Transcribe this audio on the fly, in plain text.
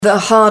The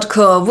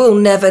Hardcore Will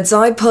Never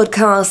Die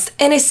podcast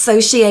in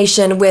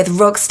association with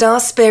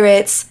Rockstar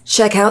Spirits.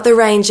 Check out the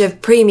range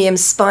of premium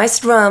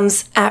spiced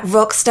rums at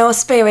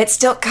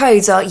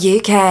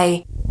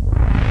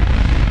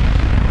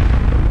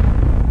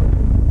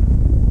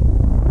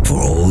rockstarspirits.co.uk. For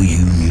all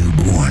you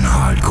newborn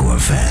hardcore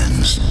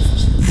fans,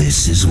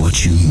 this is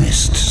what you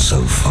missed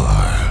so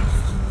far.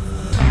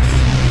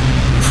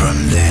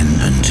 From then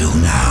until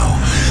now,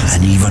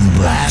 and even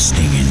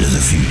blasting into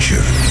the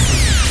future,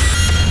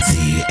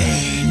 the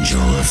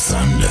Angel of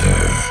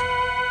Thunder.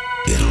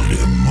 It'll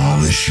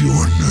demolish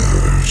your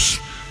nerves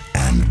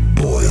and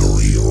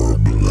boil your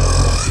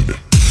blood.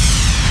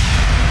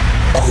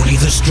 Only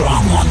the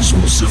strong ones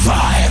will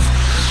survive,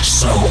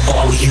 so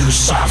all you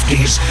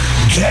softies,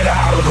 get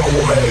out of the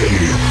way!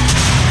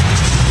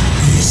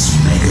 This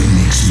mega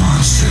mix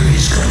monster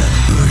is gonna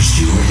burst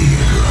your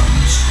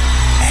eardrums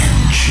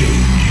and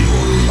change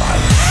your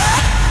life.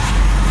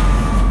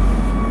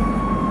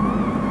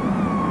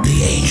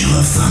 The Angel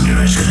of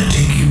Thunder is gonna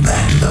take you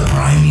back to the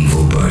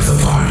primeval birth of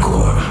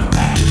hardcore,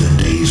 back to the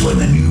days when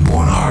the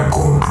newborn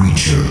hardcore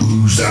creature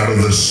oozed out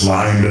of the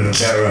slime to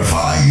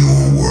terrify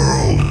your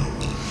world.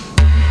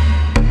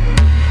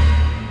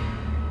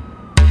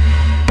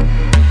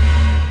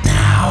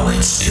 Now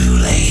it's too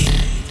late.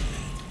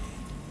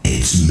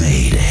 It's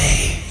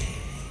Mayday.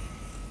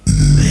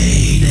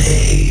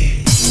 Mayday.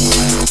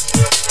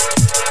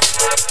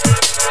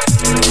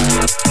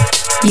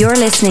 You're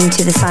listening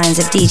to the sounds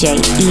of DJ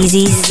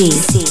Easy C.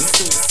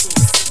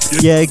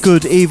 Yeah,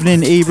 good evening,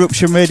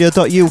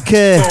 eruptionradio.uk.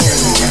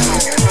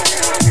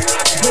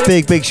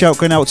 Big shout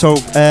going out to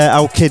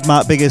our kid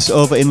Mark Biggers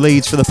over in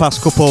Leeds for the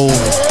past couple.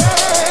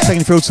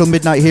 Taking through till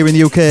midnight here in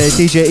the UK.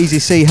 DJ Easy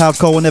C,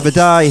 Hardcore Will Never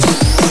Die.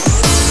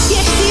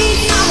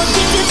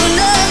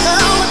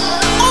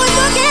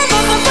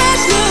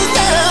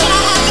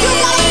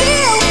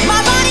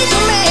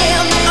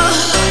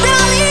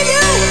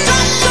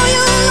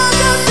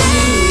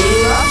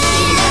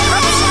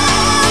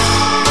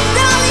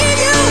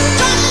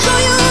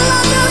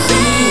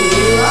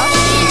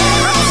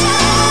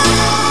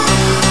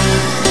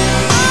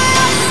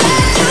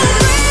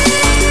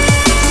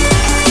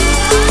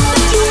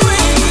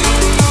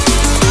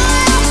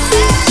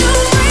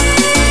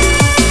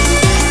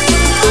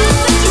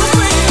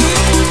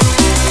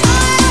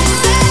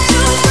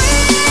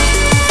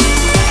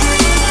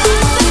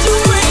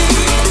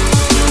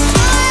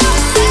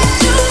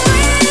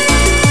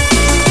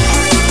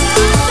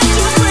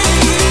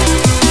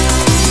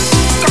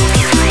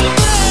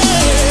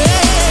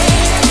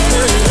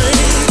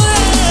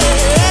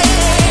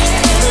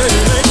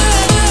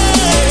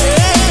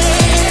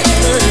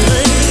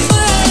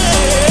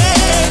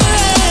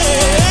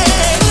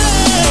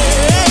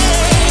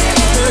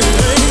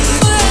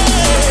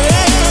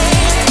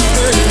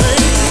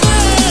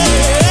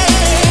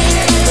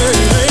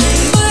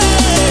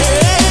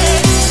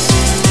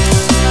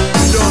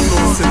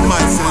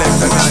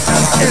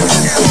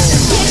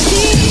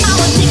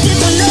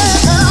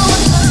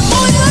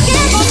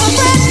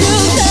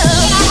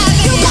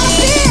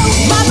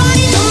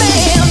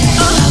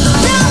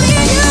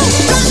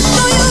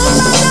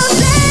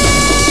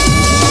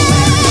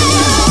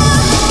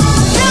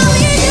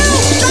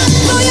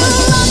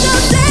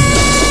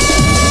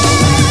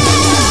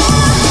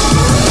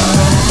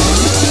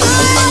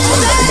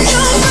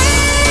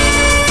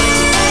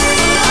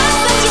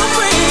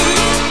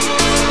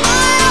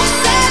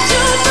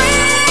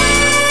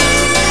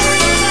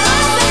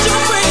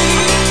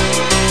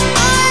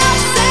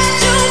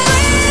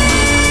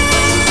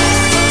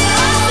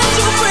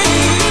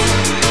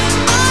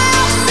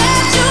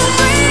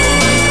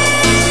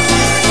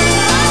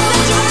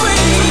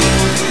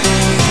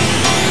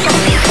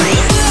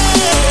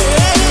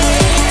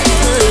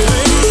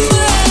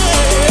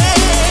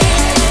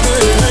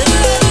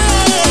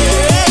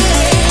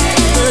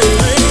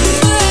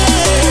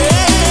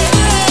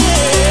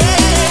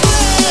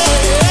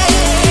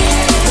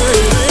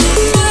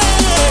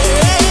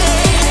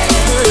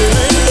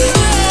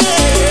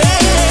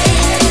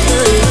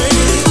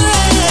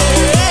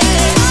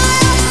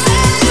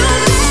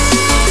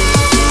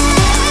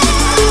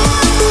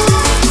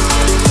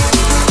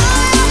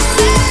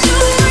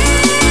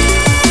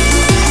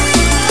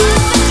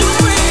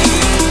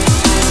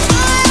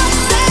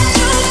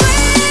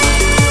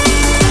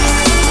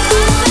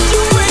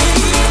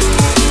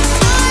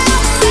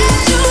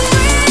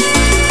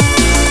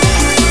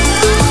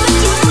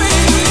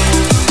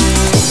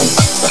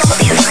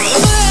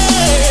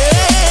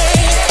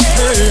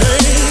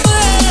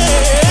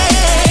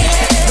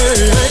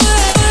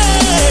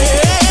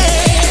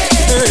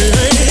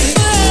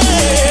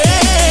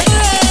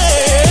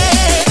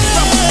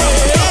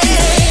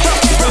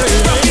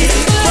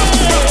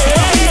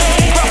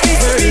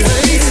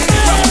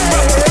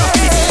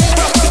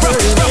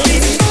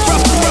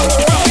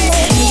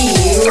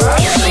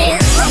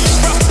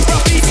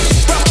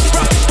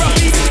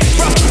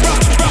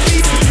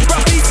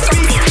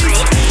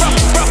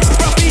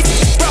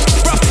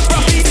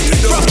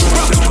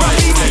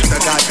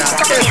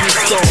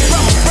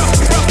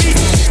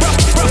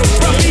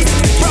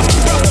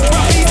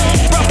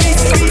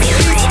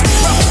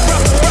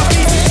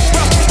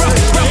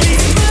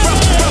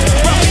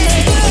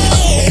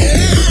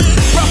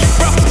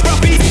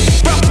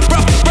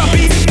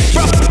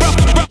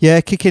 Yeah,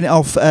 kicking it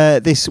off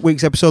this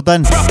week's episode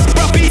then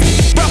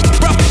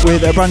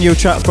with a brand new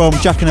track from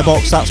Jack in the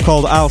Box. That's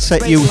called I'll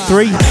Set You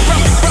Free.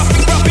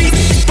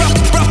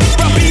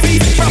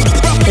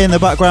 In the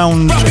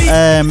background,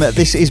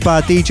 this is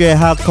by DJ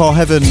Hardcore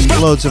Heaven.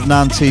 Loads of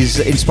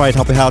 90s inspired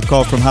happy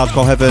hardcore from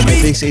Hardcore Heaven.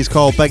 This is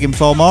called Begging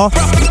for More.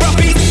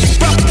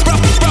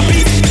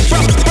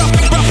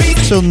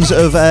 Tons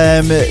of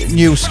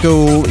new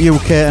school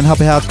UK and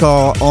happy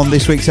hardcore on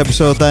this week's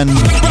episode then.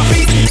 Let's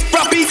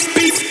go.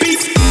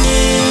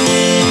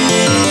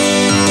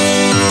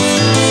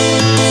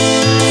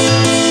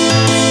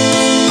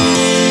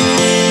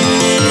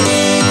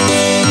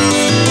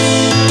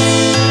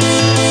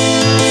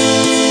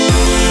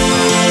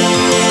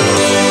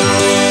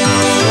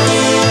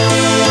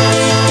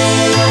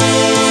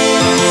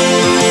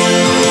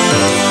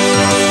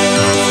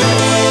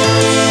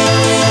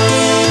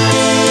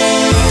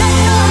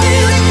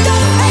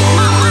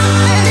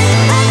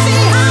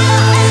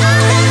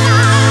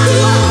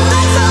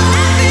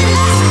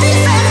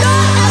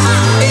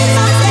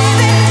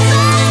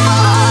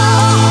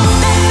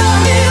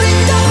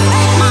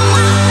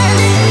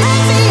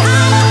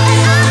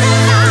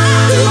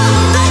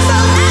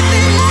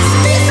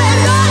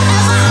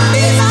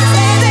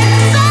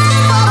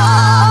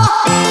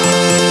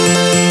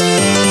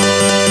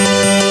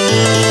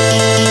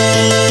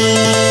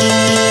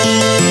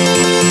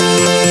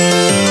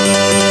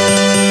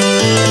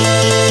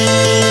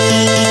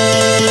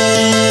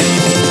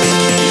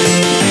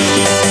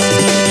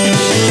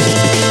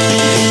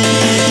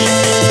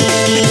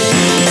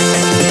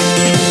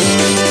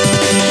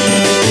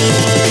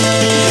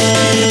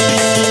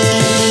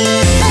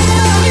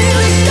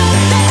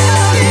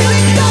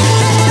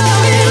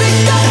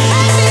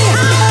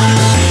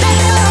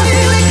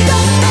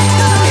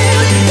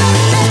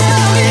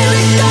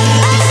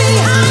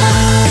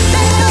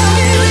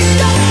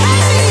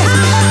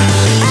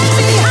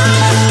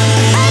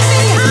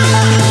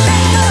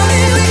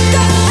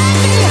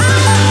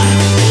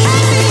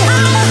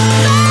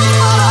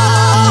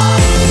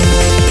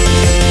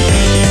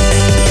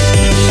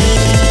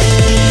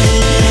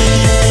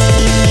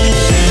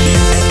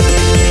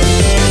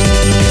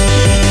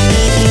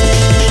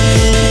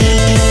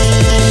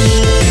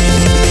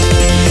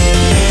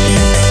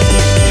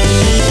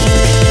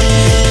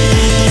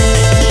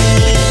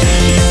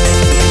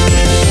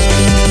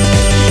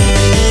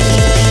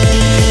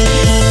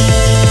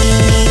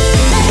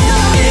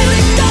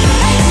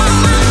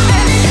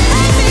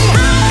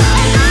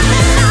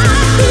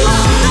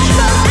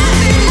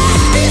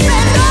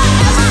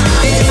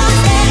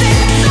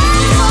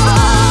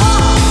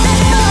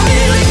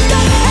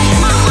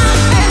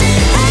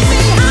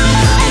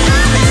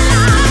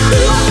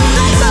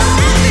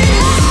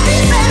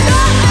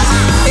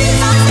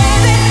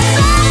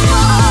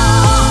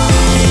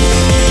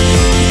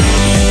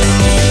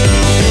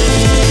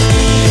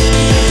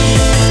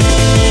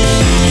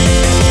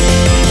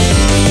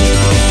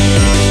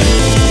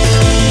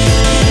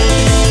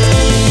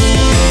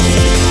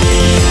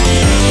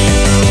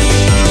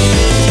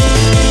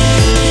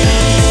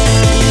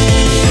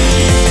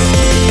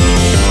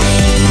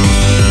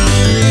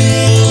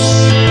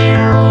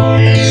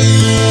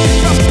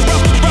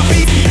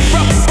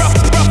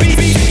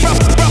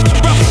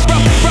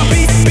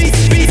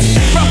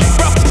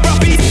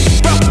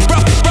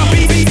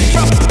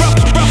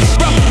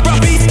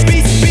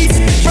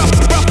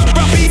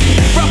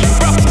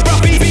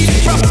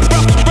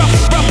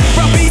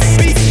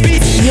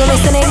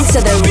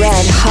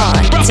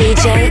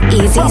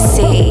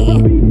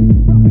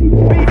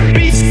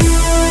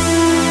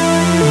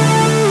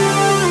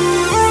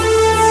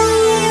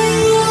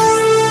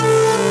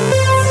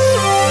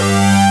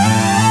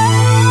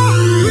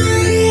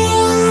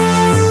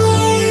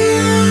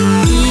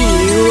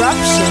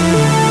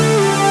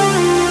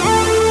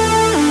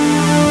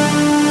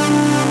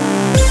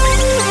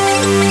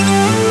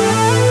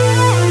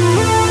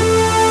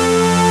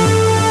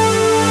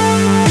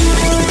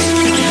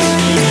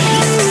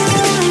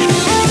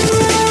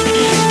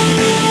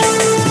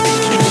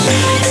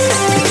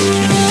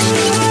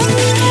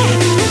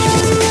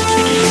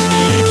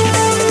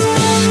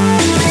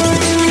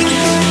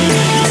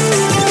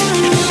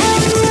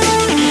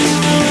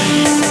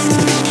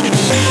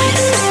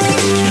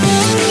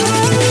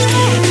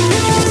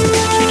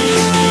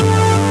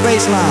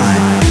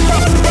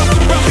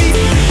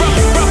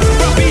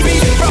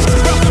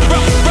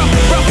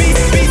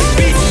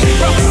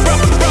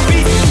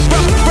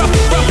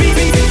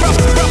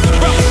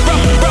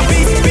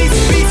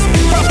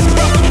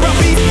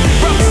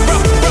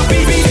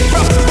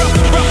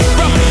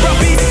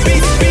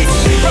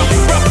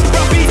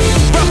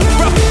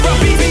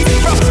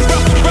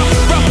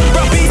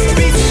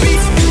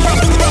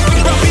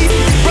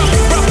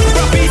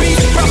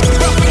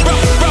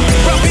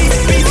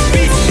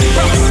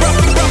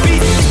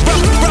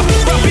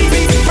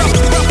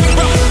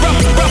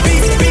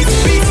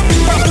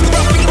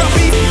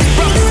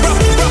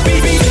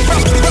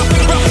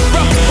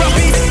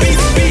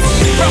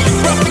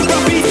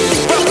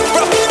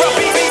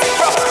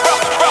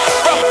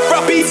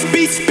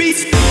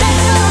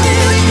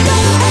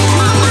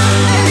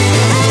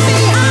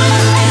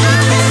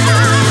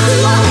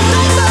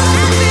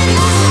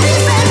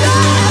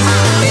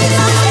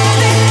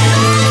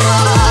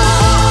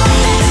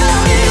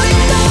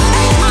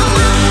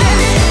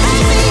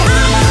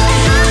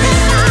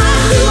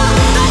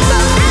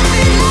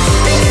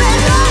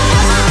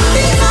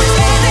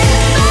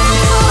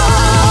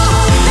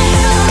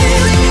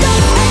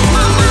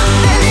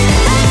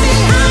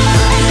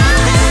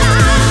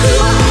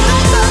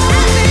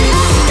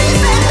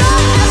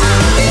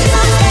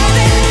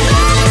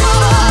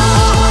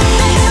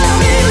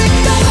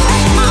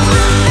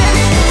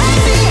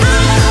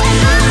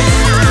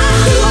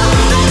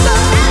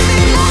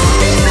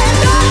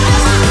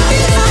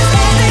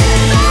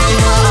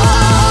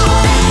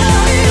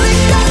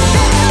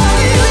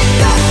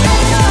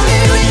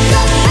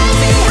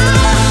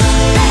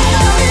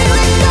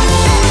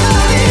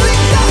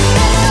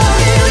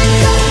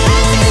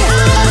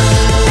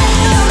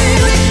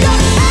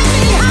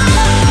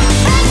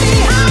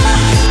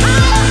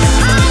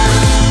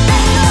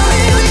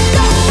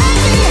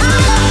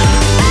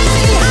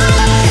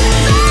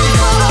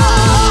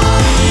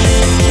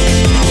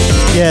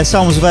 Yeah,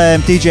 sounds of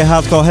DJ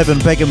Hardcore Heaven,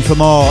 begging for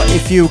more.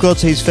 If you go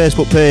to his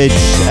Facebook page,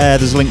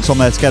 there's links on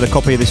there to get a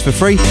copy of this for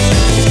free.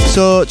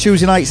 So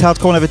Tuesday nights,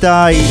 Hardcore Never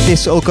Die.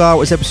 This will go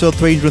out as episode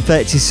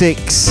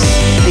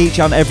 336 each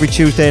and every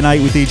Tuesday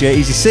night with DJ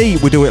Easy C.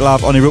 We do it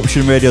live on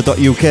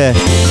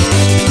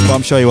eruptionradio.uk, but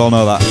I'm sure you all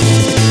know that.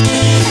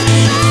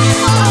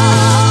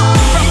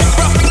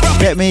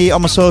 Get me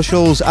on my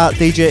socials at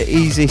DJ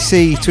Easy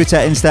C, Twitter,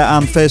 Insta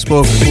and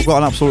Facebook. We've got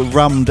an absolute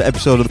rammed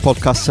episode of the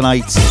podcast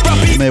tonight.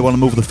 You may want to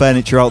move the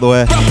furniture out the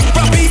way.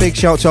 Big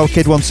shout to our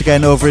kid once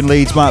again over in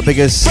Leeds, Mark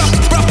Biggers.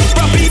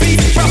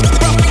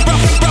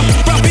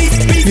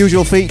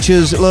 Usual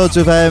features, loads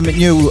of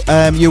new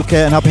UK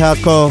and Happy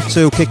Hardcore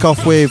to kick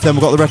off with. Then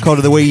we've got the record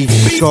of the week.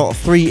 We've got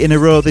 3 in a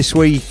row this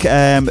week.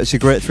 It's a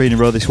great 3 in a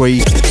row this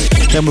week.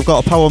 Then we've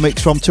got a power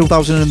mix from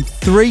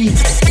 2003.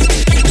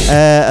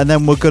 And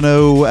then we're going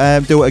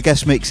to do a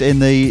guest mix in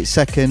the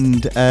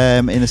second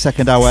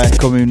hour,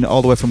 coming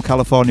all the way from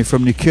California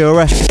from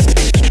Nikura.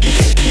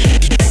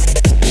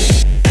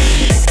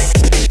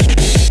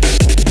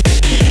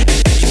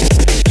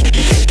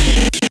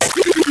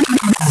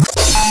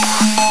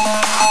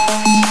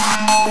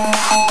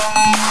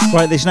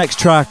 Right, this next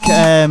track,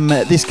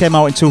 this came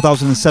out in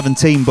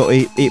 2017, but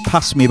it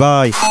passed me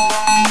by.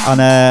 And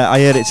I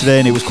heard it today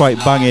and it was quite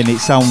banging. It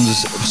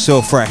sounds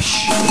so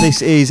fresh.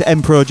 This is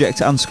M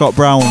Project and Scott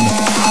Brown,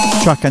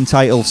 track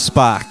entitled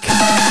Spark.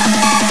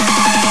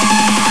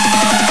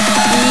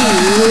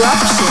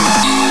 Eruption.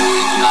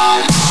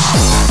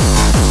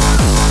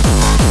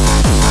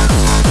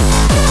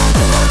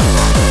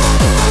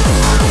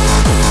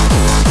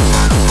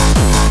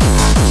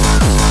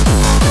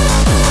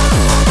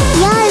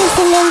 You're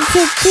listening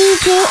to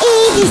DJ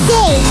EDC.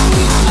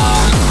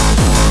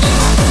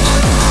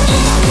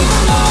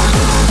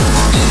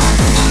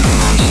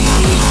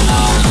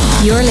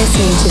 You're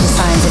listening to the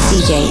sounds of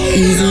DJ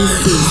Easy C.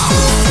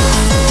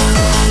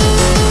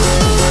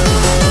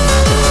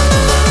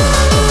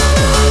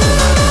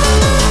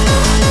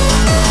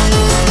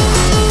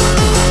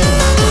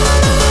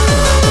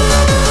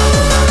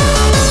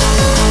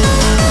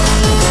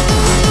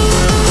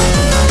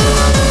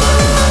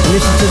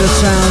 Listen to the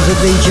sounds of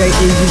DJ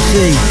Easy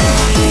C.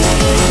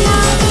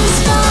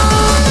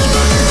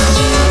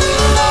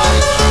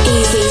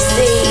 Easy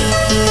C,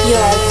 you're a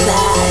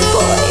bad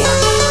boy.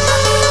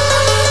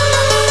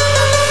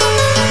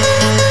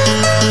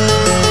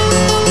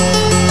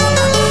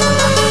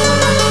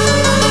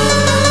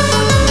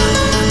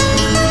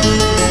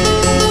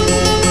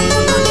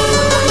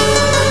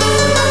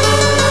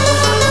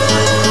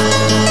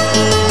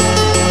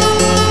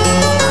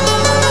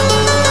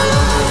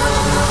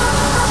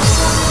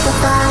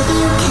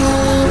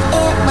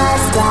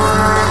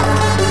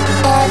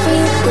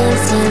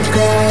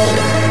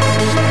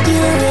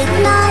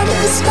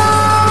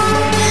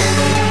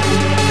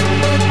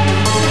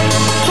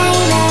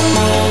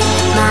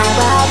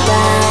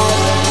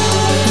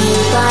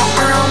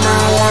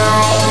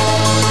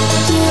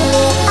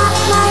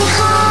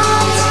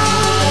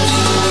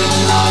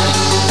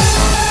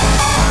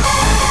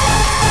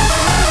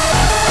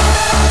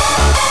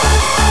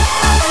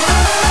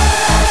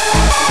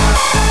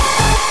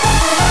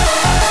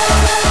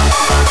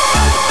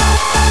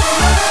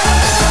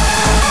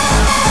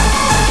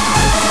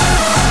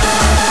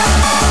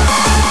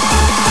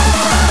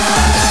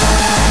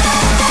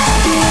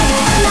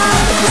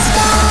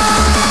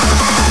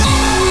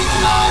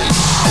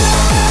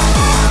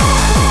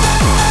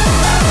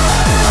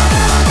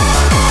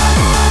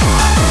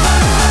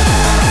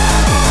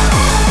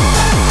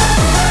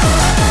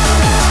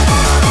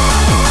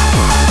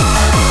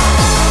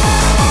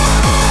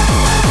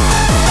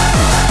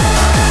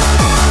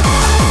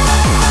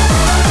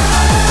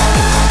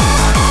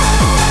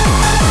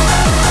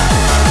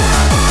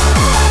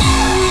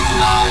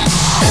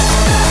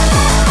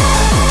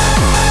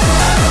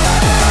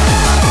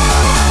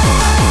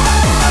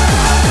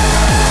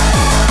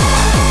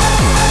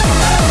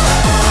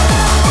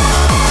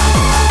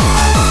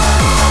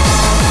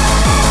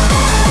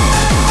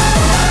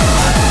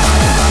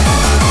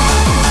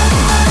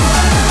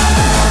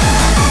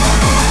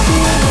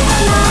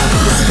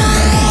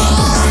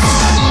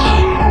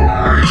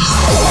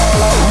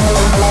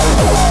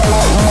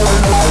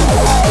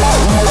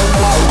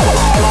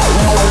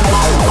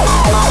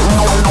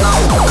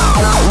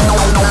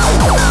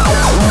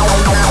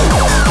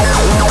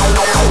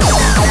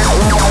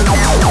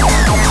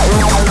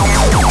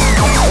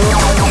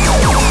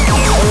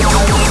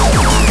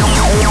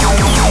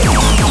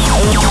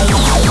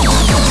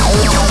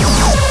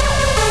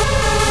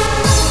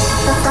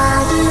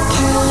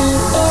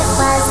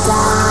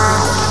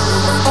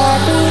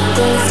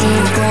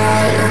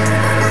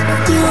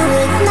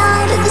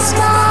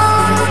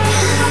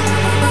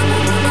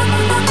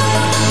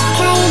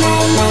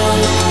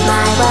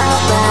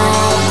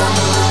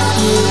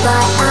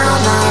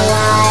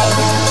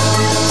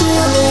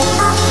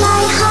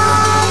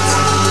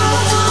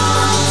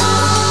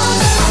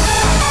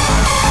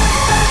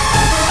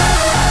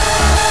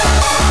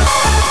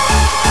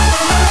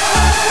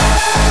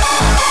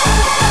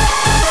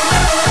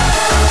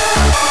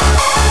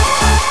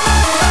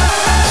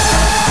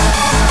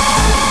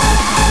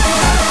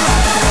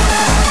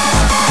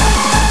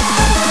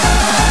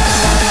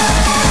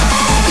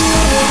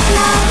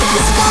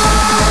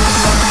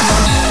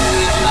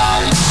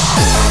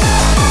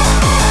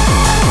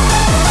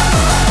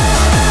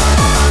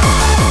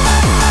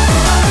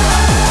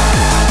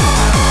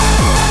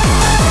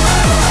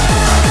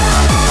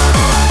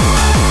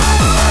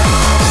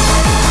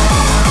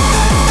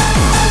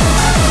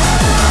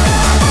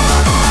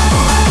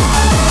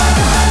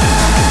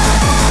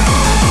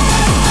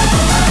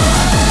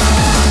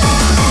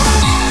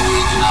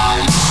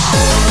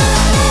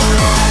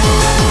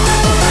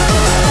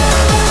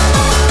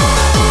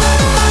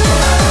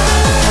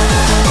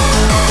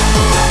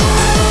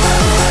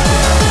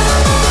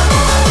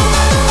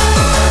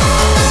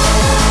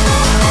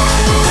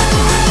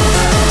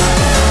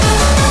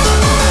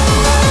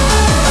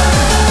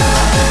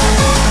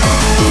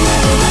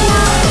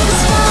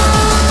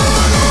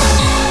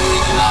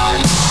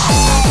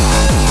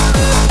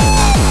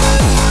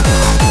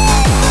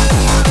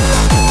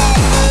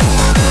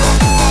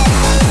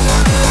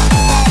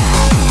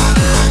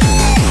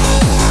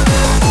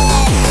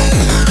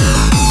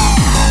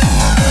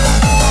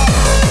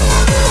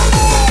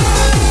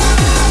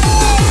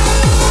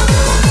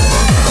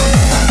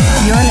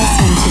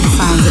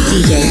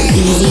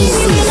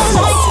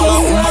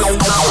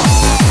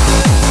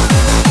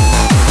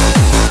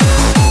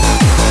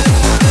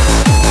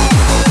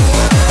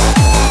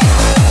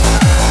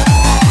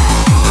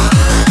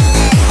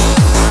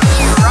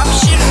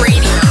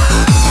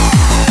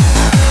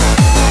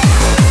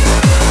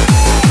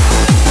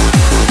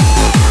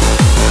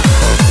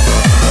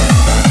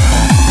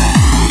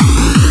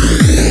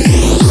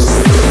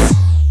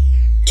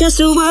 Just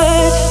a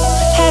word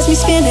has me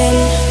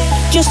spinning.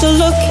 Just a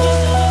look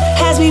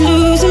has me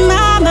losing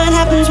my mind.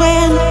 Happens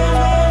when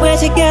we're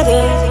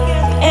together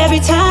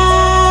every time.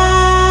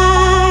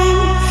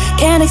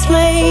 Can't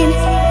explain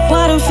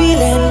what I'm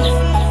feeling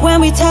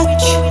when we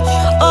touch.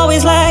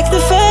 Always like the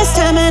first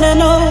time, and I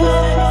know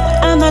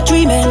I'm not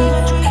dreaming.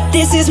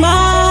 This is mine.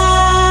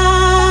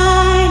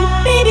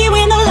 Baby,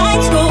 when the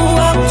lights go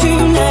out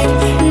tonight,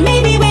 and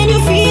maybe when you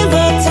feel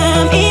the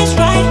time is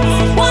right,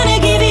 wanna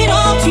give it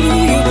all to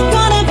you,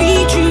 gonna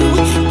be true.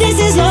 This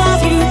is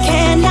love you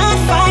cannot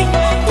fight.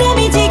 Let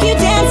me take you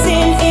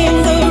dancing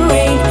in the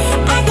rain.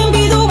 I can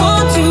be the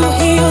one to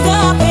heal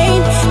the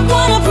pain.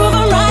 Wanna prove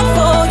I'm right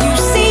for you,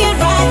 see it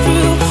right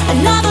through.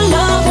 Another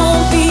love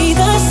won't be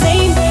the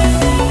same.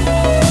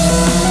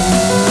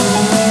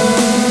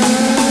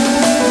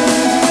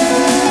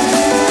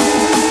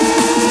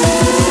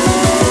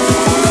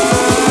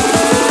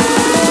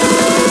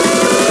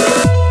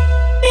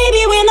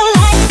 Baby, when the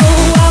lights go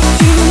out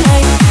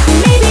tonight,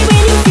 maybe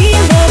when you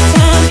feel the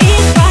time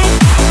is right,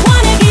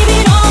 wanna give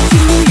it all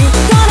to you,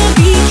 gonna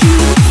be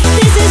true.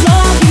 This is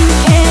love you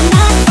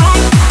cannot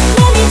fight.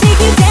 Let me take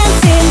you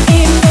dancing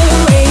in the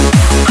rain.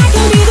 I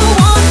can be the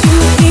one to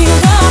heal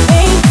the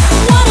pain.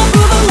 Wanna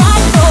prove I'm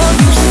right for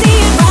you, see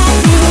it right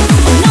through.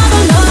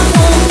 Another love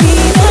won't be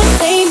the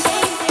same.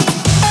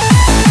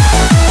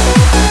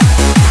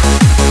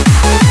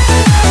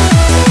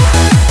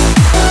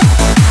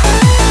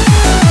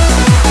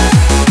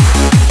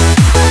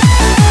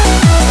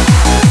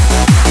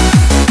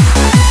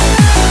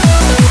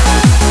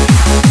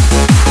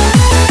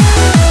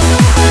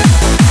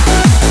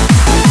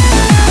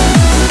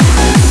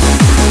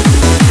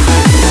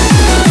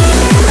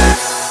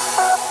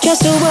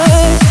 Just a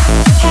word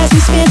has me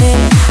spinning.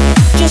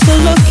 Just a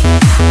look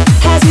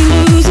has me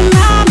losing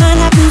my mind.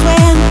 Happens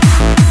when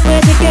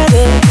we're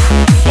together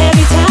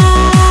every time.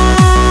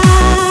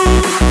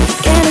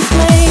 Can't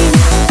explain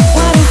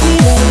what I'm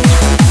feeling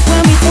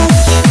when we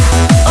touch.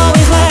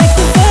 Always like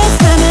the first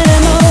time, and I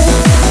know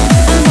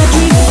I'm not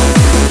dreaming.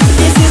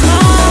 This is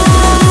mine.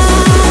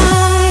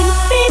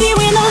 Baby,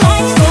 when the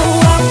lights go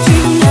out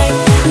tonight,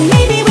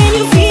 maybe when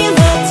you feel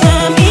the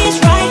time is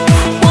right,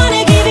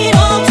 wanna give it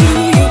all to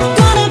you,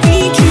 gonna be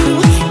true.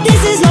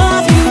 This is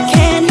love you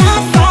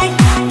cannot fight.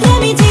 Let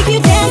me take you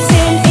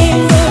dancing in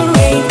the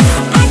rain.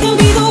 I can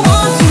be the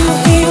one to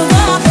heal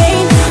the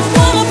pain.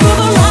 Wanna prove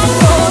I'm right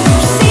for you,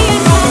 see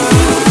it right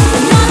through.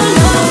 Another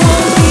love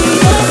won't be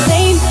the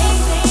same.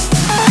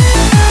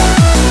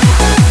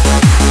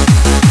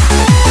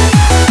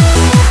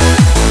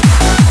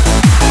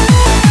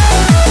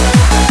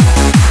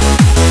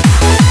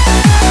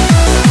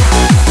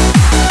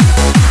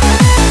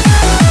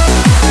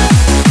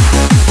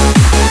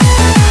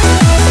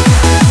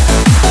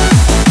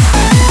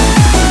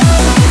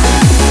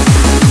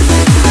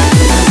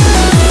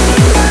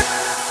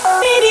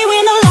 Baby,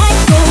 when the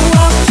lights go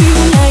out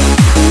tonight,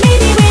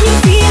 maybe when you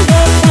feel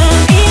the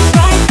time is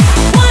right,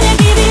 wanna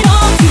give it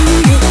all to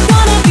you,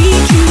 gonna be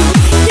true.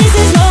 This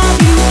is love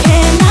you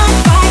cannot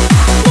fight.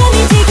 Let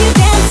me take you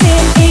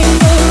dancing in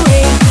the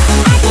rain.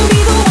 I can be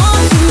the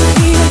one to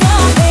heal the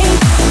pain.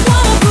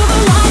 Wanna prove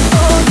I'm right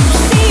for you,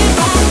 see it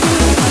right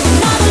through.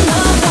 Another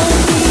love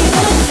won't be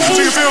the same.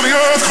 Do you feel the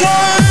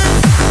earthquake?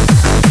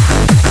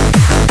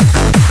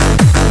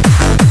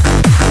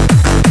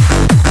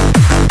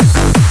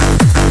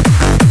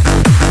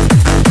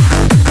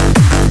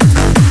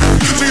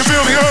 Do you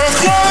feel the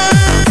earthquake?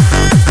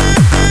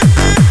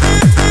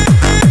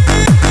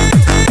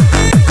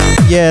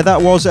 Yeah,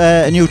 that was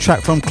a new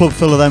track from Club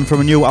Filler then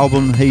from a new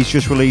album he's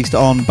just released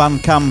on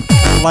Bandcamp.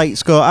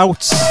 Lights Go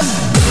Out.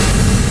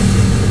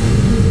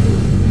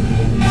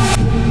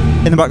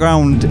 In the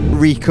background,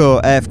 Rico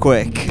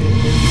Earthquake.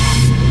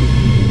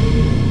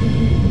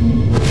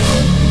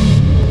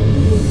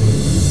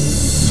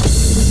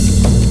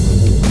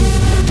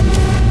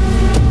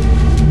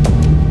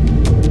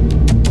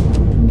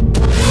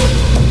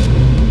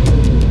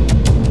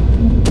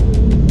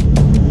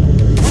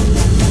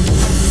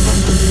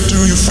 Do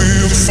you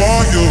feel the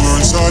fire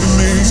inside of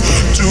me?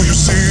 Do you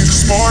see the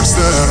sparks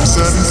that I'm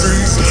setting free?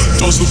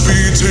 Does the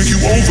beat take you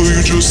over?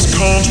 You just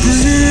can't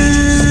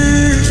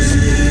breathe.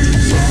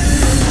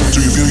 Do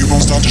you feel your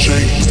bones start to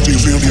shake? Do you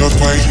feel the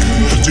earthquake?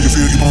 Do you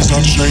feel your bones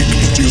start to shake?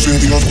 Do you feel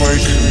the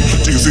earthquake?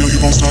 Do you feel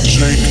your bones start to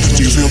shake?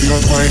 Do you feel the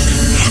earthquake?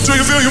 Do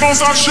you feel your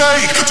bones start to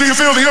shake? Do you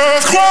feel the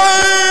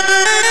earthquake?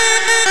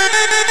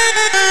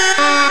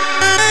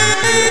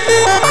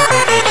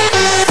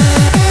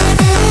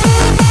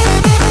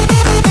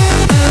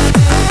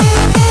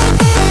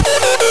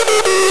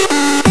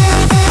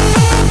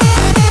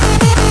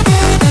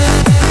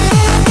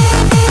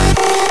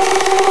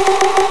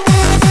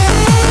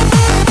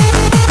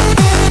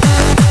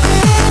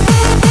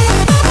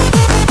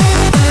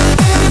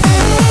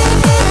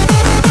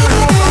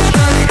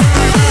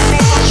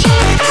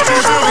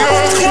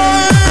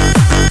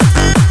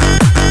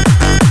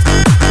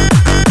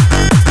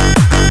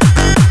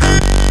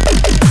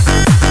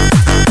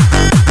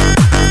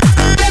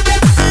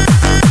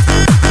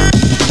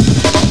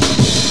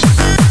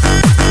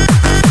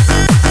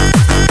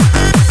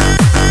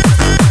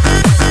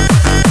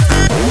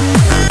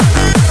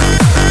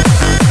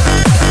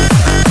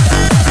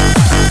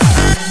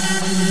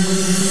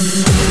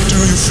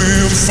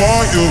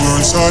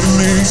 inside of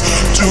me?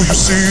 Do you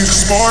see the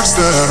sparks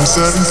that I'm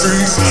setting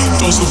free?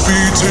 Does the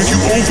beat take you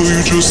over?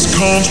 You just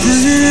can't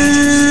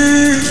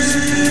breathe.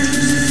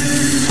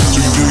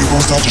 Do you feel your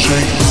bones start to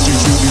shake? Do you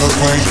feel the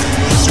earthquake?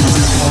 Do you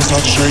feel your bones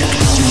start to shake?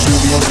 Do you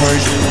feel the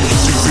earthquake? Do you feel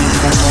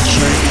your bones start to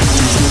shake?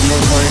 Do you feel the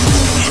earthquake?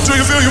 Do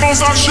you feel your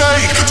bones start to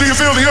shake? Do you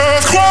feel the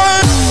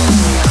earthquake?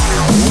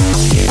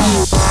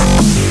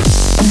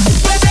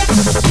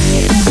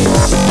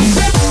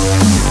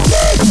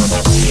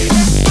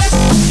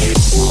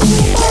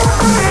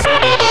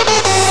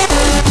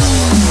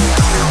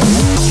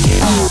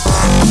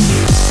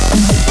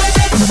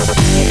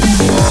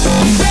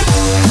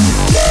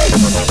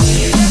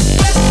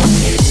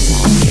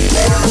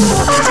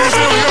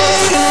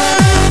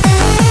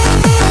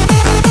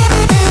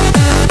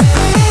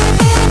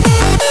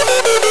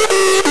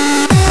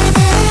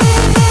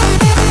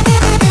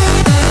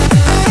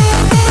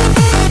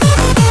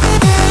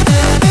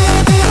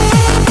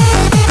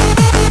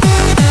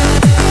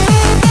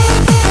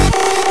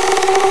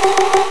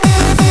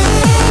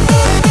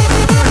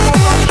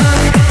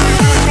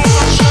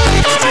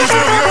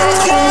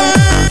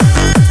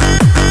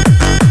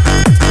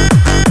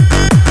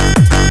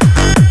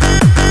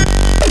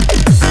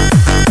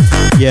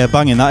 Yeah,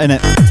 banging that,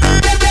 innit?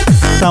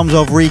 Sounds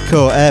of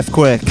Rico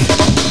Earthquake.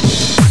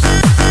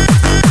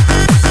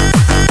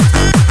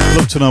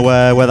 Love to know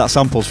where that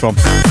sample's from.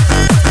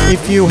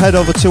 If you head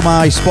over to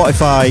my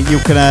Spotify, you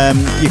can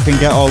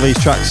get all these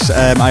tracks.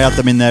 I add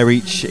them in there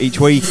each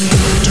week.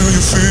 Do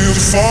you feel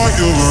the fire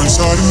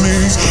inside of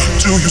me?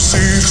 Do you see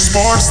the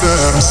sparks that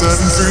I'm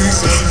setting free?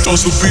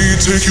 Does the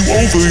beat take you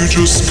over? You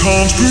just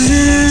can't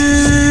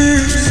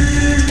breathe.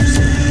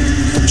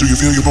 Do you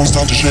feel your bones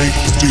start to shake?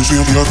 Do you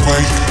feel the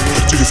earthquake?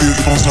 Do you feel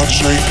your bones start to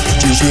shake?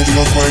 Do you feel the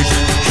earthquake?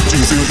 Do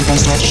you feel your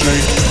bones start to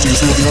shake? Do you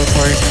feel the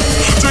earthquake?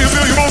 Do you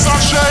feel your bones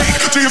start to shake?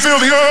 Do you feel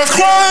the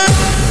earthquake?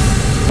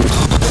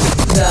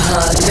 The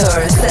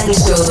Hardcore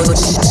Essentials.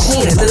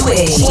 Here's the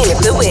way. Here's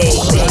the way.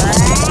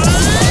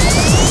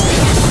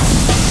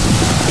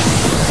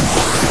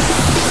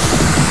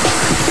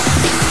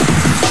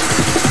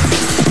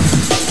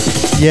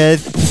 Yeah.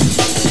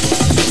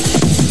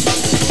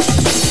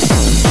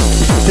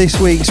 This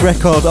week's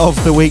record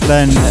of the week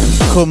then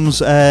comes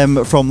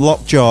from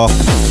Lockjaw,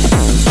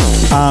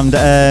 and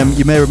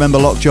you may remember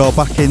Lockjaw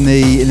back in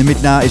the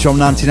mid-90s, from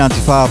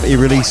 1995. He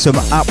released some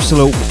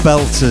absolute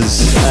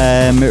belters,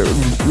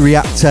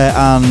 Reactor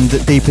and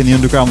Deep in the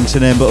Underground, to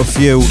name but a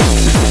few,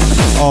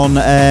 on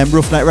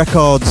Roughneck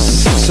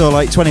Records. So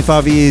like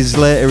 25 years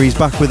later, he's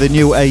back with a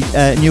new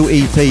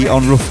EP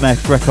on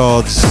Roughneck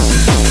Records.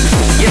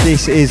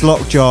 This is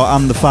Lockjaw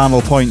and The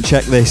Final Point.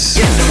 Check this.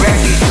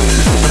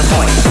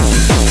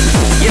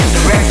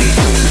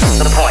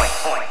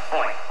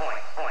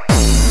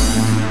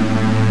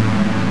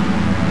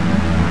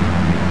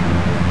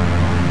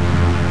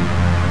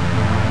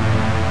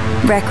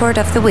 Record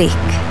of the week.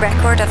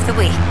 Record of the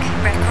week.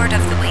 Record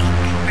of the week.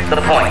 To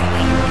the point.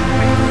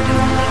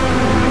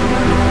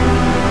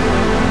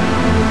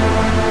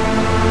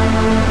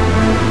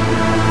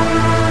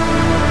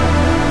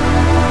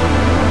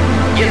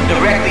 Get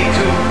directly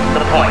to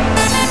the point.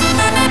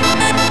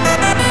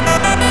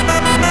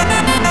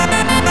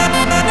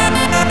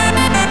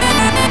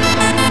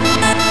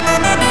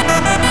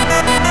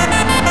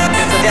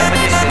 It's a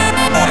definition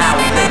on how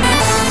we live.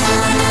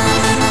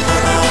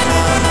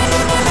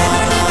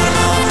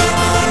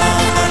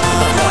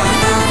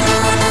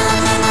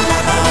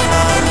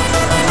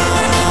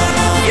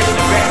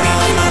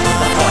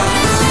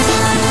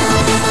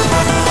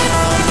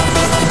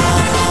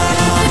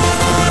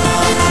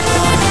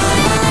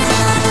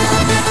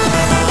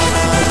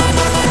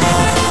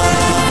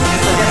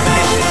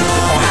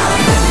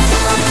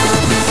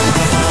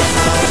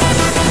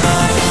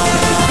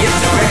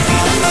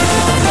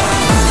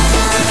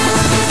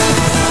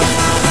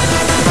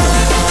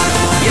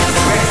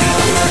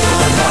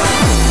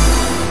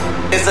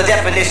 It's a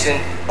definition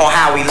on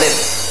how we live.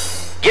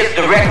 Get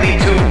directly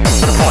to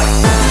the point.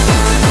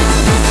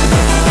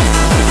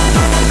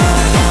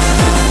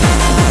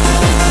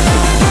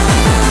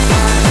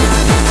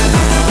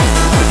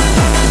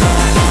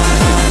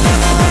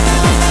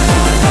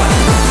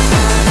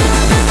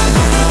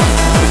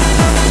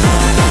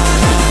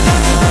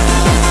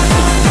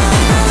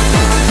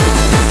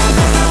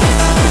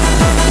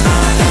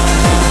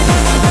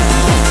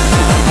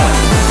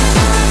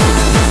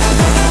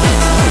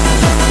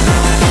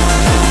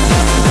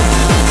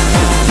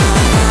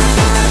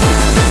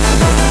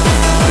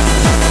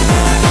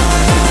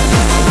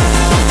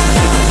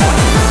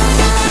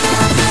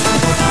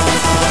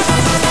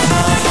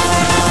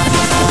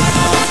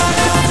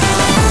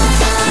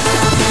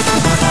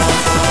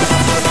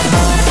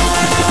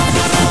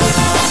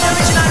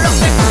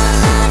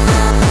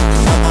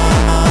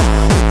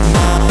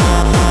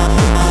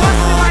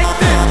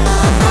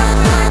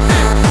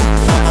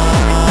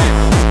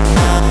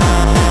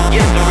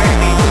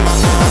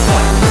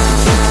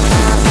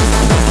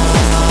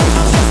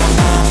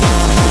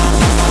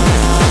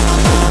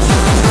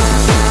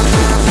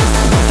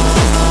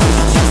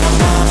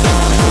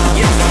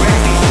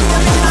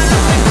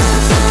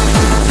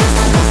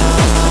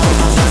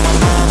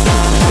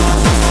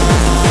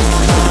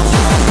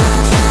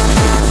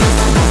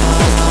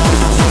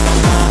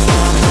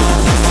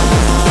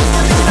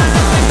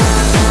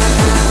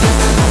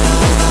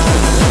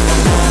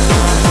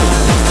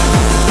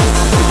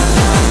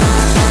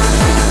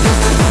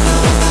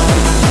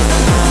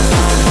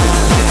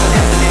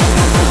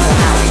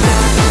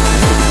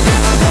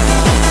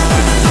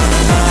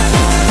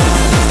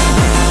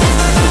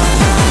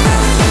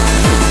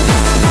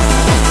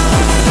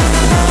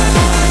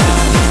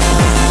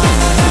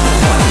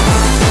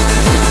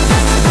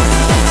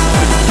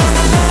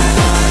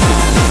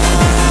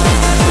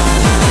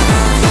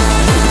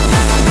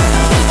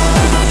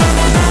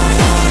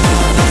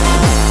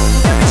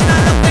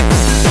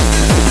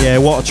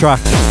 of track.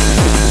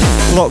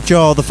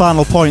 Lockjaw, the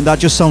final point, that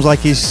just sounds like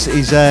he's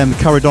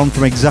carried on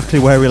from exactly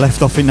where he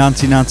left off in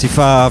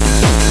 1995.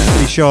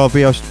 Be sure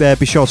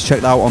to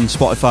check that out on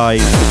Spotify.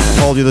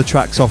 All the other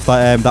tracks off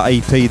that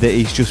EP that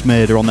he's just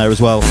made are on there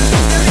as well.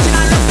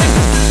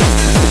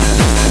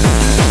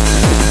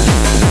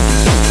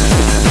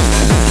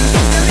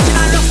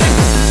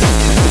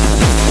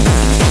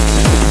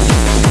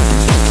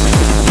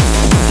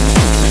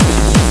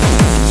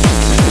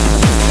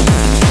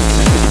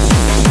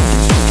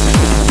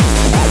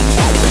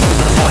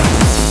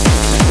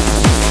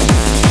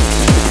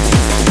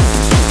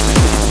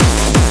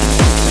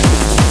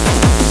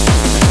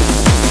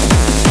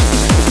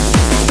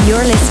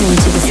 You're listening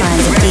to the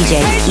sounds of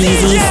DJ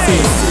Easy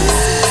C.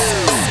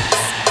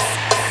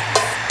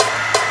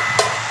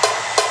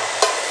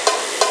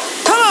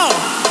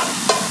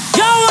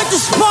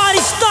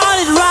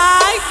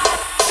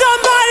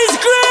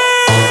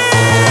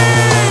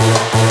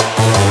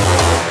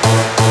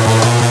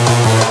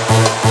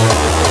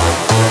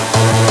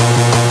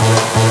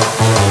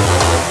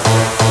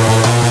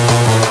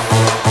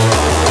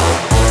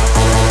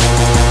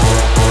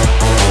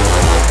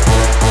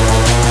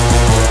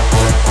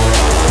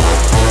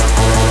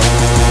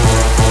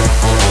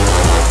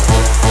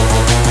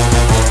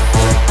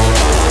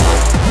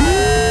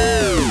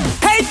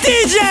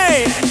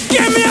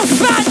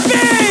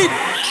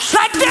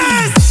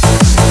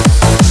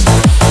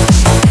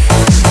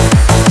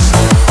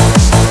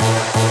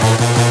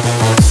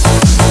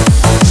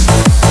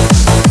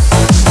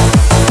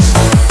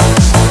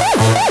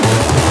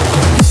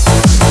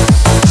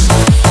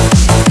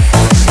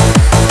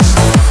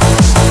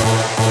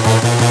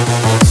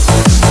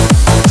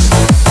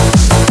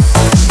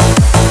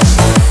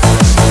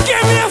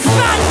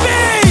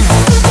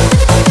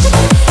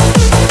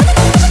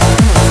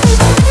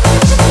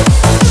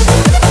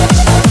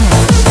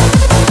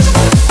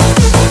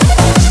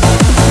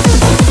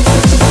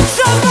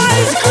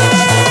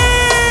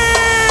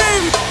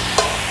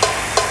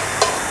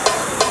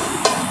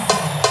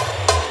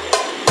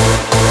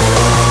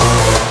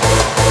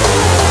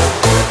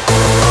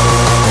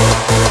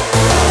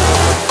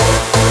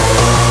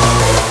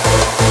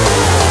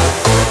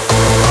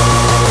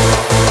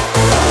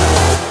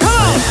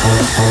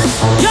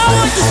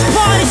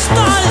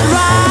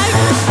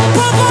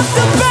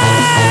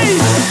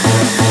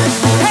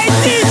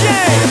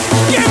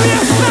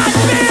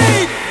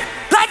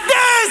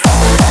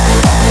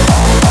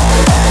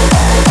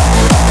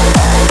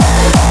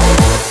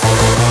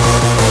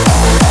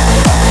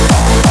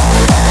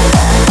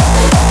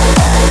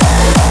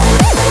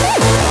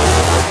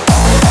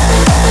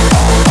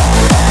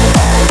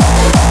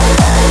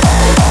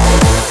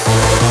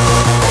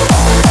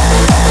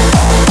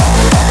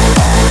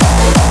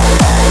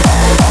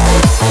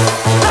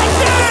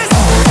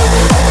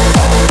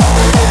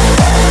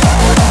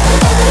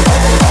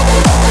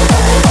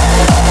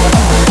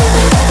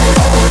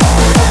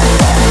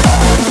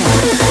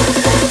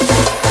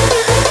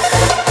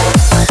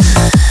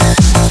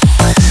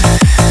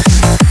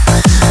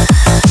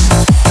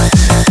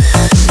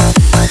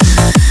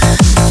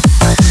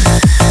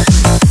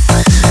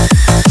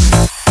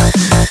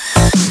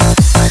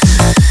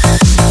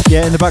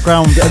 In the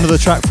background, another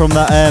track from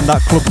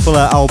that Club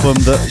Fuller album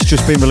that's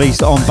just been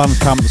released on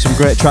Bandcamp. Some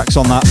great tracks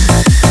on that.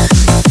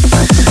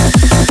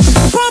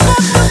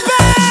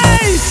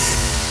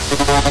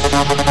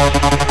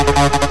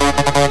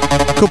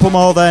 A couple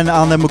more then,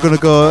 and then we're going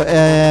to go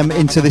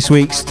into this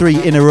week's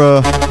 3 in a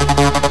row.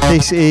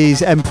 This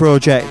is M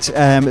Project,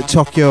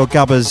 Tokyo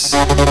Gabbers.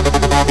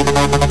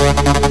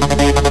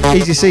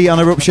 Easy C on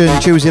Eruption,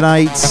 Tuesday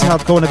nights,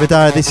 Hardcore Never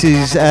Die. This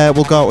is,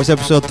 we'll go out as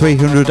episode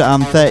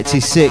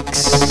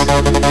 336.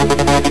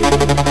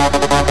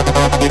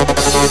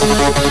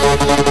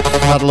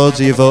 Had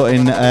loads of you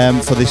voting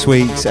for this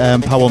week's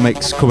Power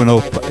Mix coming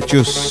up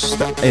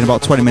just in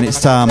about 20 minutes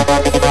time.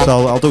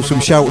 So I'll do some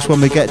shouts when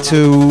we get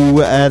to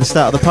the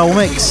start of the Power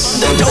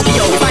Mix.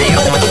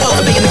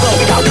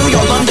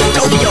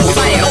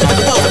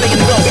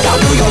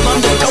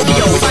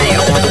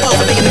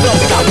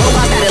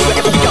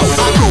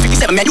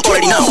 Man, you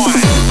already know.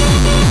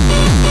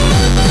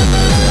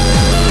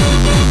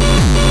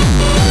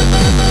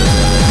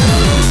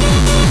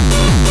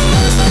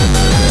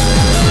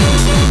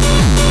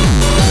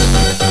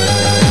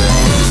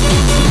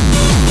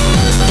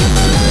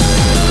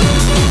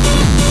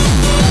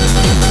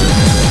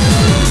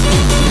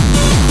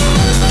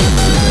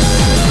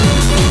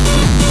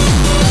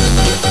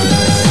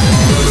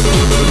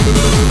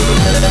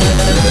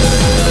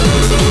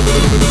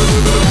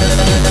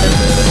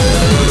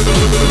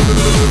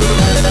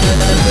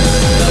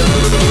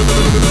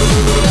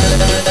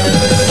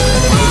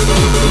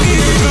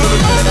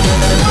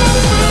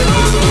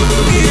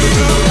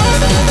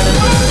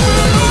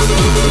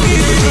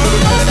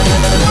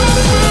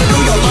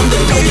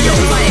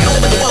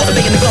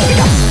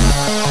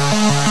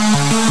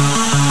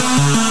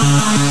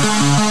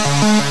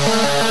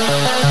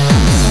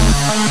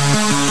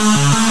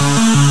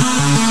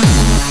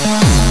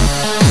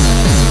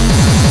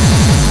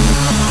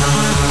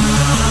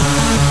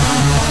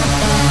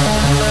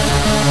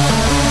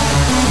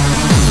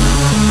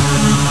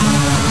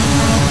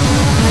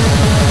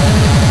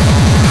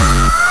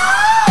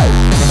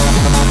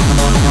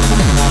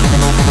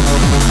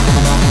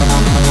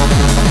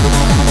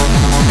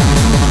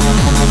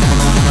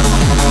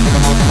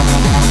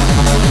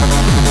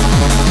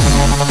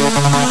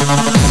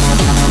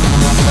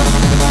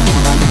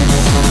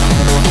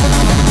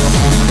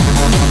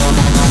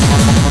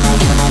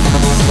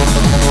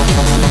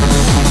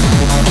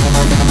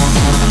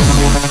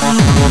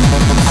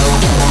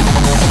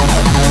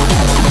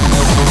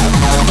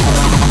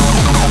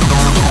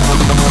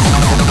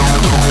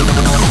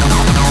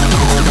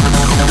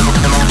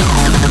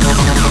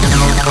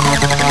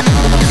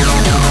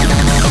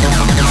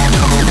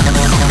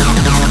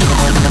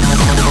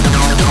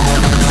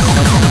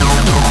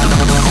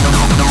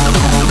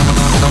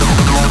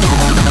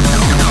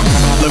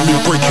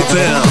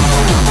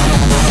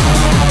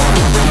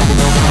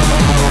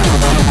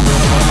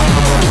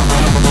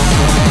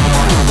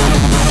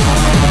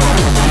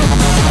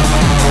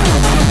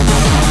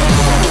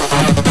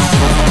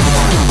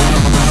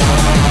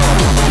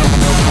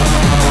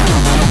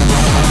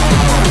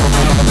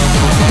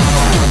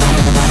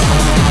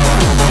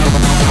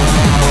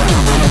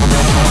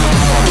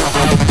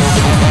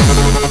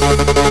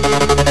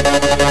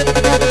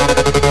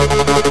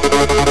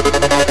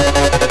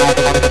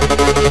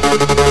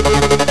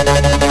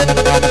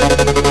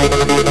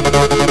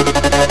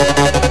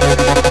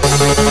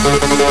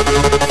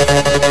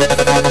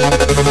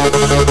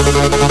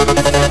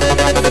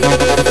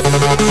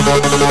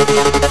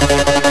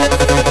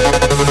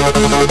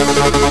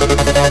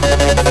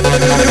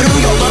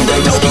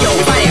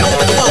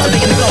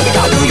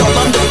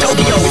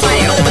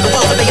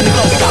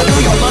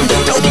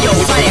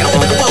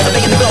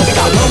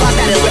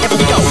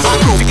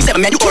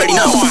 Man, you already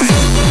know.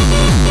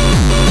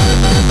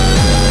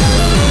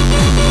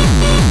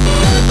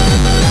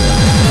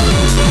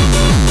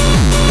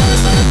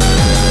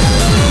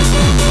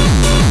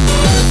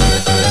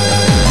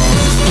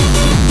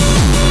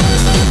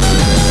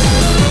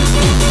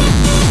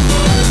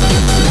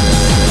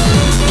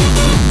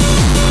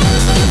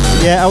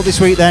 Yeah, out this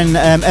week then,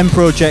 M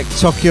Project,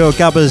 Tokyo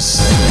Gabbers.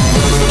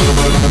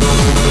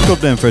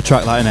 Good name for a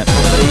track, that, innit?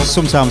 It's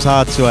sometimes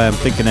hard to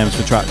think of names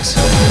for tracks.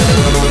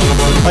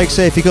 Like I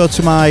say, if you go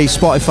to my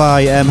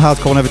Spotify,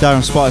 Hardcore Never Die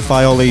on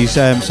Spotify, all these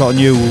sort of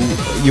new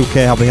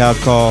UK happy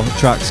hardcore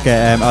tracks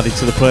get added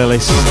to the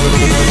playlist.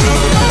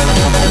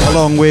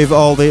 Along with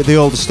all the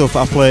older stuff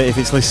I play if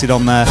it's listed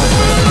on there.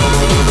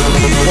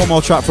 One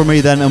more track from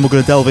me then, and we're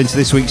going to delve into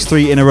this week's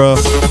 3 in a row.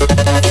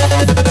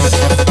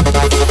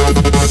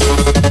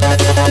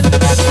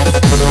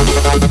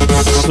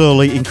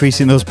 Slowly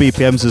increasing those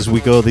BPMs as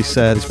we go this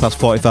past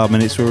 45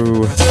 minutes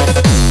through.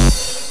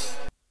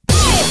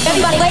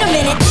 Everybody wait a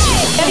minute.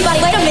 Everybody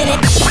wait a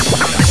minute.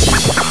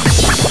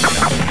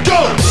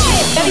 Go!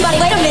 Everybody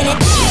wait a minute.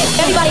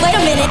 Everybody wait a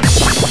minute.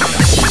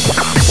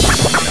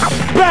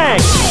 Bang!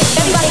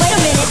 Everybody wait a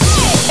minute.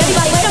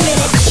 Everybody wait a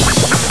minute.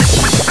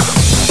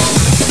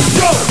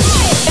 Go!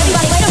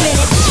 Everybody wait a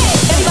minute.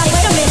 Everybody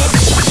wait a minute.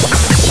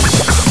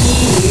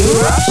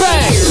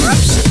 Bang!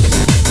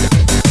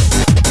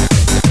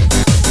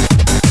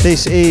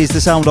 This is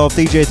the sound of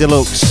DJ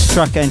Deluxe,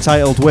 track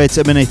entitled Wait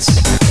a Minute.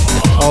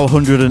 All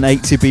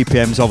 180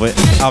 BPMs of it.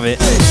 Have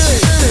it.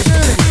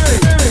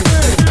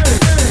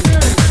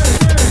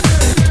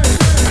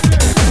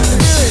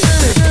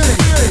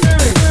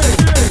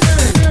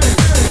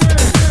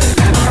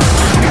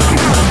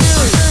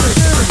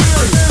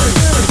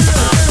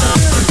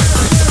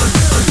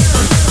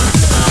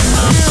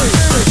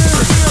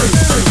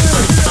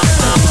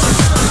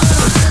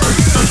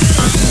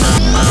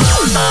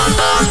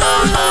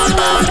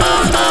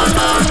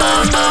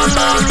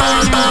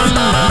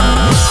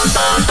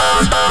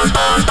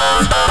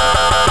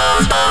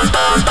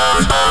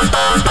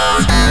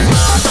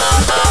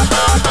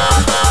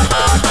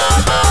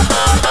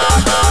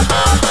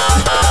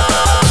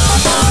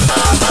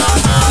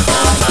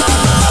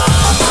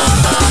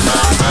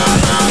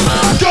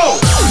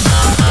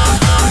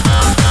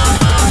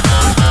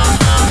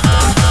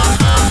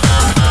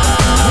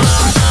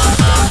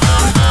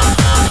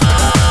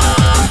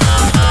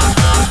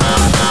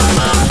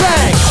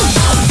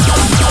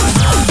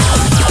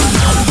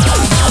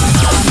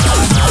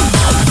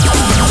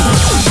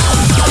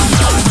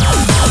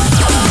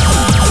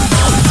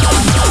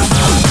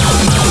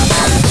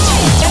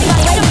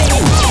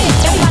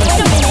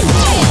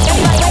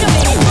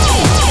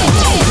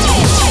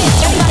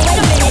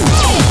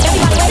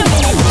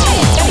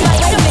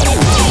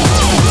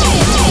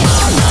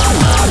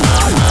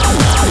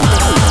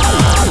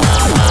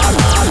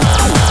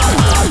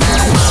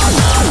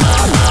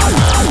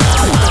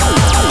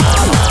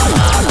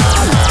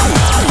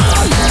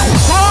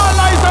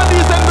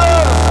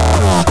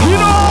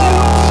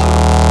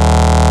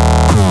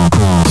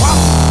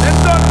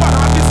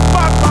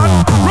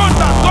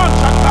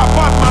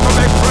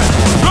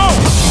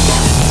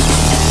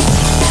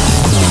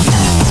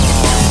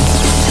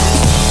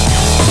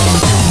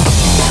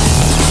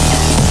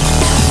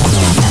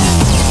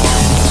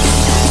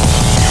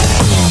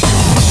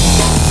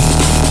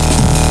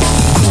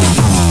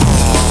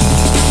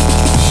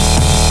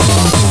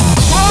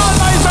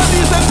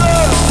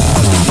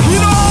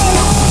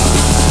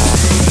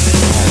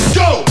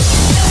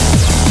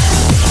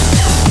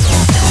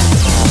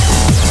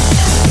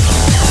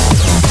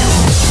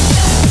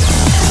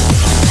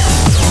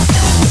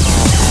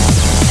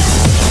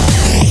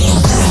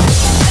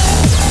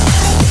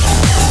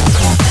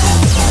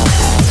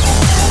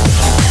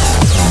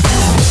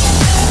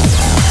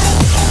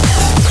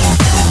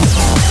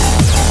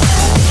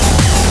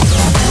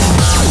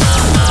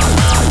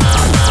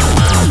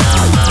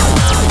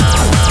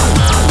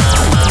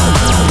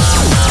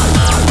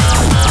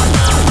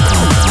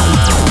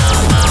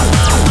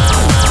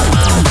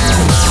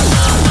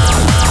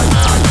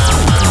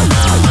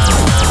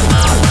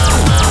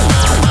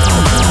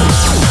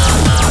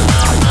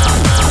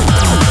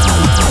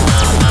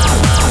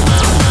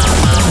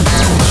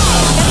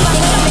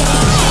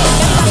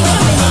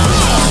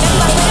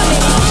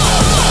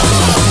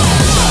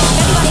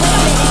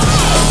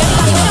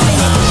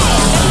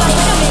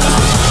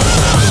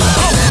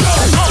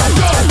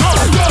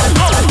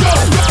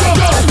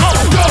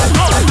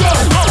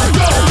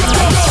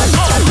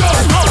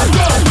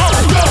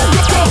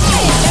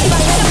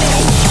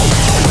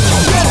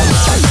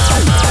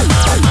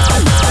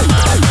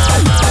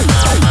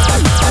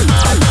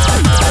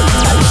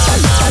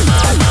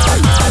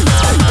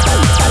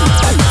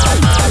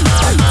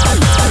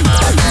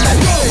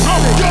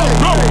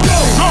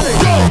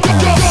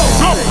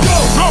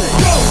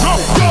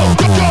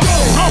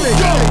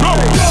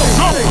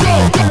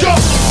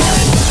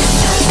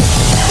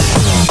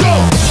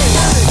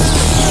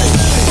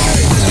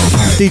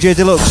 DJ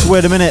Deluxe,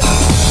 wait a minute.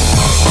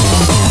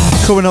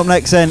 Coming up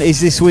next then is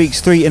this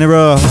week's 3 in a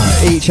row.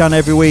 Each and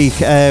every week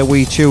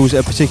we choose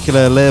a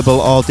particular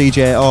label or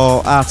DJ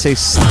or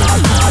artist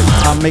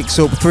and mix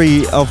up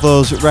 3 of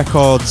those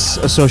records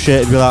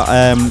associated with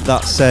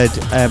that said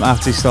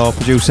artist or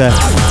producer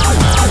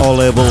or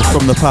label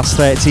from the past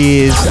 30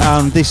 years.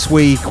 And this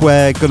week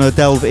we're going to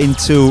delve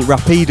into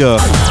Rapido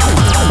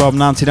from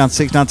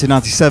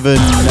 1996-1997.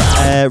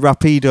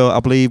 Rapido, I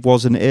believe,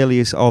 was an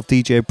alias of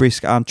DJ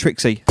Brisk and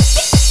Trixie.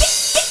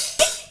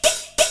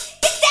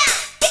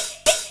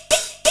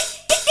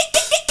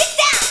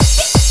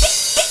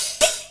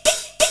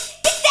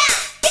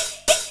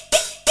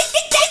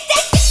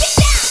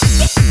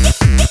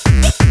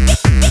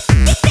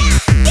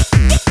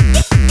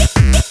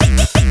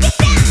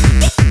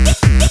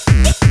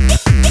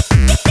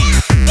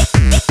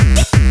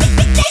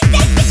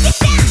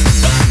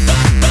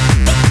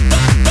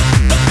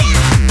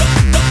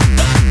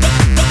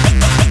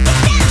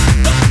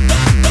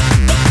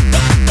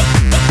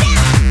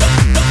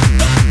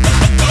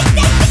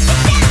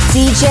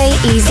 DJ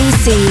Easy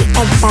C,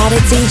 a better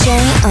DJ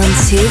on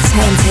 2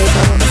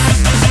 turntables.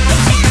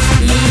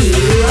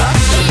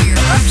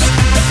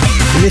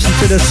 Listen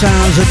to the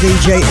sounds of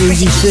DJ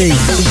Easy C.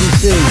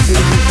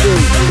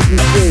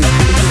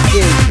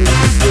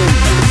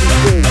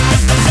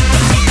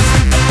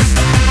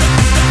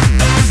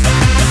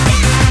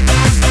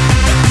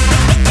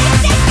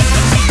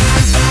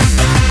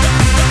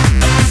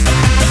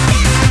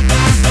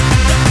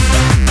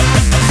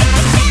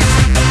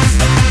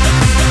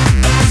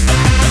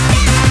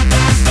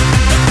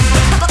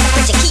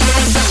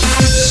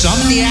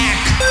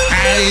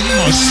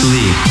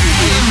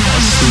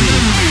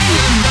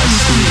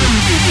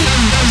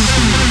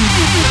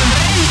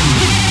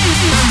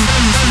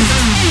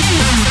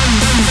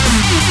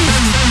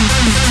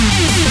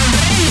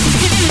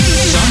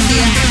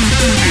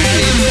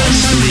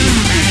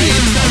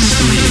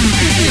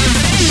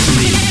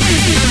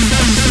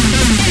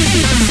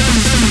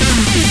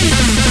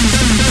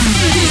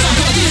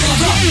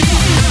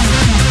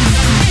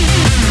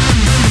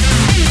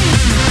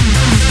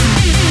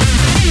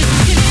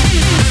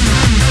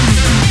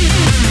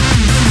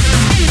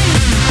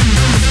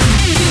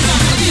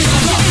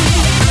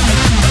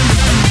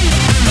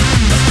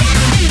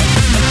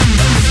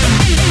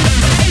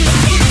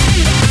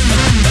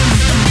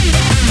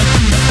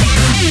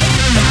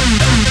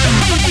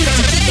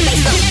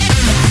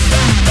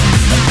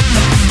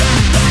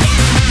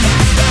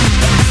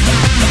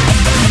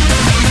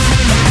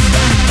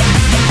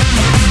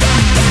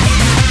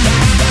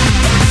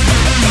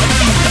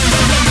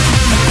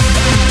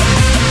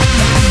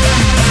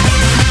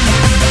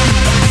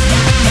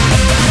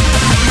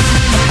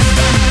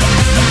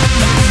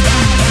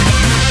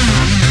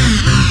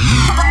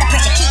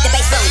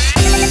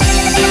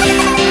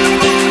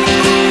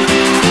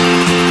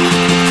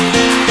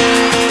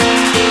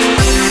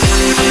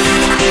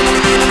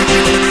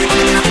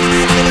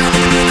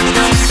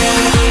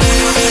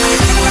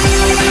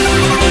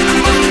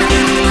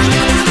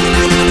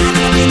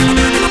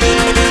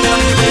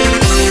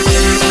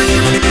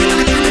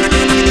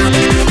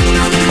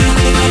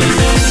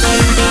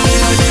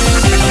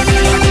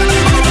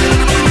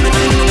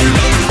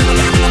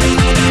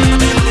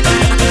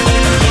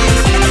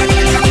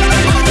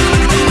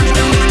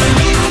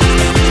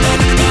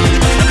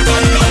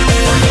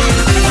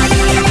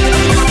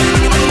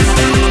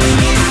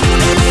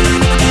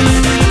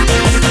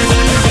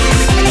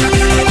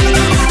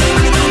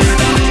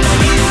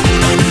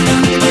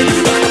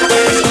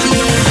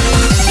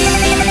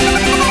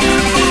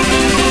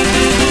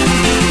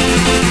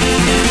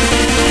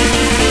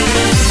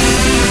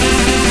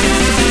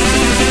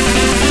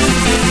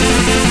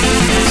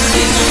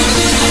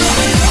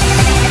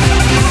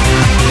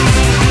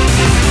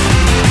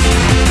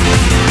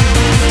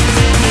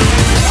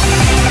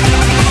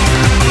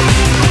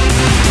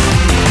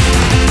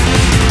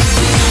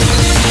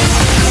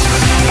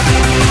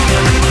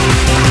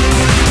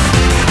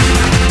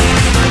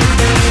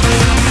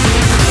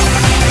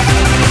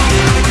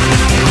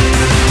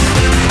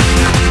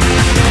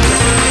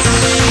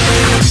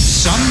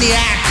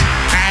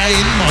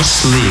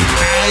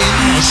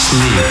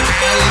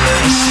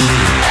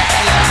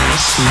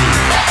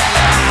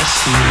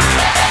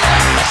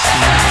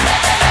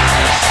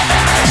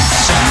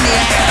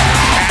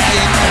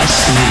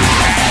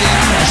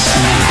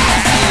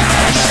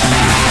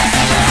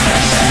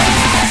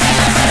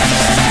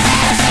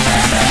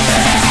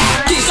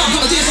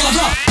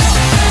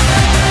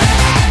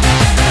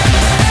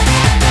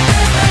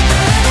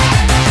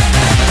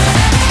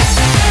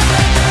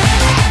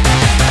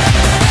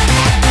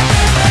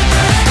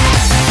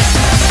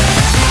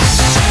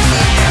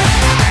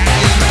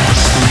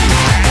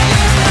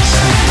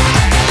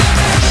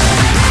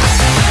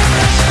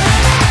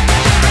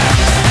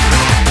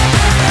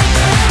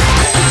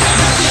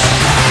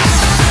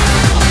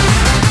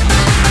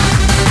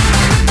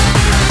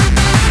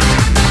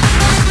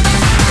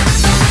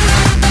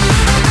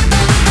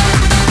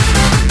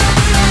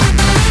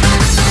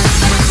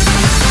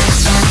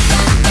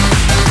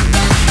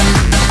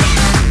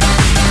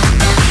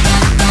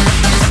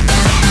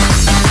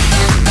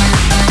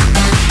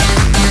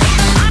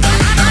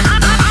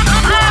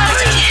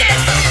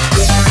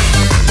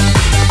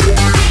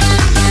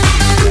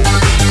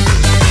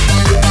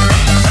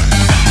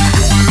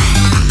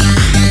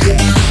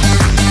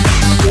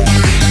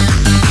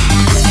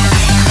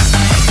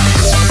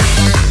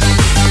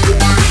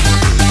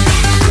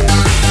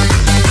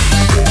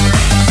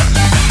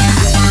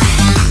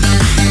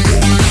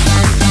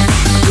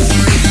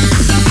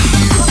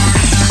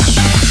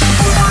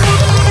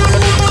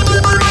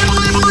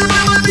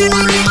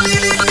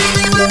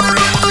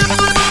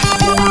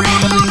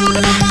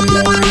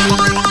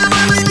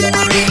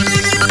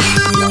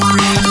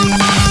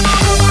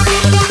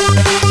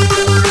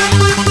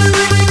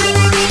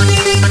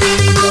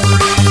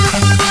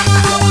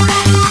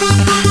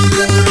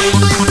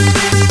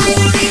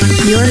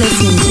 You're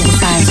listening to the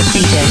sounds of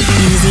DJ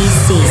Easy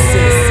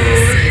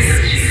C.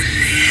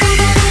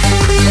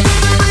 We'll be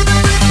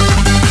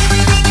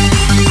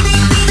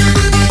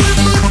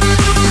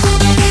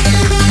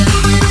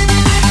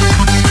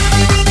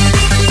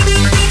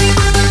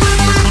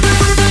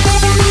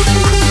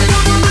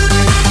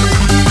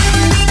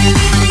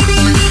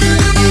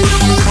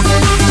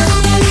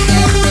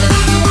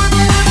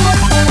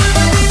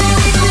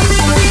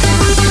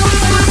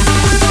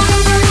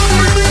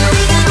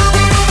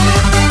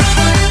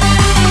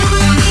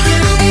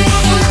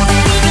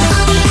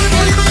right back.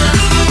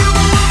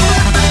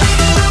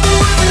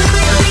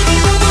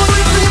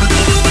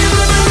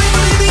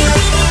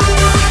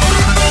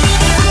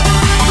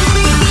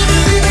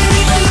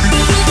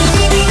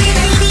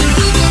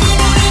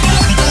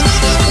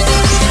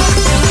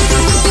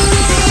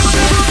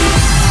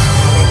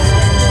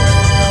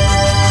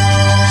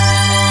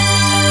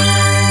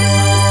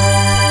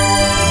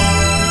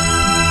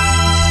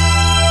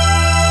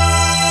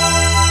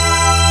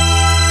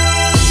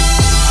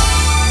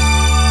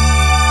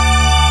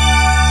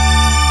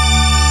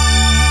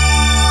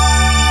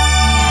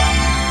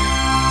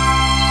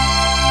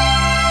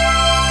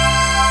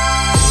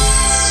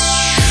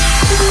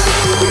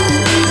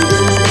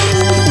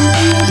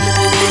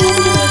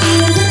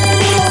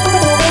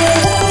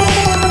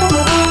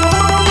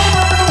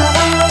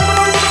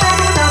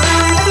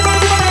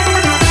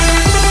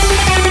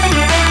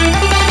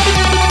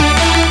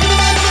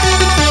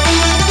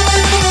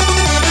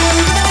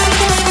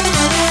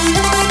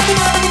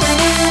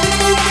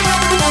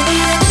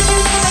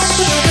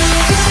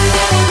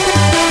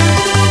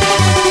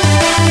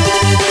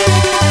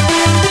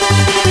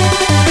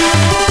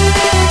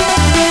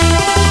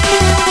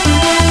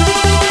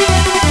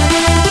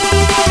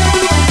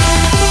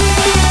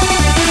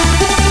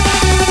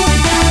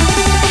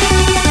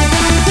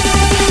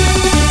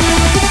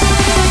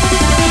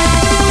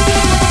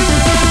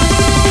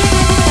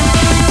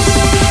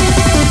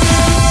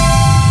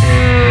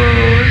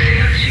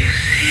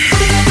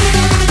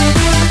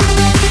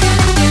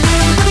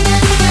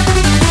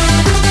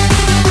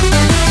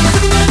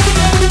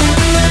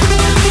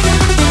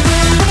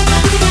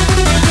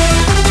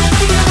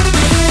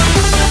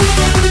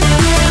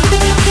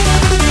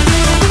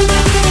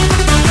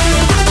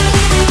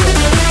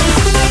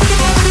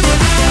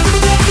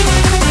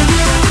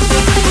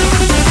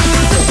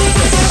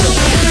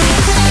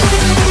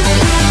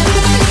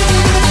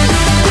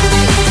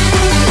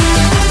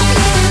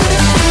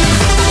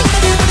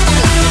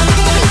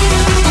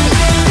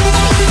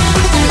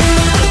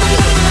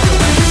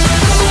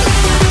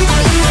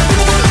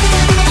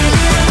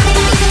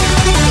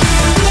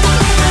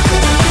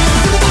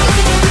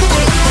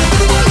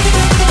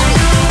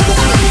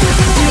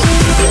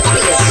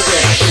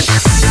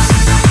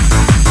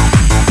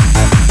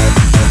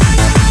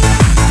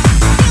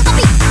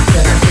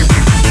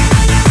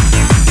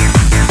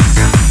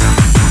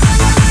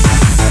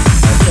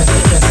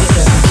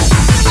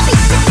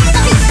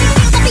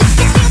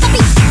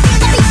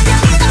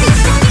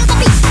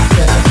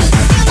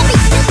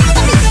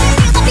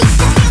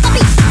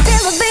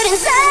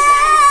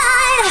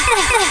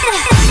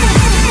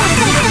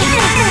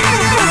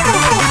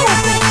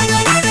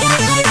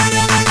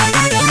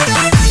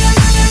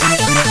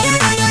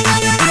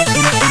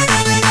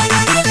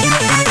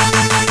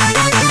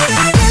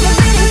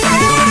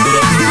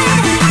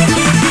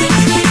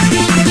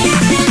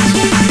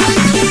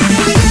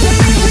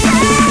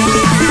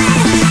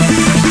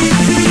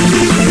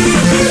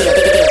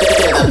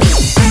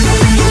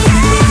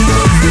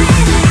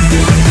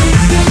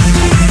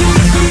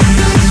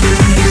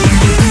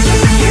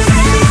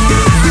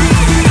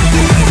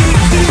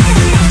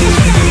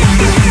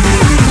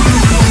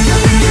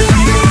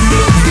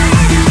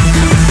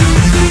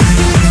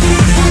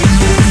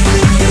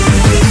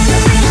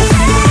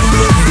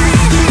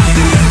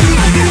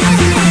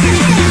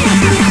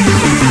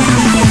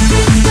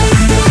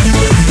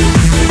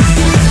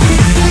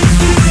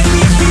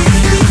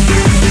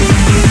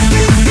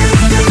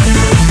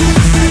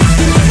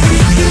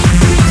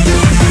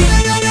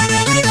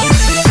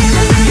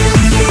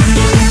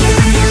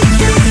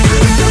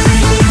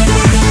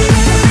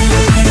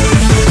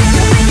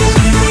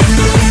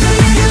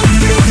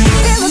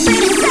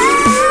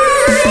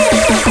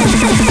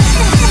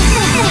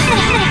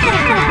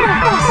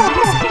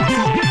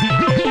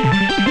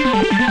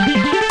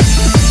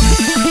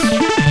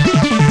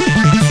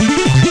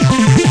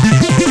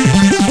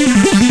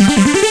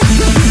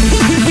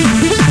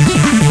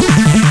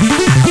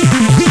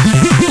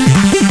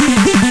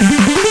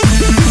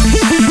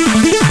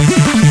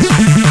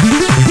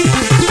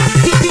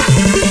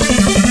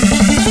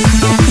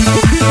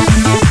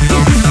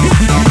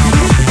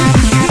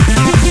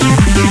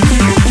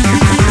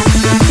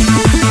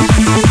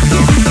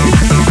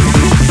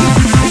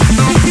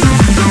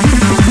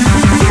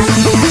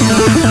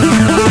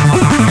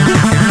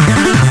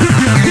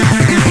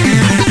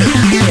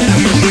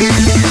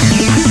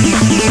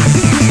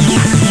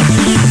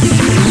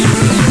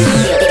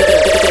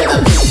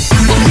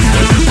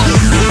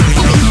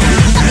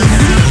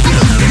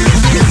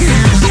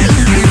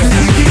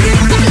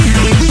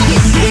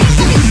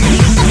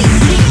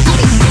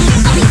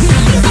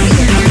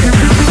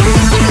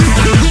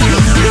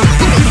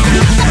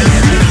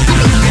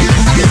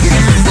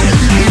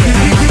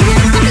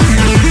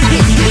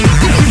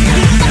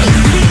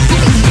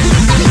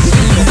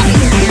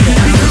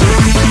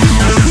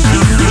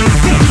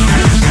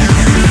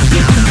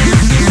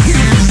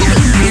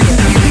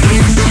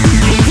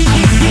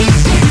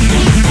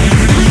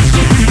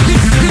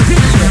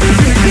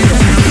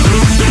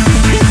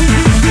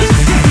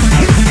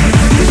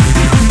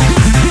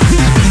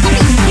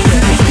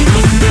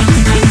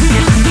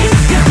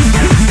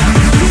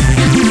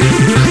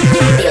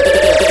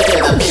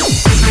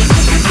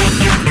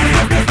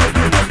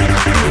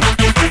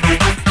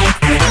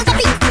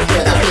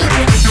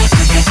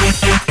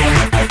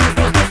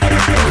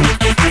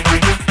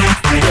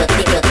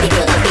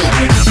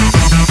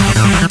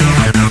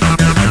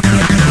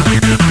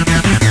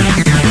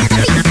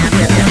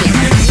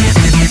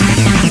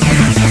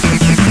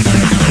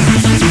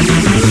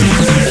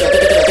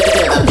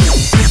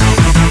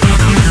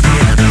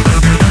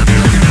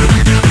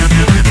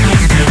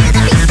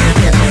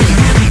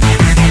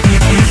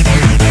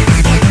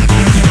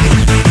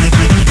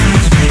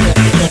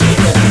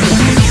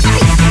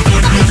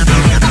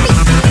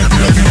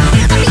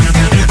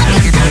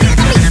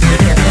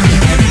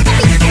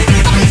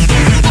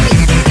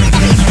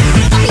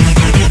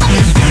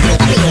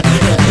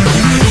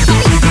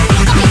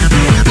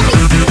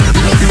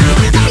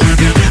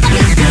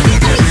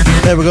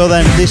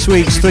 then, this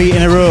week's 3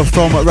 in a row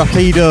from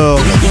Rapido,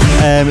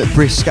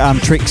 Brisk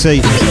and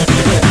Trixie.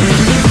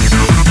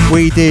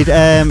 We did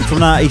from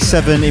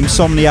 97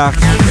 Insomniac,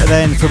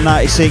 then from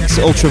 96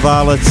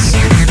 Ultraviolet,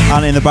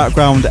 and in the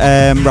background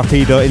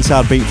Rapido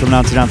Inside Beat from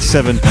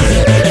 1997.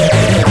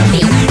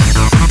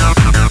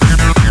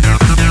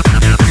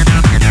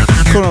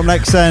 Coming up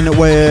next then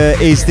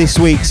is this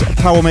week's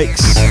Power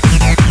Mix.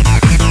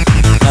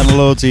 And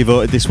loads you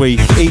voted this week.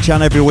 Each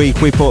and every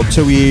week we put up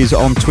 2 years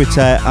on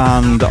Twitter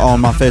and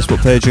on my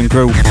Facebook page and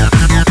group.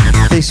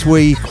 This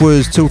week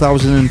was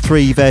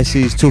 2003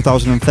 versus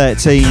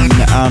 2013,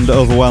 and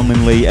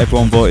overwhelmingly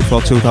everyone voted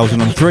for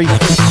 2003.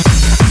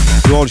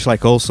 You all just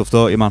like old stuff,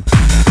 don't you, man?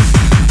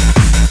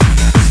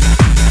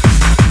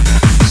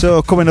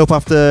 So coming up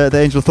after the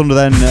Angel of Thunder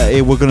then,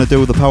 we're going to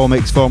do the Power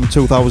Mix from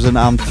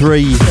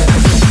 2003.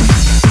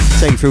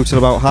 Take you through till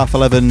about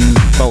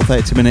 11:30, about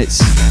 30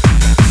 minutes.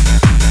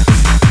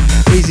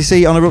 Easy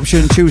C on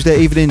Eruption Tuesday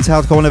evenings.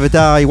 Hardcore will never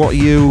die. What are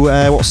you?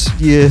 What's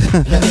you?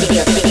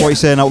 What are you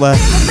saying out there?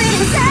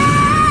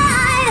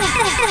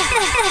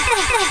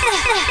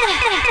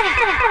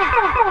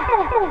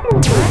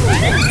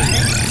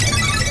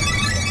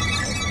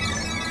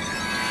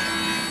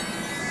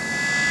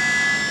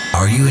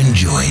 Are you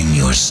enjoying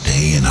your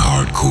stay in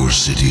Hardcore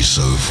City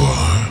so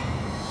far?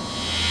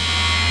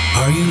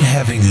 Are you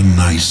having a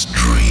nice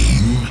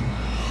dream?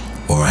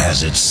 Or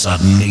has it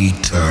suddenly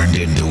turned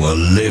into a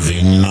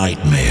living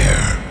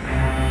nightmare?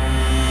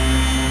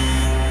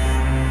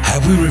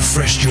 Have we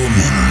refreshed your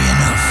memory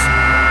enough?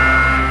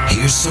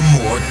 Here's some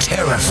more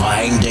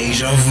terrifying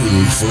deja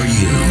vu for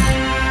you.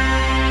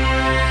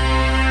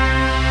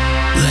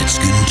 Let's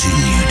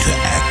continue to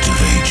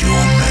activate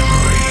your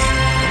memory.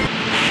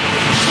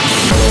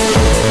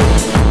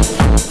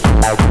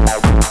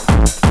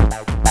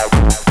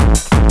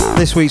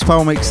 This week's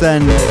Power Mix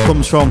then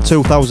comes from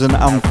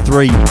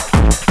 2003.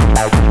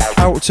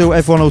 Out to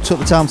everyone who took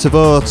the time to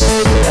vote.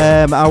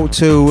 Out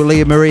to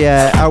Leah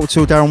Maria, out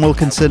to Darren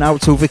Wilkinson,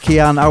 out to Vicky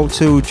Ann, out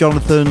to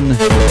Jonathan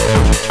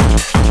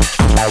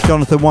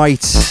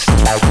White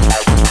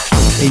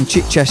in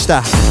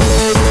Chichester.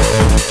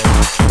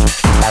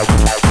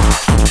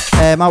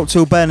 Out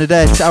to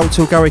Bernadette, out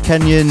to Gary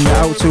Kenyon,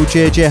 out to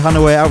JJ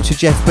Hanaway, out to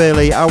Jeff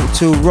Bailey, out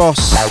to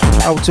Ross,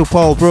 out to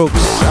Paul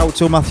Brooks, out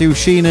to Matthew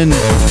Sheenan,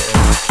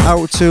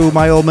 out to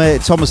my old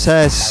mate Thomas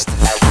Hurst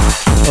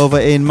over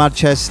in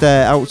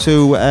Manchester, out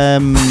to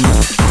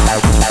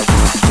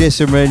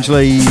Jason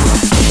Rangeley,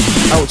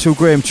 out to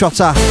Graham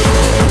Trotter,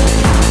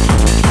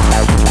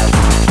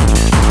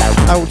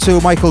 out to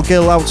Michael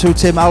Gill, out to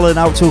Tim Allen,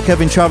 out to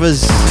Kevin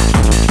Travers,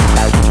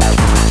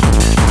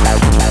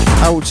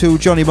 out to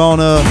Johnny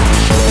Morno,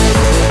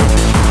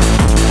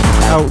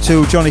 out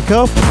to Johnny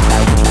Cope.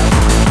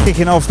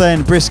 Kicking off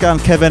then, Brisk and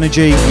Kev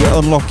Energy,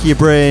 Unlock Your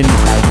Brain.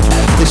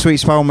 This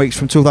week's Power Mix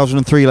from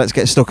 2003, let's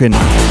get stuck in.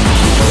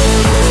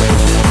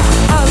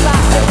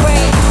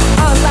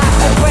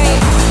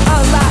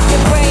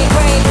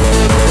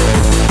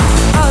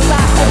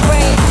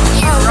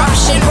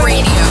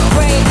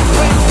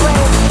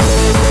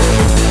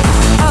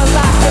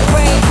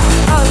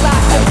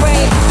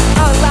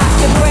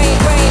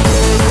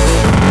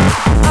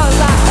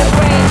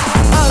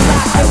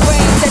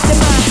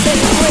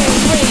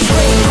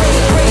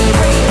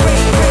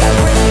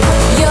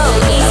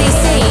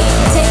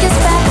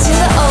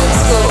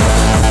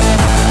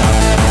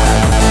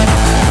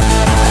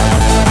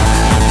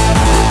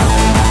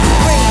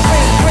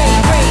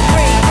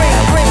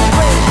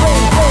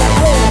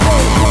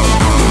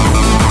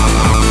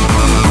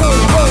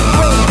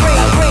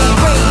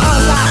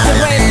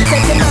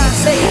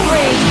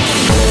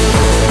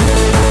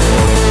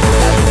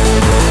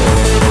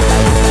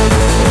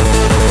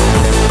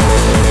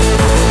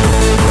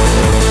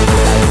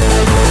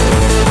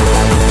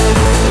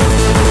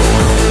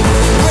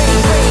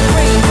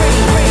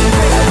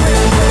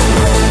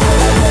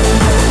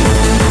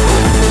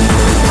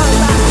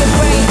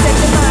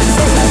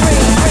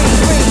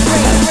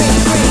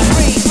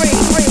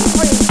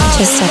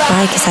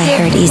 Because I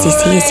heard Easy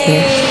C is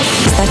here.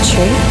 Is that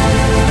true?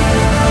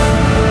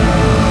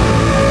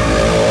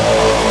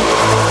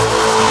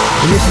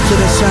 Listen to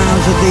the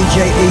sounds of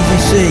DJ Easy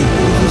C.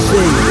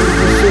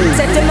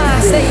 Set the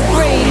mind, stay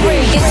free.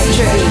 It's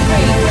true.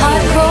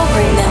 Hardcore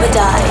will never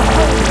die.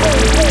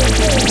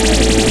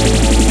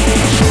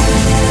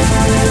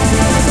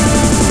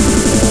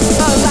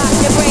 Unlock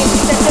your brain,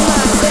 set the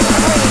mind, stay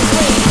free.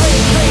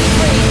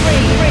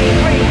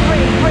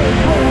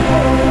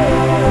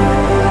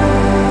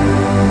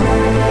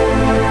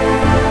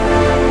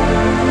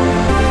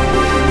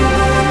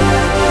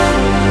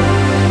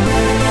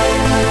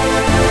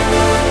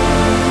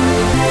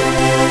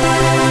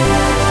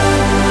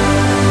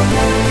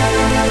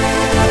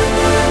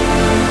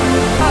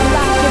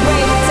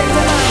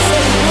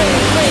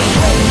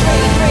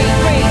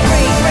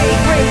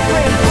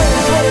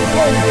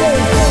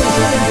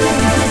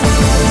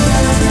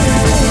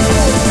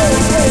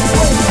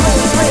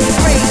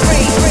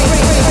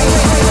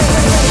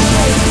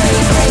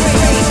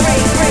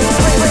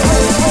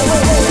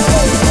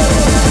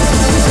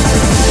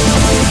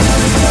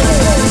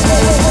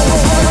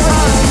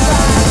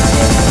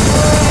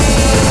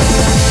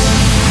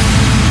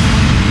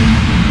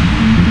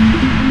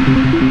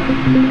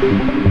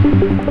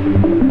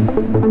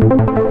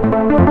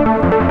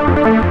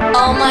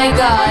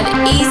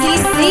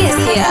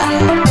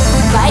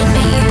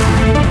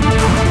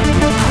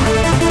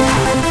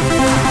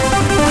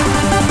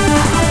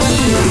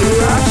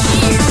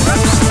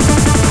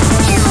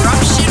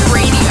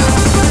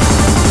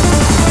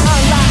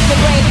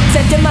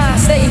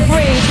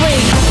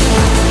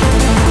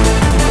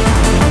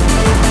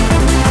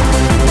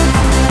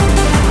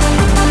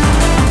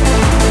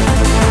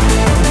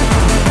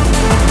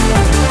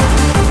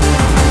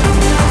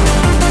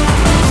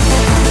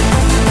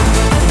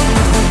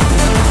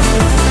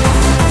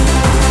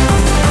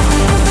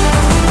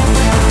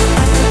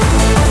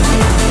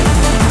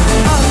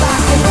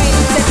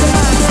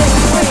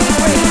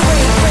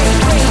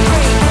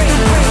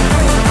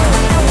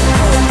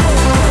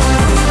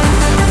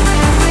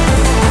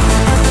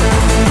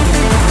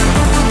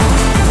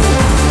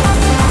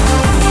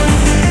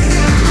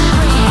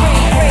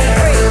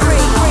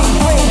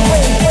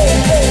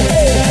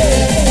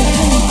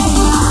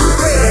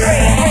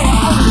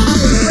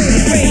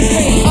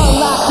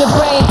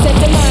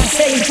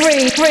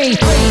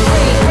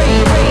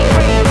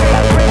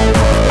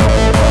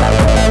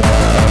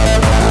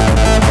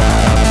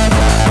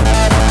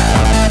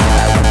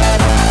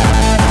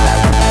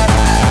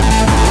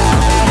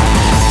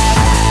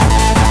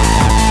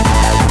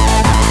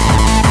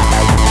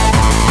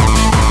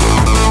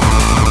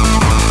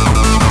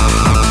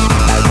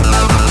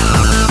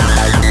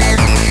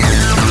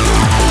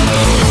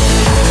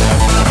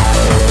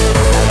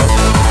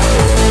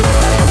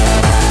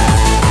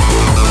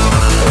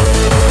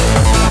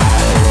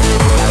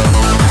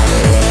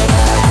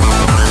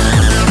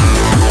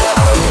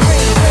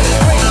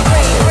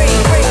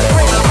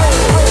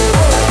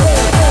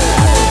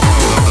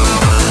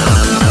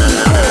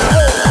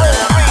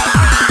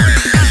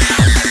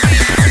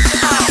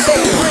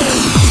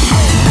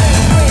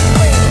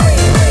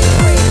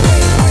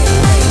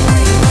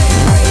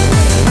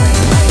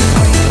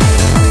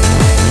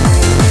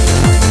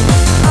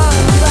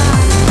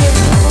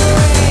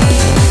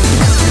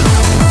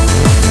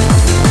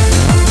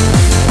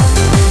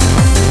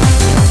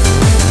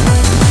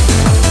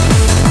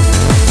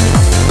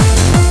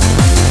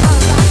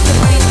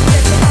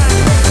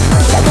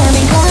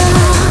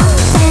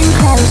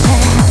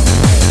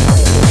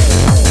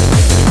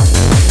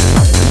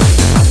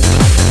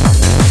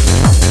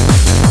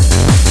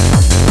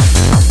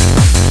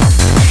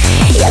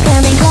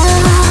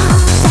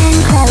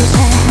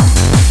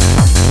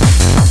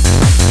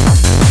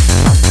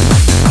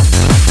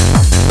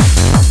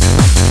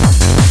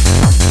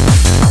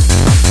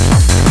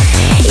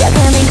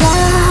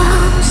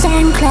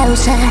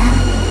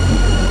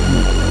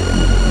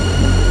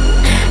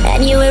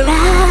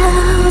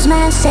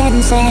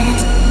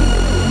 senses.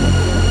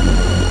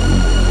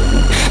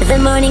 The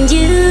morning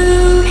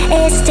dew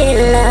is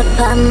still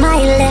upon my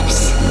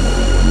lips.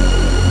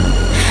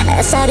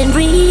 A sudden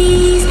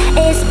breeze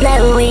is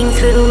blowing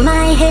through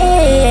my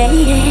hair.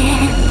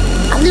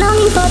 I'm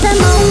longing for the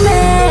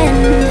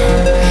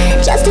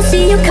moment, just to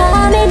see you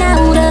coming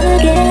out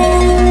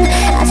again.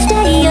 I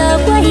stay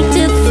awake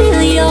to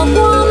feel your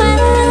warm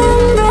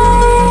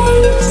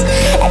embrace,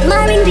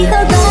 admiring the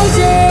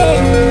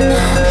horizon,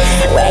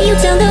 where you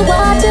turn the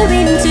water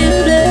into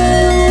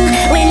blue.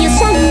 When your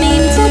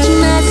sunbeam touch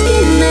my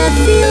skin, I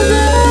feel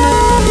the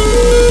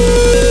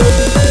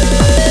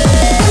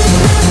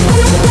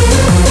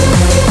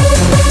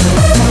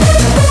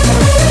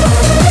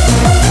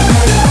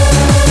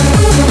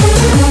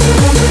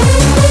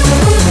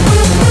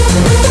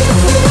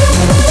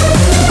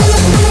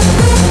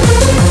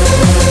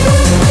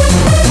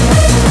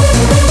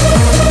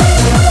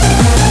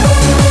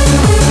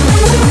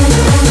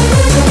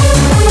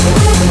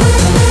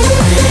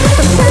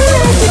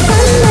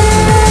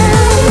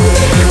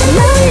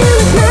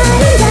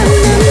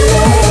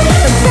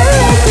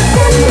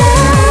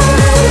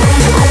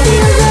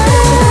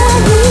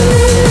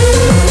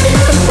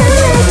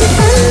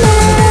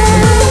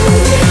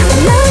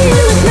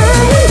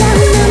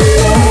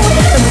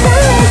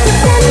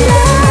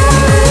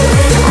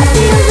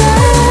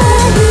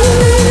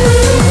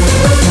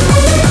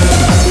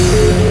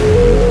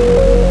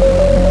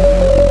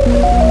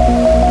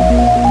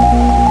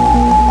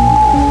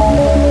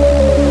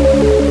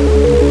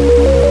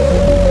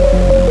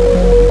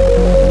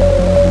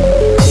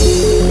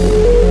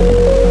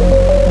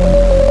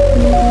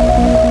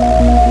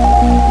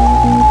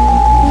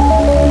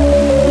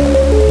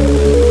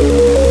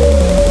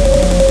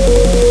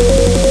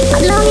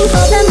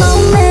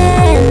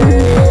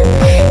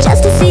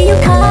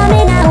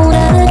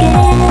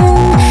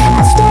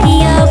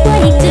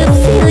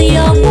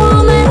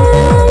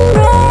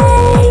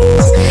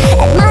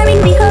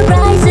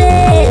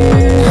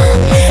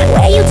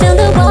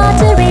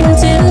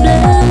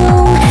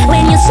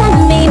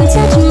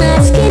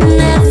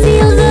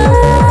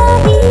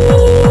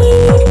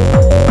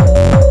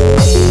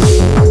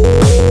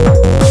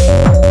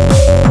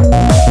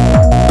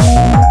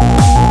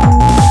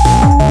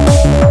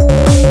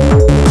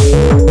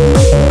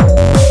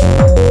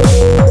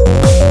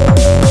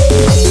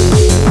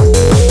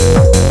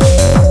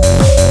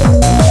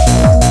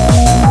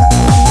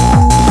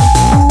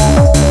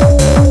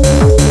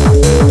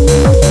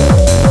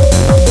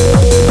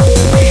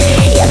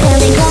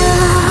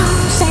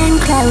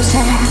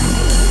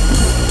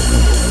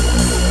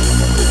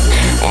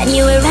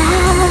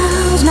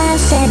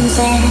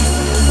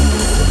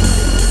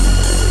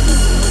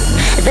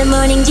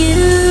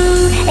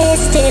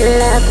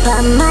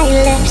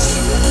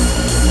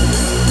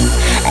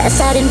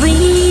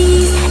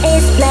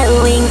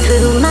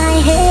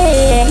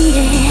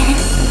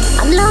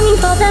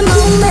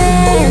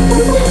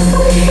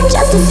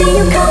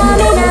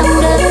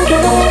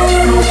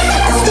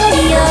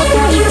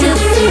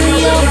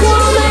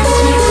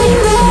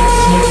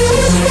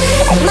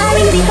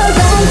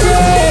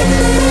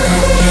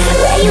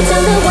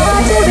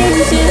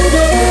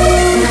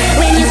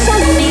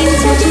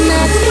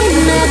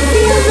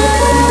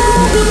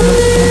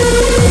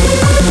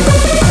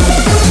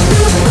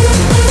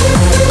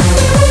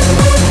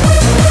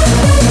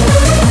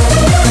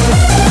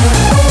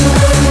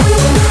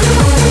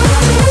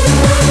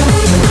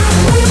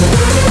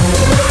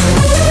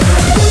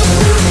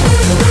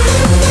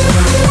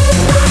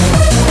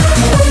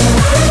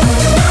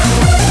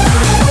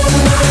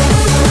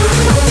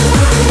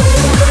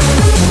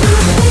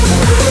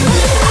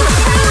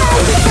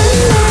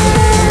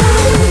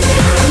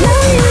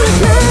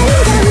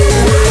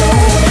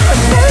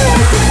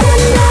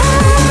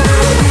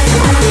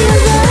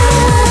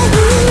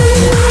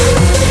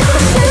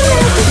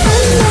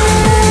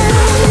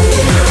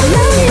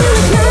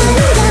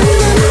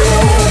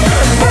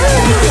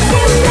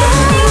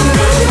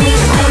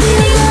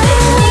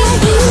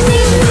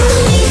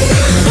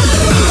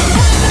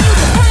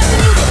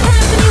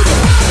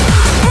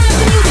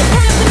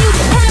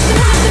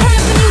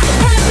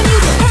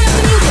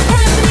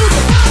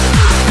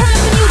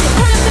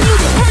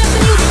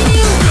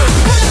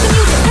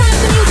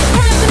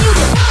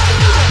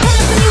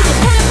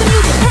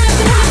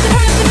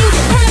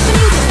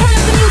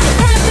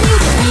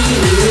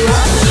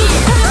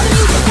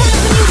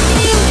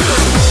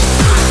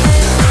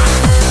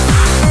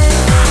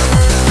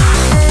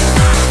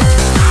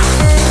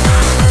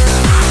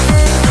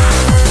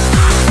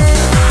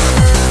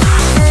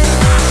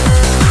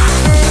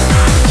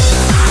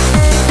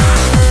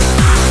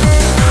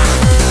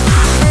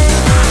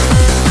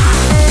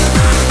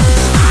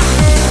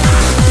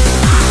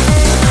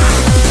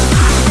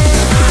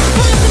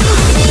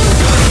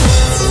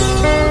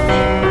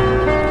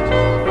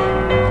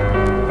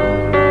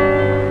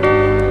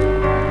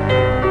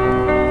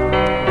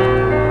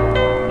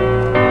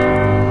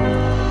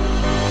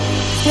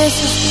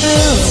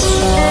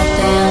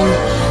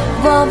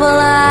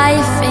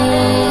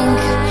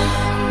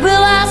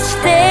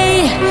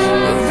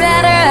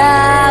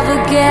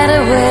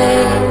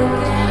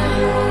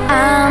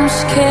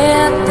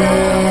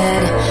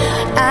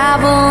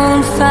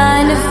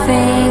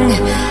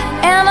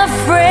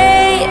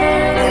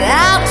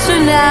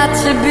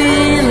to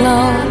be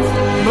alone,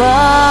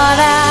 but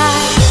I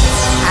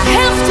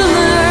have to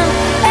learn,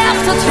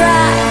 have to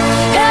try,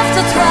 have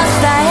to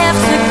trust, I have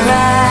to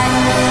cry,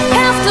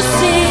 have to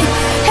see,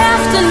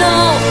 have to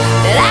know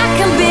that I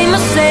can be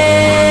myself.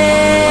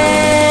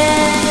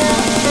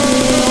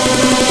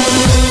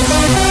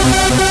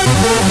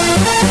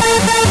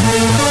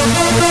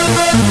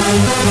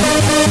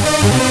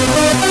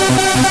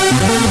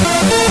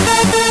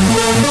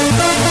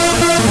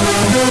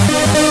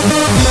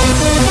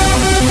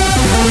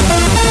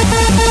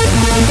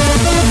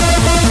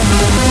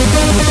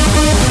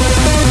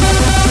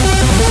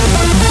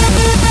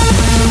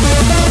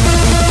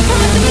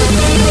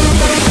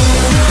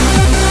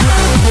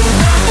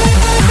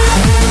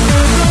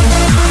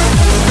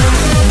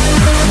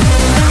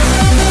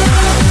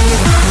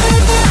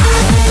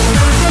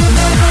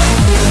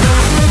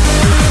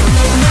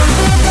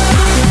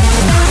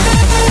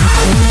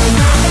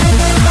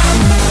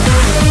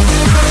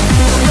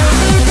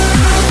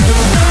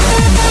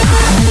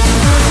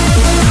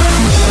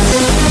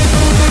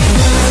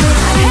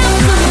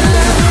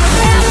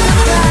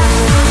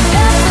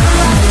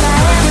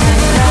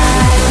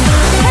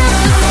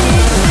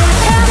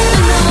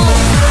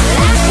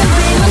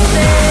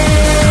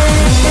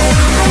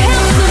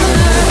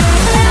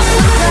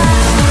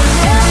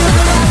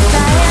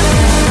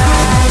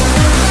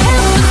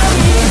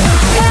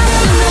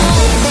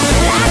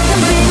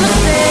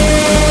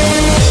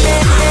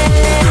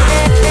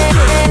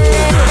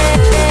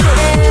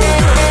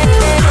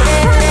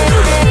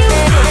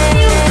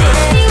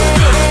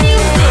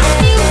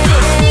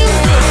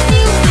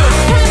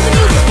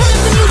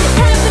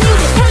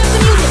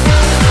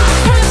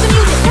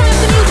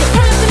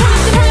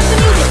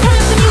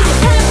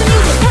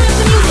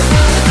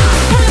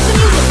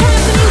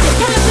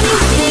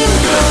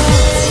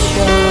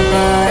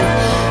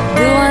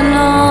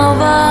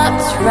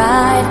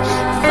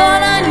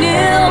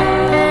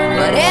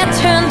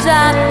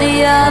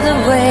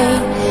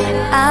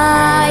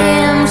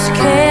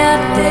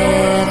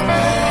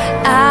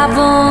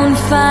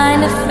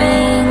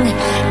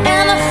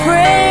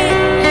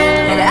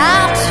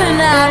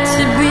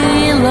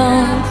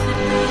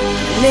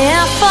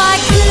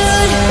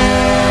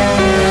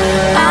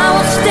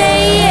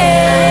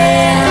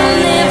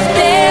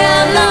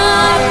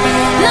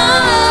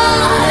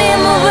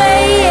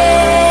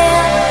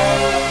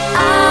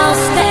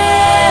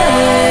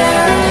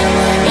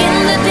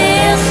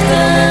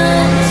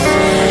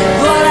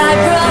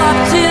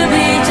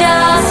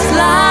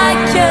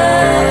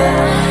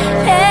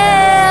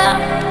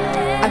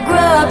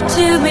 To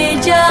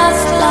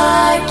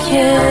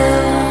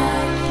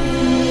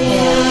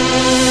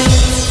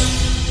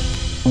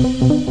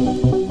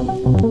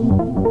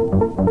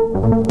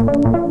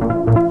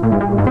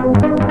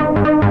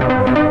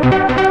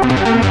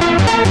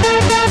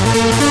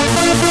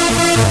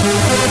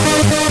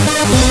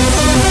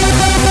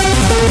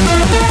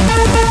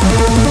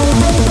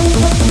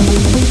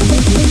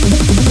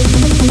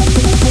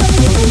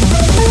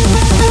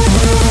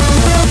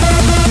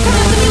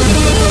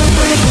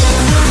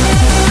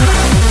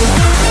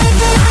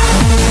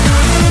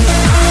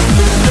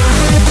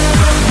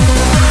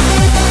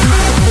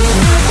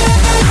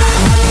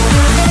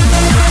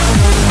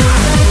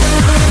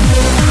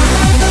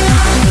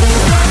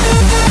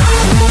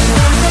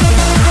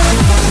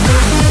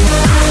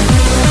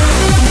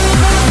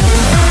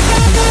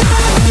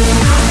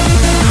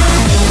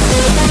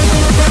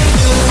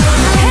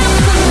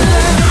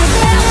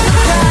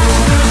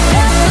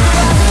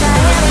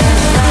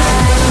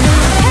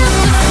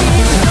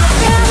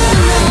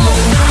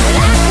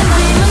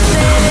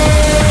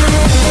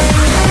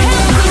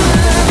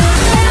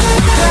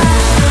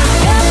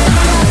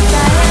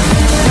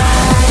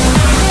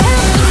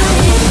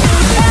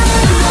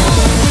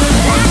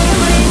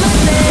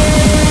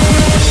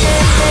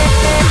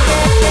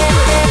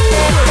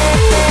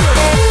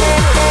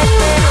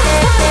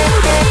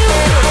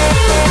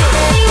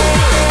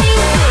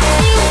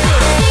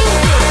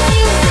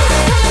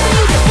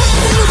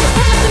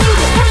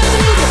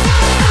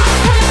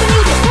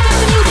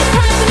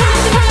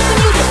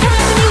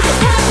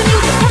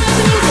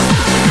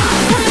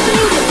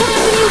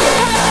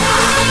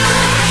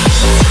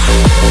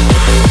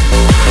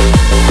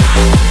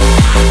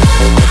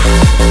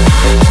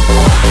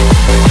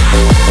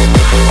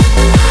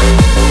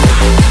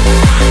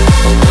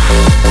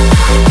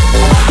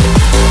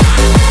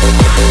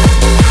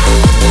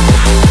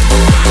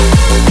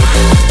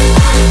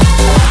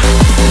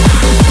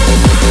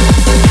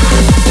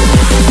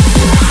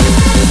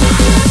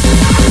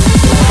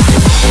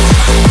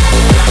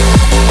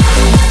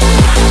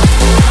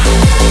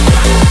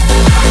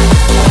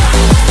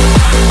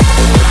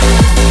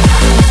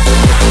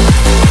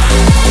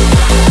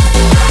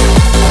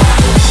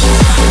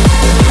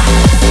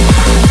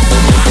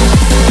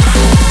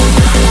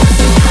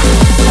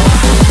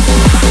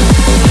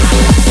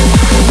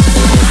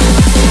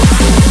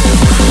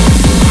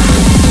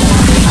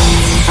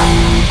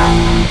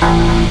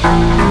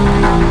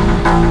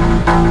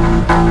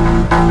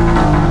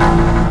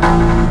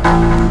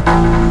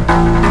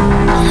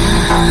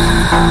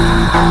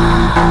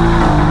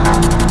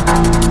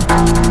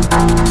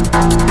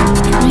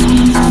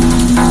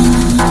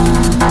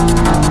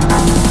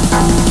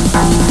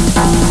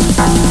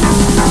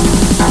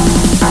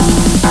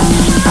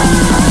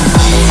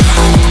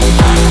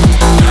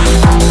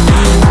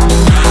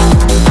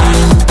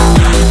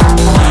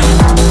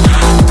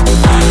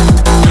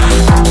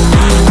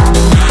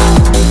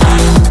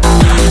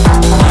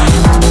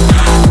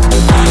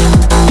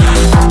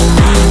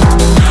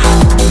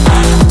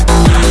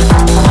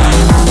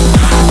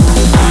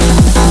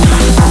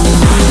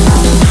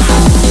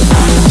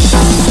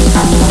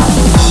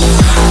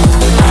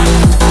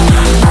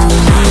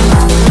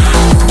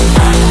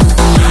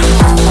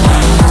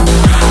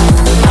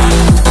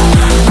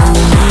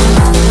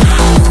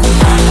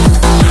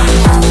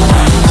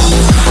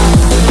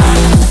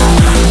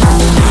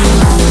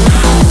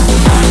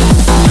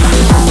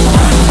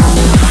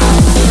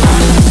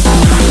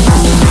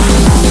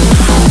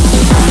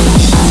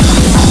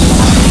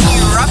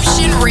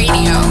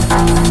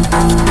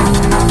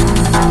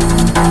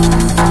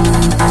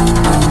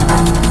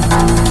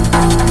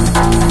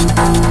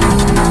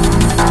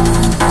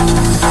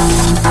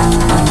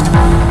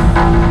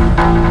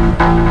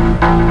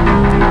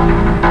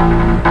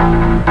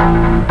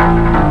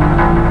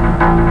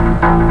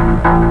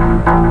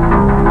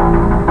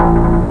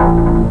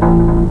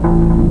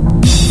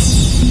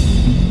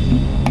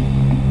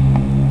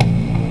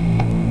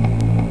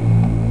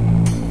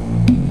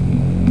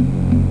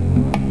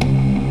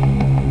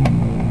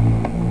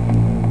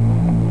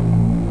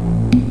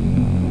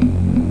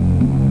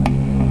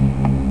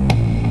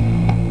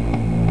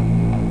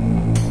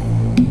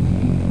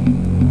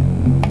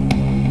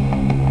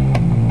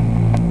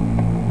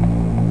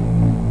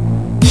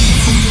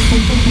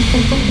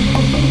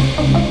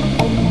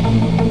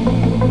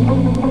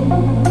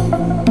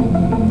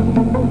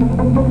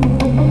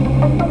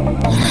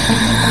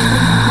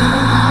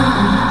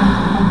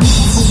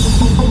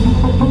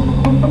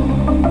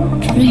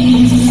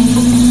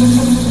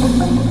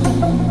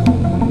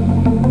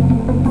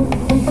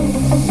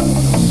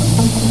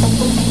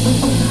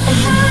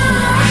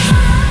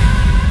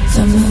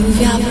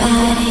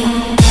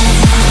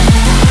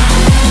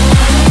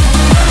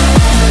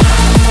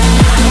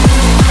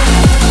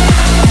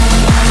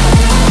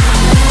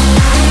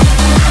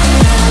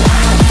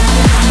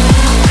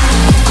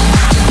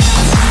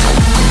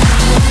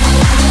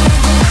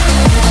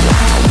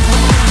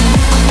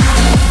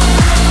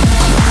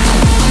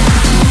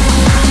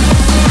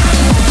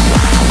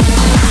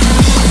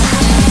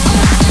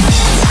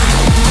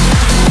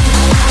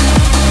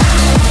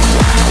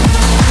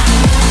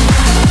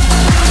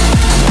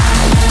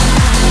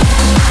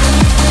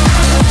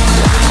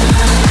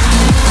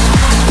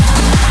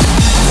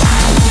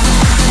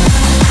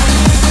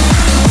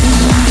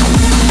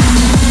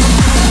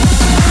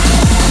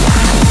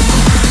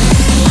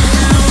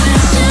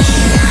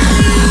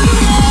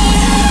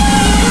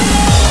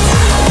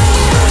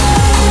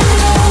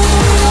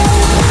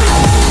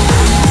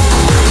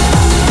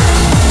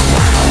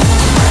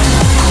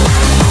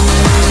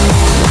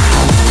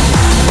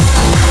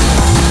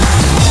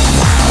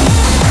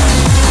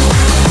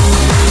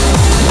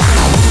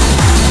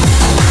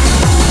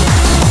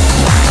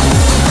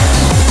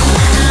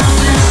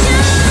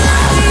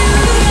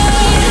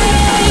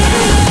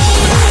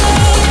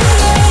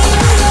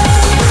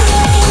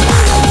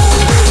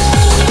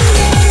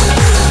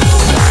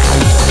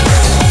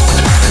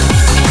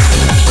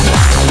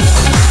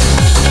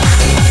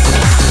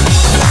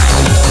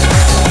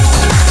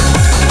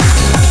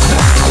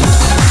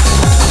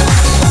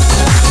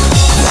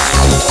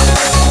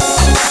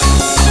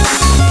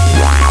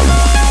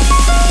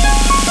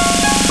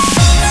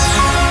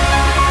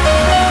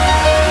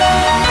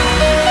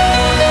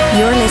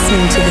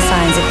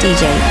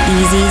DJ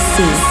Easy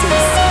C.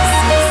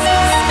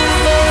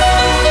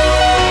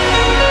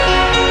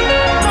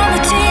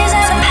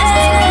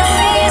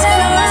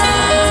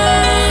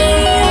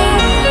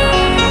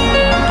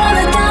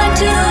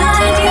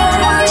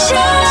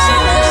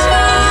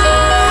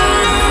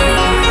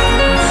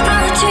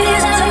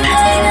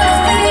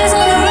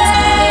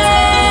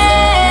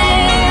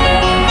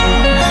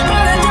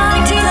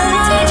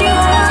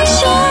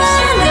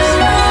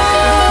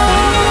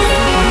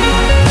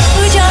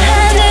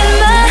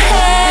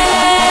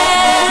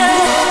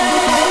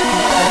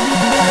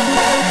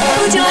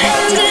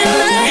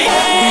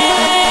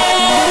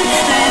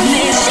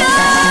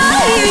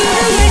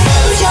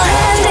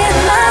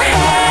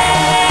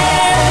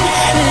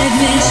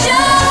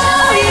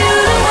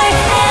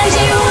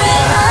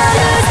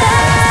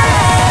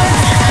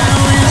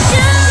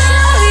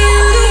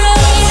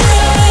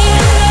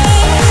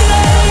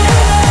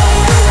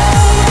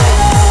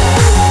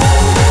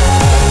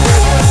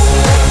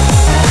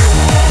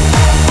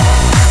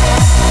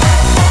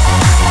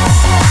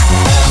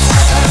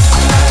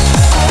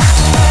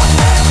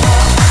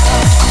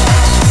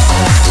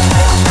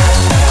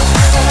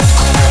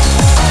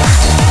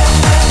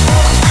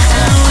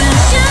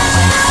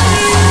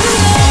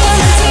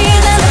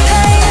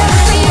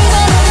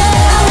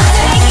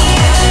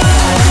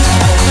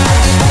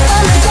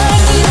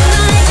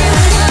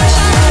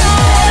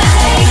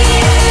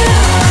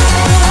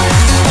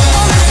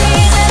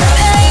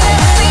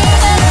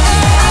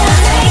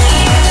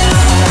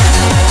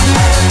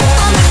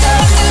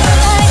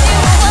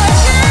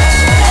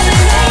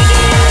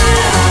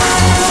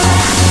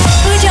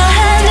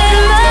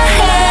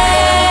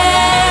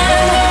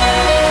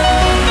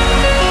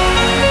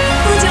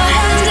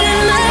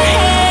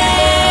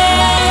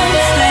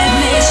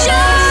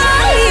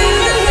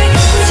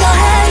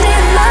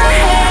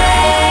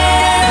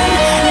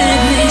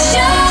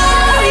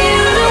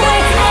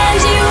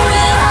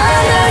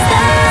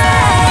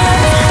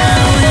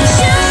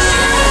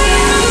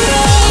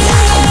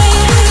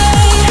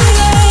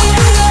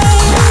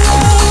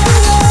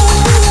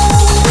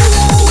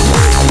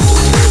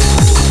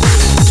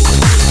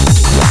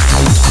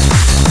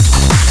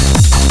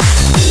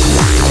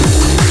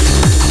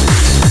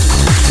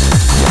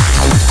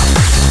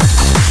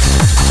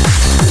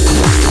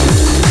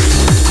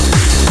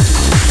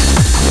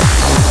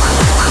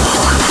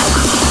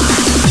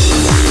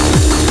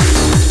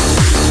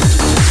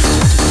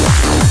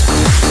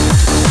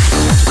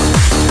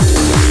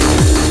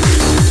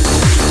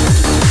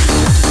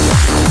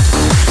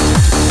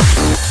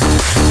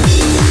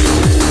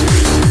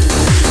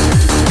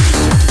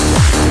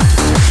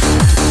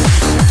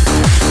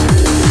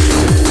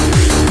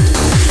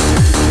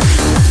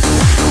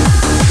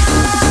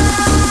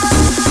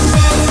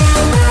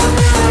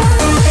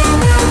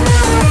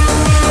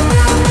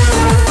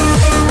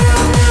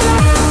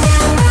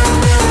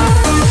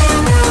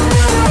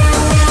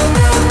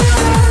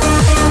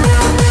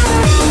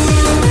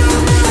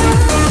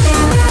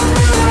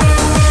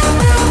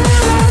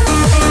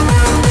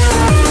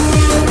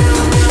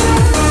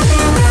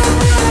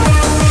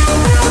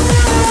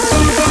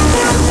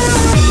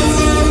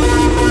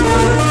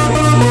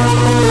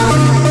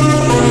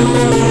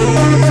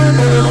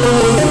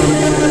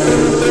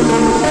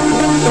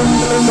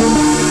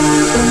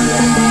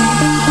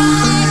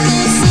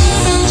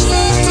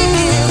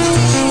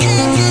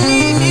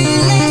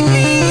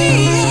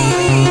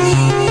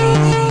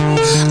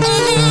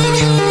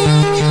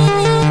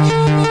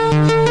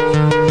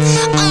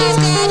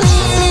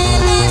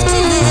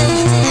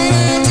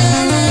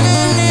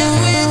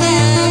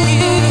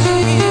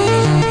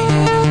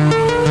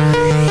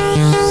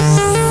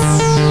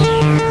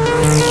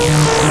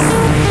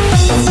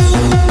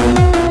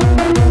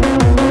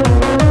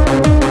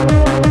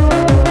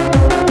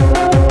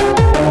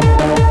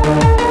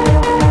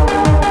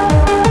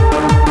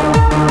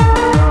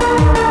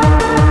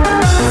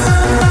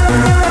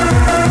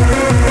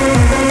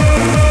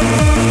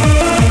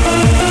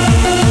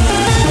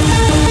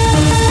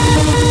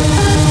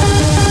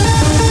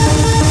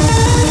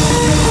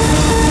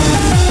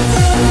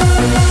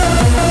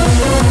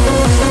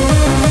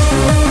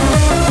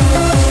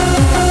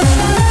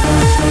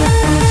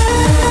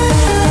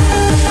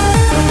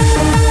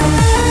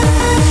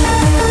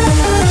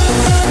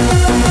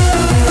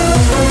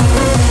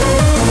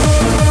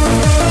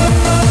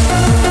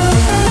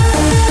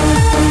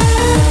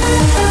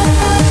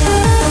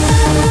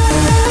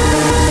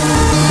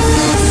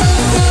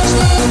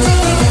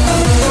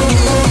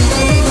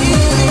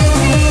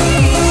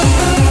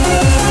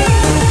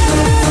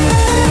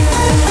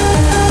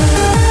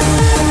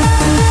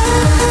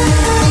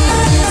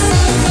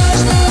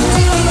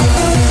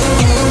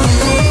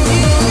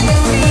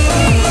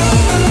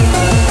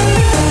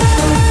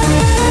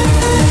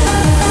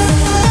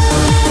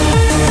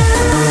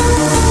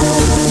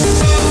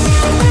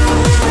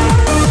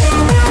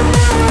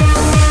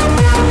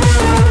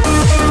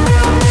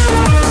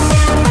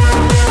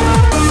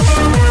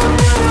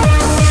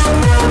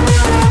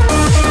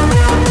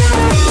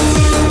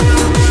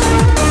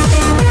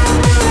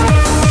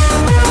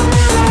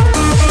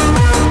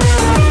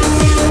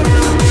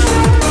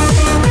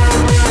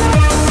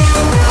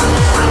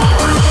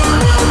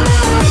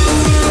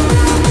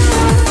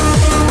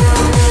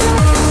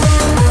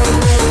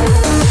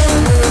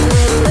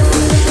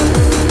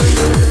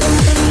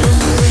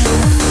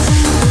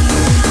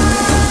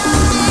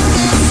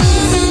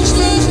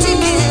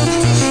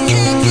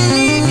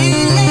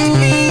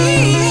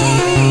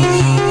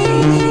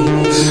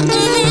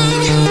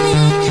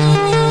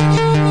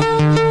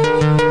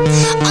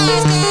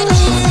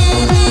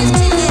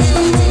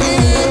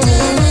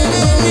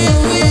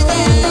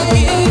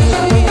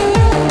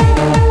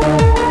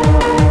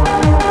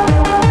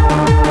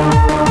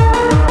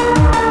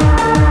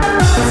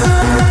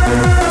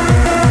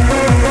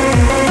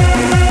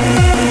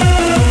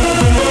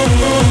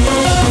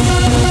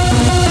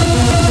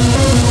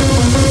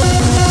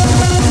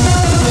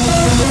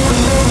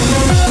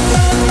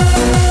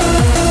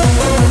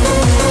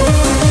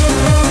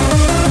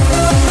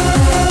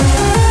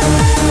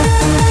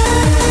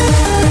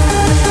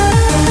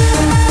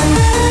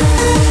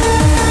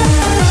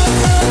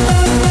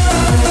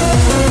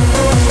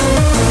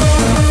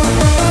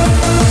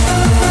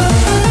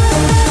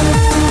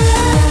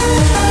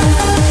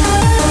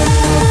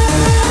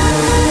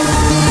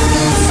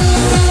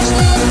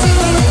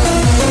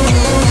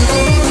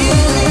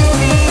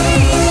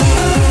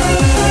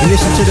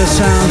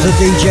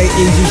 DJ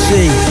Easy C.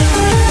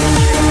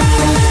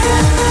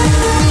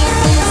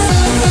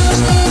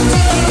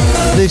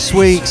 This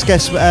week's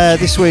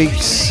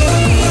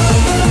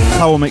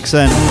Power Mix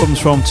then comes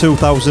from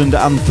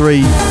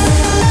 2003.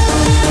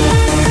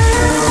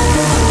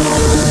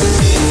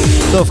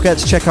 Don't forget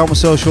to check out my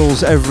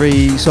socials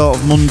every sort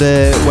of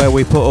Monday where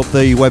we put up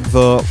the web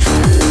vote,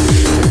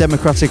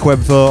 democratic web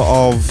vote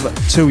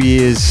of 2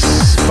 years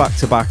back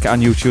to back,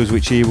 and you choose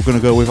which year we're going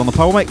to go with on the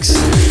Power Mix.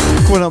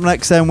 Coming up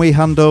next then, we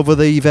hand over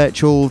the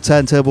virtual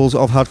turntables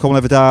of Hardcore Will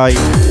Never Die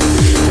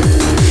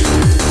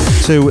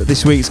to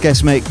this week's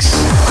guest mix.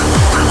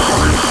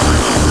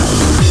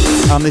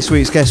 And this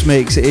week's guest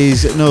mix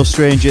is no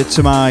stranger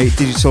to my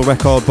digital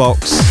record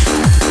box.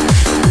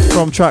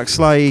 From tracks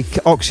like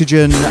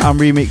Oxygen and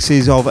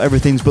remixes of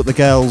Everything's But the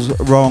Girls,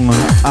 Wrong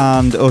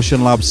and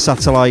Ocean Labs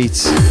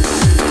Satellite.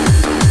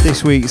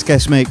 This week's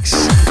guest mix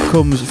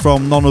comes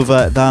from none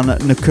other than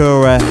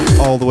Nakura,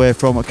 all the way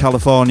from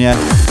California.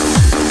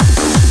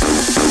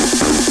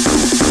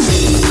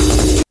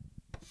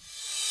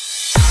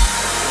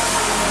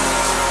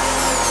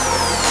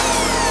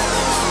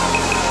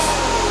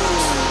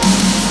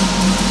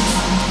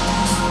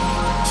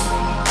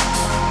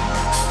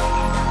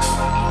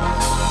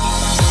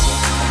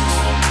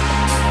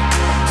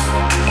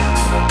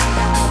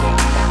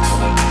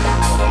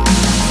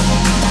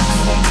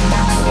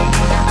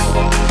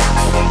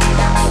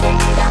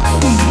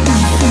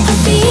 I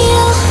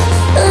feel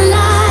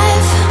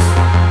alive.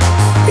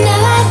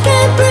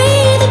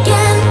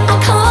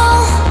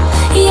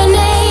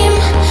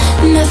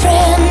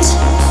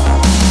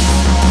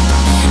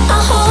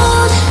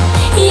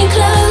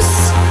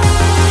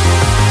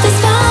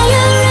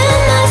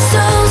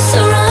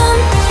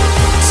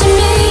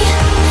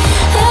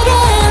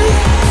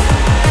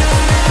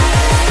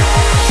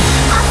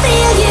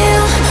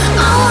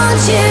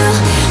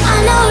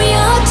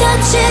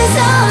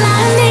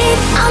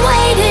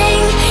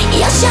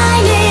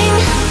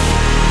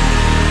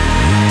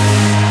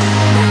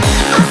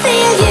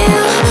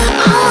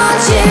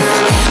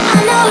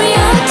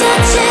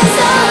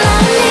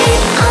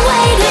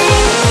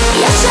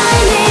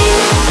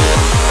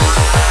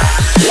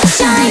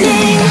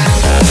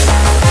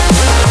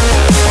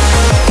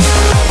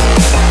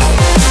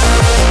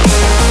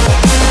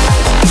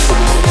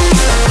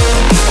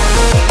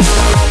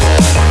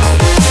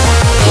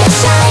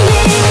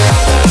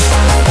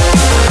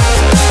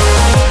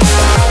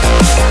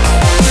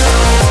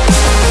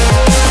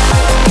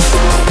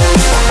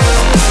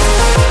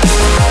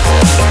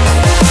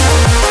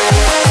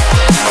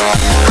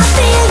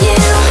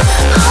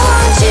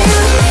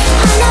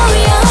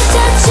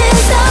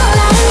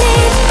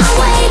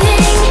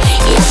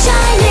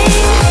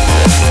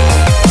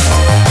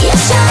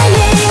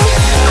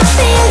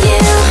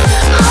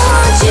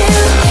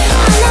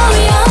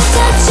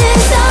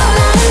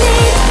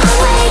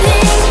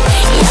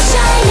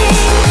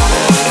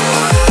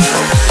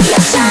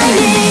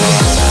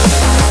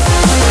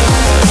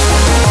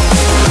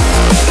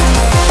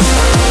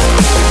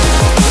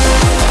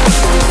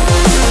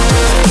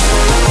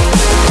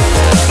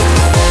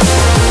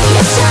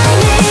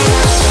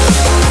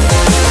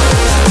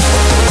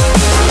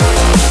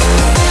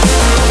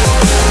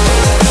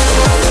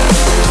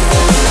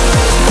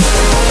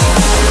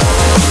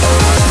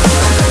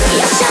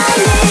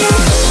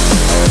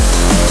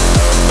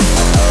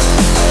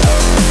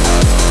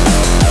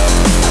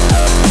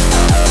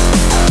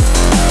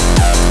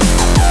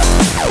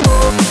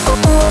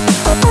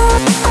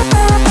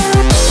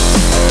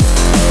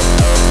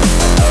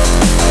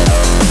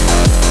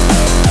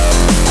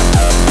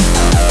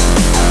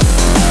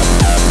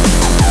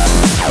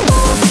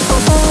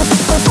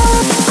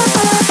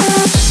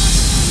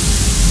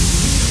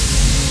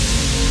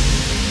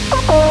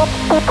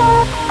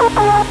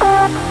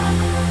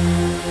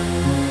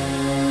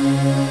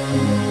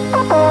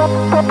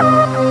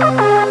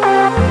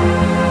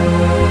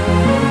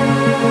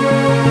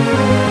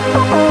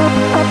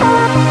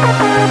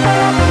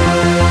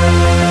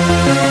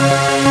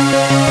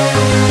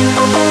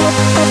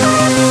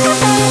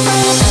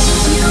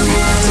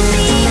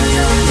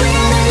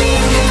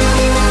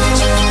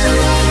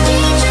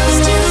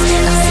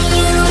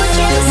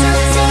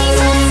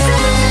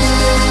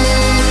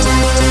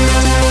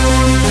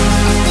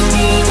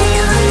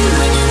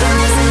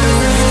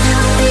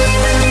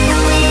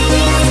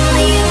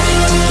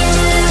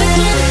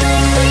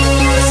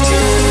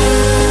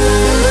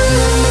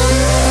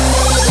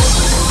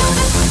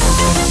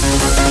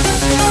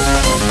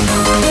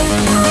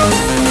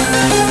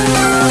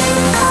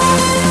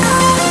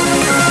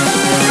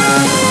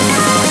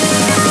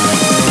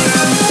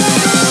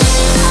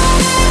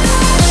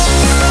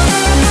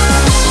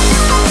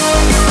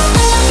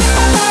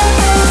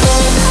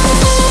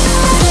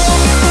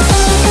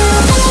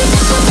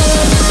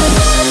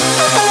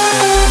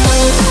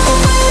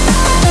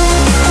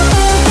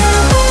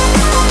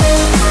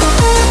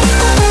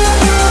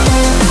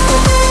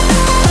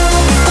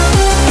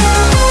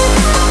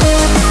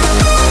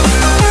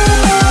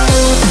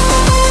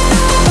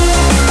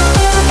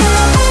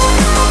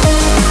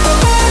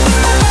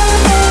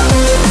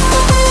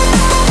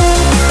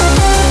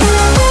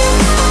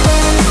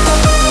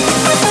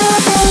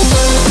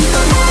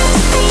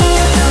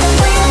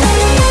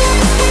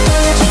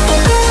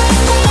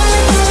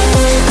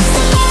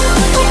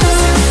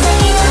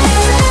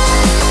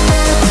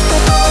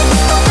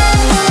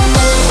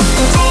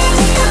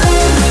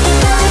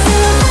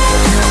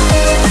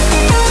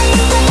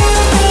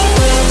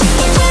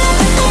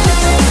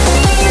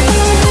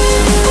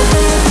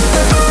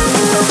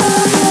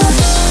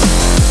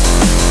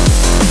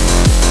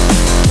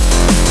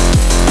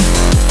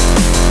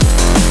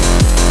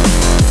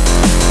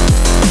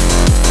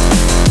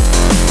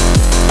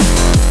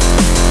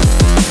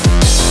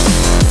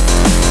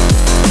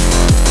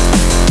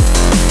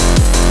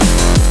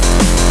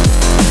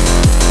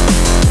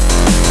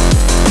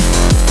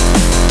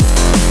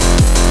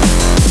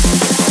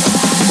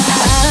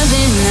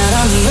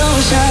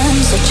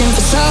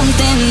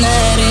 something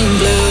that ain't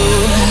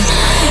blue.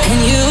 And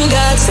you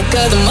got sick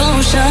of the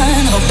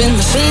motion, hoping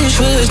the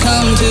fish would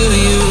come to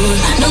you.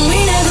 No,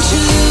 we never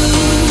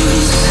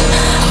choose.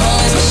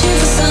 Always wishing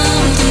for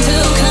something to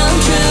come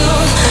true.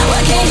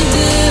 What can you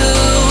do?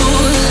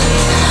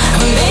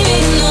 Or maybe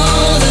you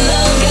know that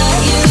love got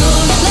you.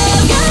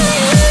 Love got